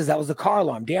 Dan says that was the car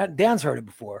alarm. Dan's heard it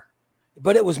before,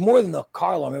 but it was more than the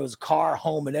car alarm. It was car,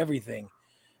 home, and everything.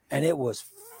 And it was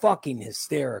fucking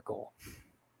hysterical.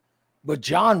 But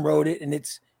John wrote it, and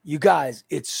you guys,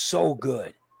 it's so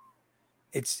good.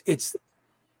 It's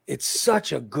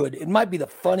such a good, it might be the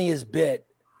funniest bit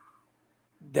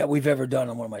that we've ever done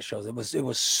on one of my shows. It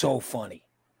was so funny.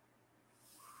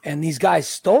 And these guys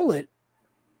stole it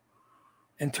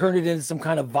and turned it into some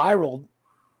kind of viral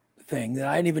thing that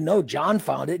I didn't even know. John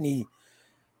found it and he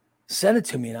sent it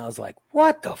to me, and I was like,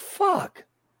 what the fuck?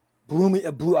 I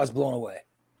was blown away.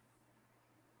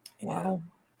 Wow.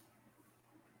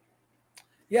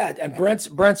 Yeah, and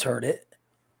Brent's heard it.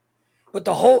 But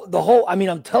the whole, I mean,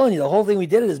 I'm telling you, the whole thing we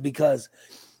did it is because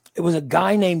it was a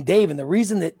guy named Dave. And the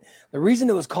reason it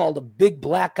was called a big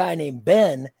black guy named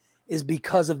Ben is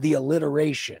because of the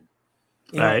alliteration.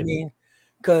 You know what I mean?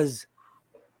 Because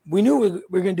we knew we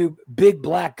were going to do big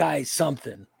black guy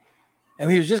something. And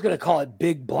we was just going to call it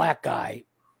big black guy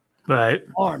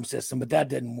arm system, but that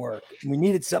didn't work. We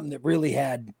needed something that really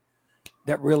had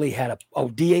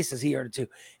DA says he heard it too.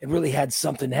 It really had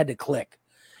something that had to click.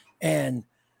 And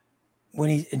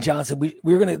when John said we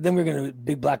were gonna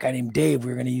big black guy named Dave, we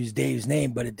were gonna use Dave's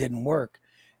name, but it didn't work.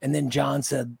 And then John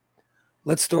said,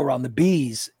 let's throw around the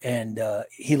B's, and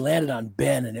he landed on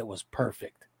Ben, and it was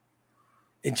perfect.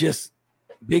 It just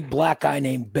big black guy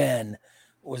named Ben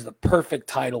was the perfect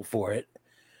title for it,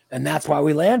 and that's why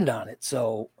we landed on it.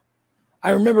 So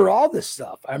I remember all this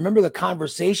stuff. I remember the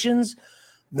conversations,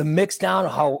 the mix down,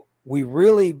 all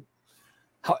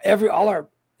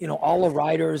the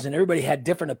writers and everybody had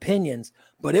different opinions,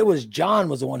 but it was John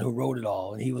was the one who wrote it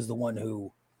all. And he was the one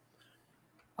who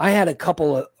there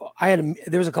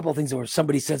was a couple of things where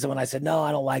somebody said something. I said, no,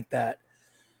 I don't like that.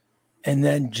 And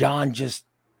then John just,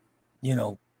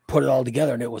 put it all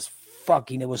together, and it was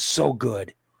so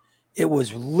good. It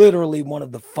was literally one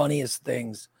of the funniest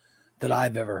things that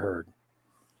I've ever heard.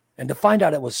 And to find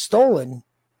out it was stolen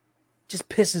just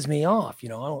pisses me off. I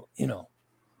don't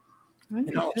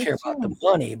care about the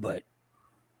money, but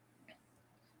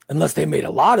unless they made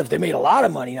a lot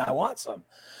of money, I want some.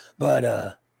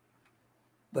 But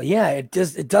yeah, it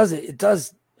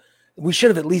does. We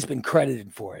should have at least been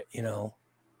credited for it,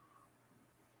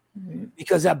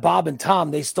 because that Bob and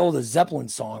Tom, they stole the Zeppelin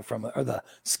song or the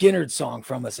Skynyrd song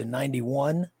from us in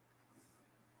 91.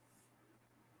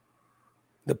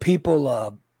 The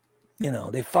people,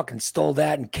 they fucking stole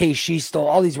that, and KSHE stole,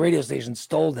 all these radio stations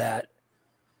stole that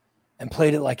and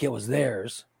played it like it was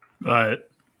theirs. Right.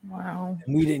 Wow.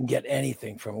 And we didn't get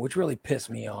anything from it, which really pissed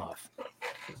me off.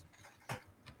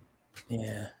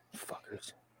 Yeah,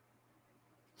 fuckers.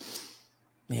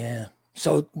 Yeah.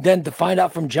 So then to find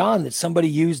out from John that somebody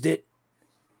used it,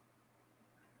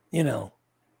 a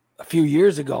few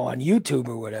years ago on YouTube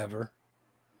or whatever.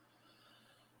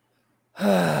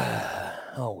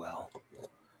 Oh, well.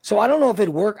 So I don't know if it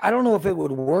worked. I don't know if it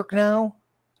would work now.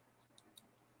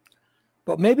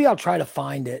 But maybe I'll try to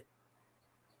find it.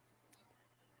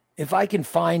 If I can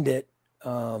find it,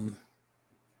 you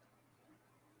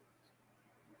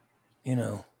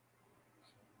know.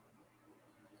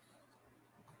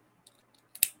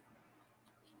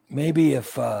 Maybe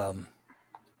if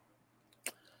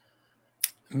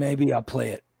maybe I'll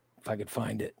play it if I could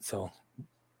find it. So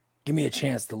give me a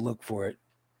chance to look for it.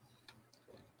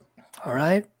 All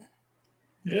right?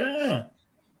 Yeah.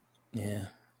 Yeah.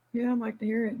 Yeah, I'd like to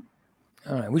hear it.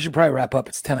 All right. We should probably wrap up.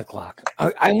 It's 10 o'clock.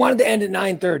 I wanted to end at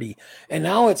 9:30, and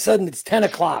now it's 10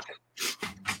 o'clock.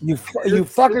 You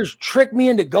fuckers tricked me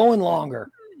into going longer.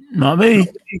 Not me.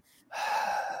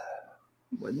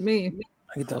 Wasn't me.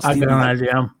 I got an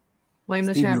idea. Blame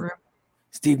the chat room.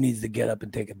 Steve needs to get up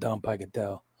and take a dump, I could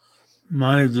tell.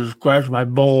 Mine just scratched my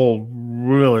bowl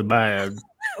really bad.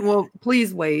 Well,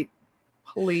 please wait.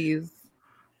 Please.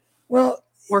 Well,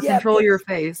 or control your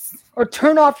face. Or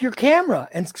turn off your camera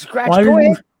and scratch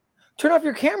Turn off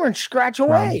your camera and scratch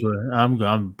away. I'm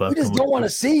we just don't want to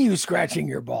see you scratching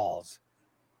your balls.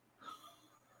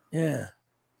 Yeah.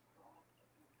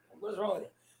 What's wrong with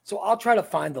it? So I'll try to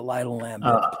find the Light and Lamb.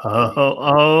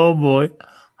 Oh boy.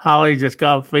 Holly just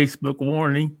got a Facebook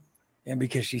warning. And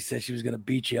because she said she was going to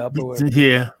beat you up or whatever.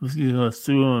 Yeah. She's going to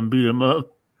sue him and beat him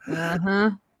up.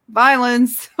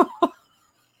 Violence.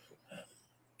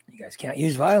 You guys can't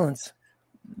use violence.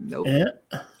 Nope. Yeah.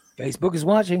 Facebook is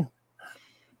watching.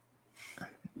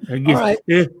 I guess. All right.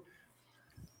 Yeah.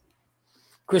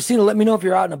 Christina, let me know if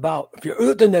you're out and about. If you're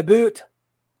out in the boot.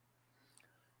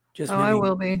 I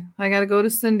will be. I got to go to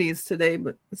Cindy's today,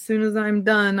 but as soon as I'm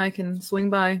done, I can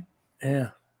swing by. Yeah.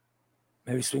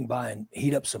 Maybe swing by and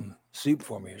heat up some soup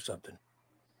for me or something.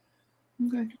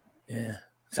 Okay. Yeah.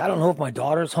 So I don't know if my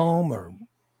daughter's home or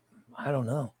I don't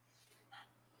know.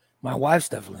 My wife's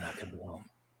definitely not going to be home.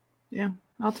 Yeah.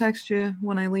 I'll text you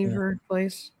when I leave her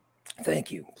place.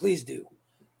 Thank you. Please do.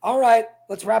 All right.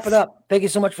 Let's wrap it up. Thank you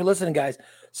so much for listening, guys.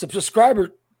 Subscriber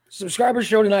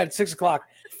show tonight at 6:00.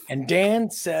 And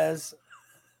Dan says,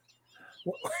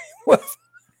 what?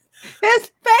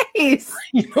 His face.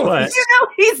 You know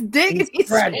he's digging. He's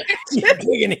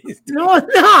digging. No,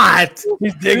 not.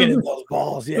 He's digging in those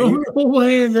balls. Yeah.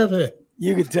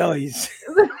 You can tell he's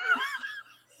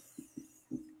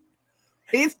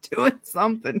doing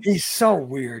something. He's so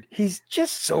weird. He's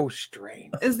just so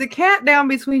strange. Is the cat down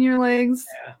between your legs?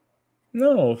 Yeah.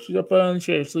 No, she's up on the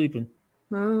chair sleeping.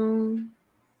 Oh.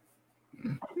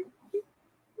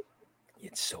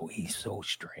 He's so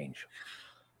strange.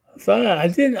 Fine. I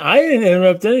didn't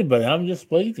interrupt anybody. I'm just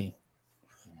waiting.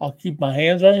 I'll keep my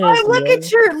hands right here. Oh,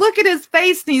 look at his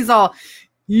face, and he's all.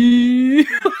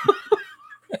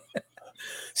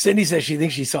 Cindy says she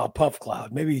thinks she saw a puff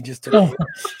cloud. Maybe he just took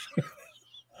it.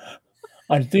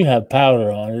 I do have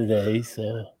powder on today,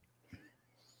 so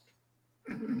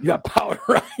you got powder,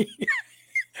 right?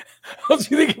 How do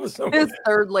you think it was? His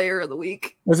third layer of the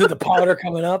week. Was it the powder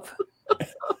coming up?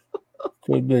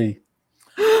 Could be.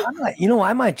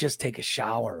 I might just take a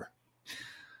shower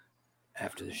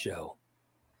after the show.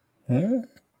 Huh?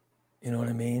 You know what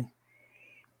I mean?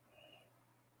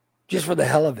 Just for the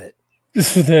hell of it.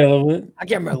 Just for the hell of it. I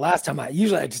can't remember last time. I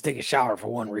just take a shower for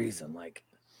one reason. Like,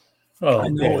 I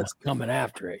know it's coming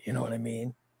after it. You know what I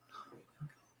mean?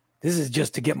 This is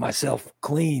just to get myself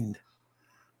cleaned.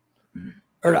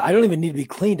 Or I don't even need to be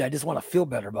cleaned. I just want to feel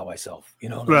better about myself. You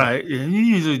know? Right. Yeah, you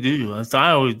usually do. As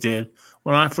I always did.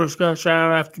 When I first got a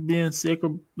shower after being sick or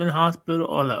in the hospital,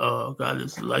 I was like, oh, God,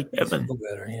 this is like heaven. Feel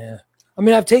better, yeah. I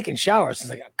mean, I've taken showers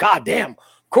since God damn.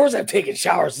 Of course I've taken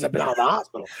showers since I've been out of the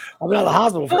hospital. I've been out of the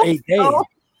hospital for 8 days.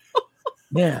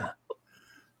 Yeah.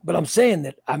 But I'm saying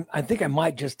that I think I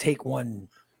might just take one.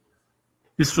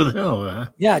 Just for the hell of it.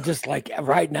 Yeah, just like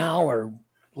right now or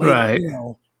later, right.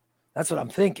 That's what I'm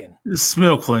thinking. Just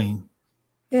smell clean.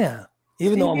 Yeah.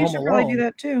 Even though I'm home alone. Probably do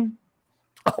that too.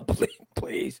 Oh,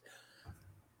 please.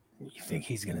 You think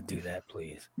he's going to do that,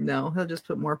 please? No, he'll just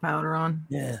put more powder on.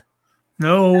 Yeah.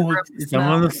 No,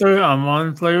 I'm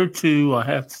on layer 2. I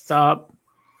have to stop.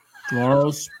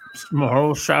 Tomorrow's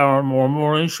shower,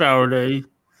 morning shower day.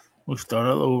 We'll start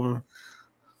all over.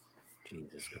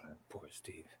 Jesus, God, poor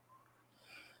Steve.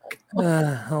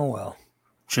 Oh, well.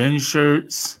 Change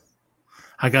shirts.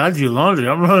 I got to do laundry.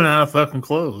 I'm running out of fucking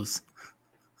clothes.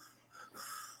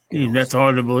 That's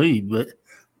hard to believe, but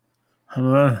I'm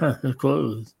running out of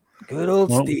clothes. Good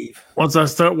old Steve. Once I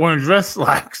start wearing dress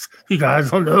slacks, you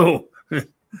guys don't know.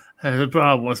 That's a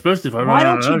problem, especially if I run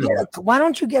out of laundry. Why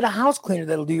don't you get a house cleaner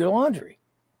that'll do your laundry?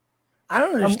 I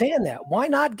don't understand that. Why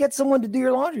not get someone to do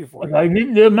your laundry for you? I need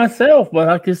to do it myself, but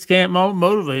I just can't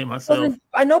motivate myself.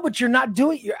 I know, but you're not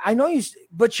doing it.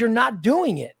 But you're not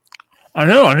doing it. I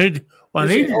know. I need. Well,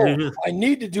 I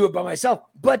need to do it by myself,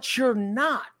 but you're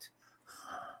not.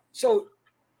 So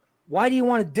why do you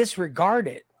want to disregard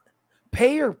it?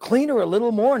 Pay your cleaner a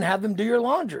little more and have them do your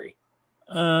laundry.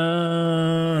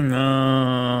 No.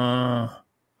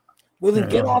 Well, then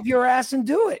get off your ass and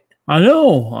do it. I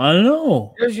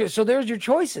know. There's your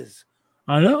choices.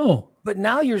 I know. But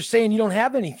now you're saying you don't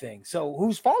have anything. So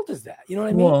whose fault is that? You know what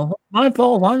I mean? Well, my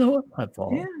fault. I know it's my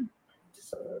fault. Yeah.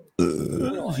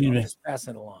 Just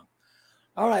passing it along.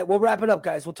 All right, we'll wrap it up,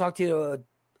 guys. We'll talk to you.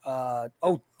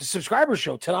 The subscriber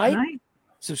show tonight.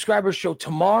 Subscriber show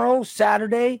tomorrow,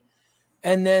 Saturday.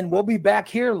 And then we'll be back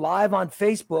here live on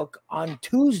Facebook on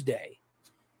Tuesday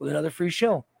with another free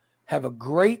show. Have a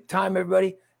great time,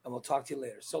 everybody. And we'll talk to you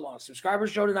later. So long. Subscriber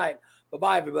show tonight.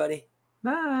 Bye-bye, everybody.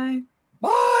 Bye.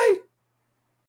 Bye.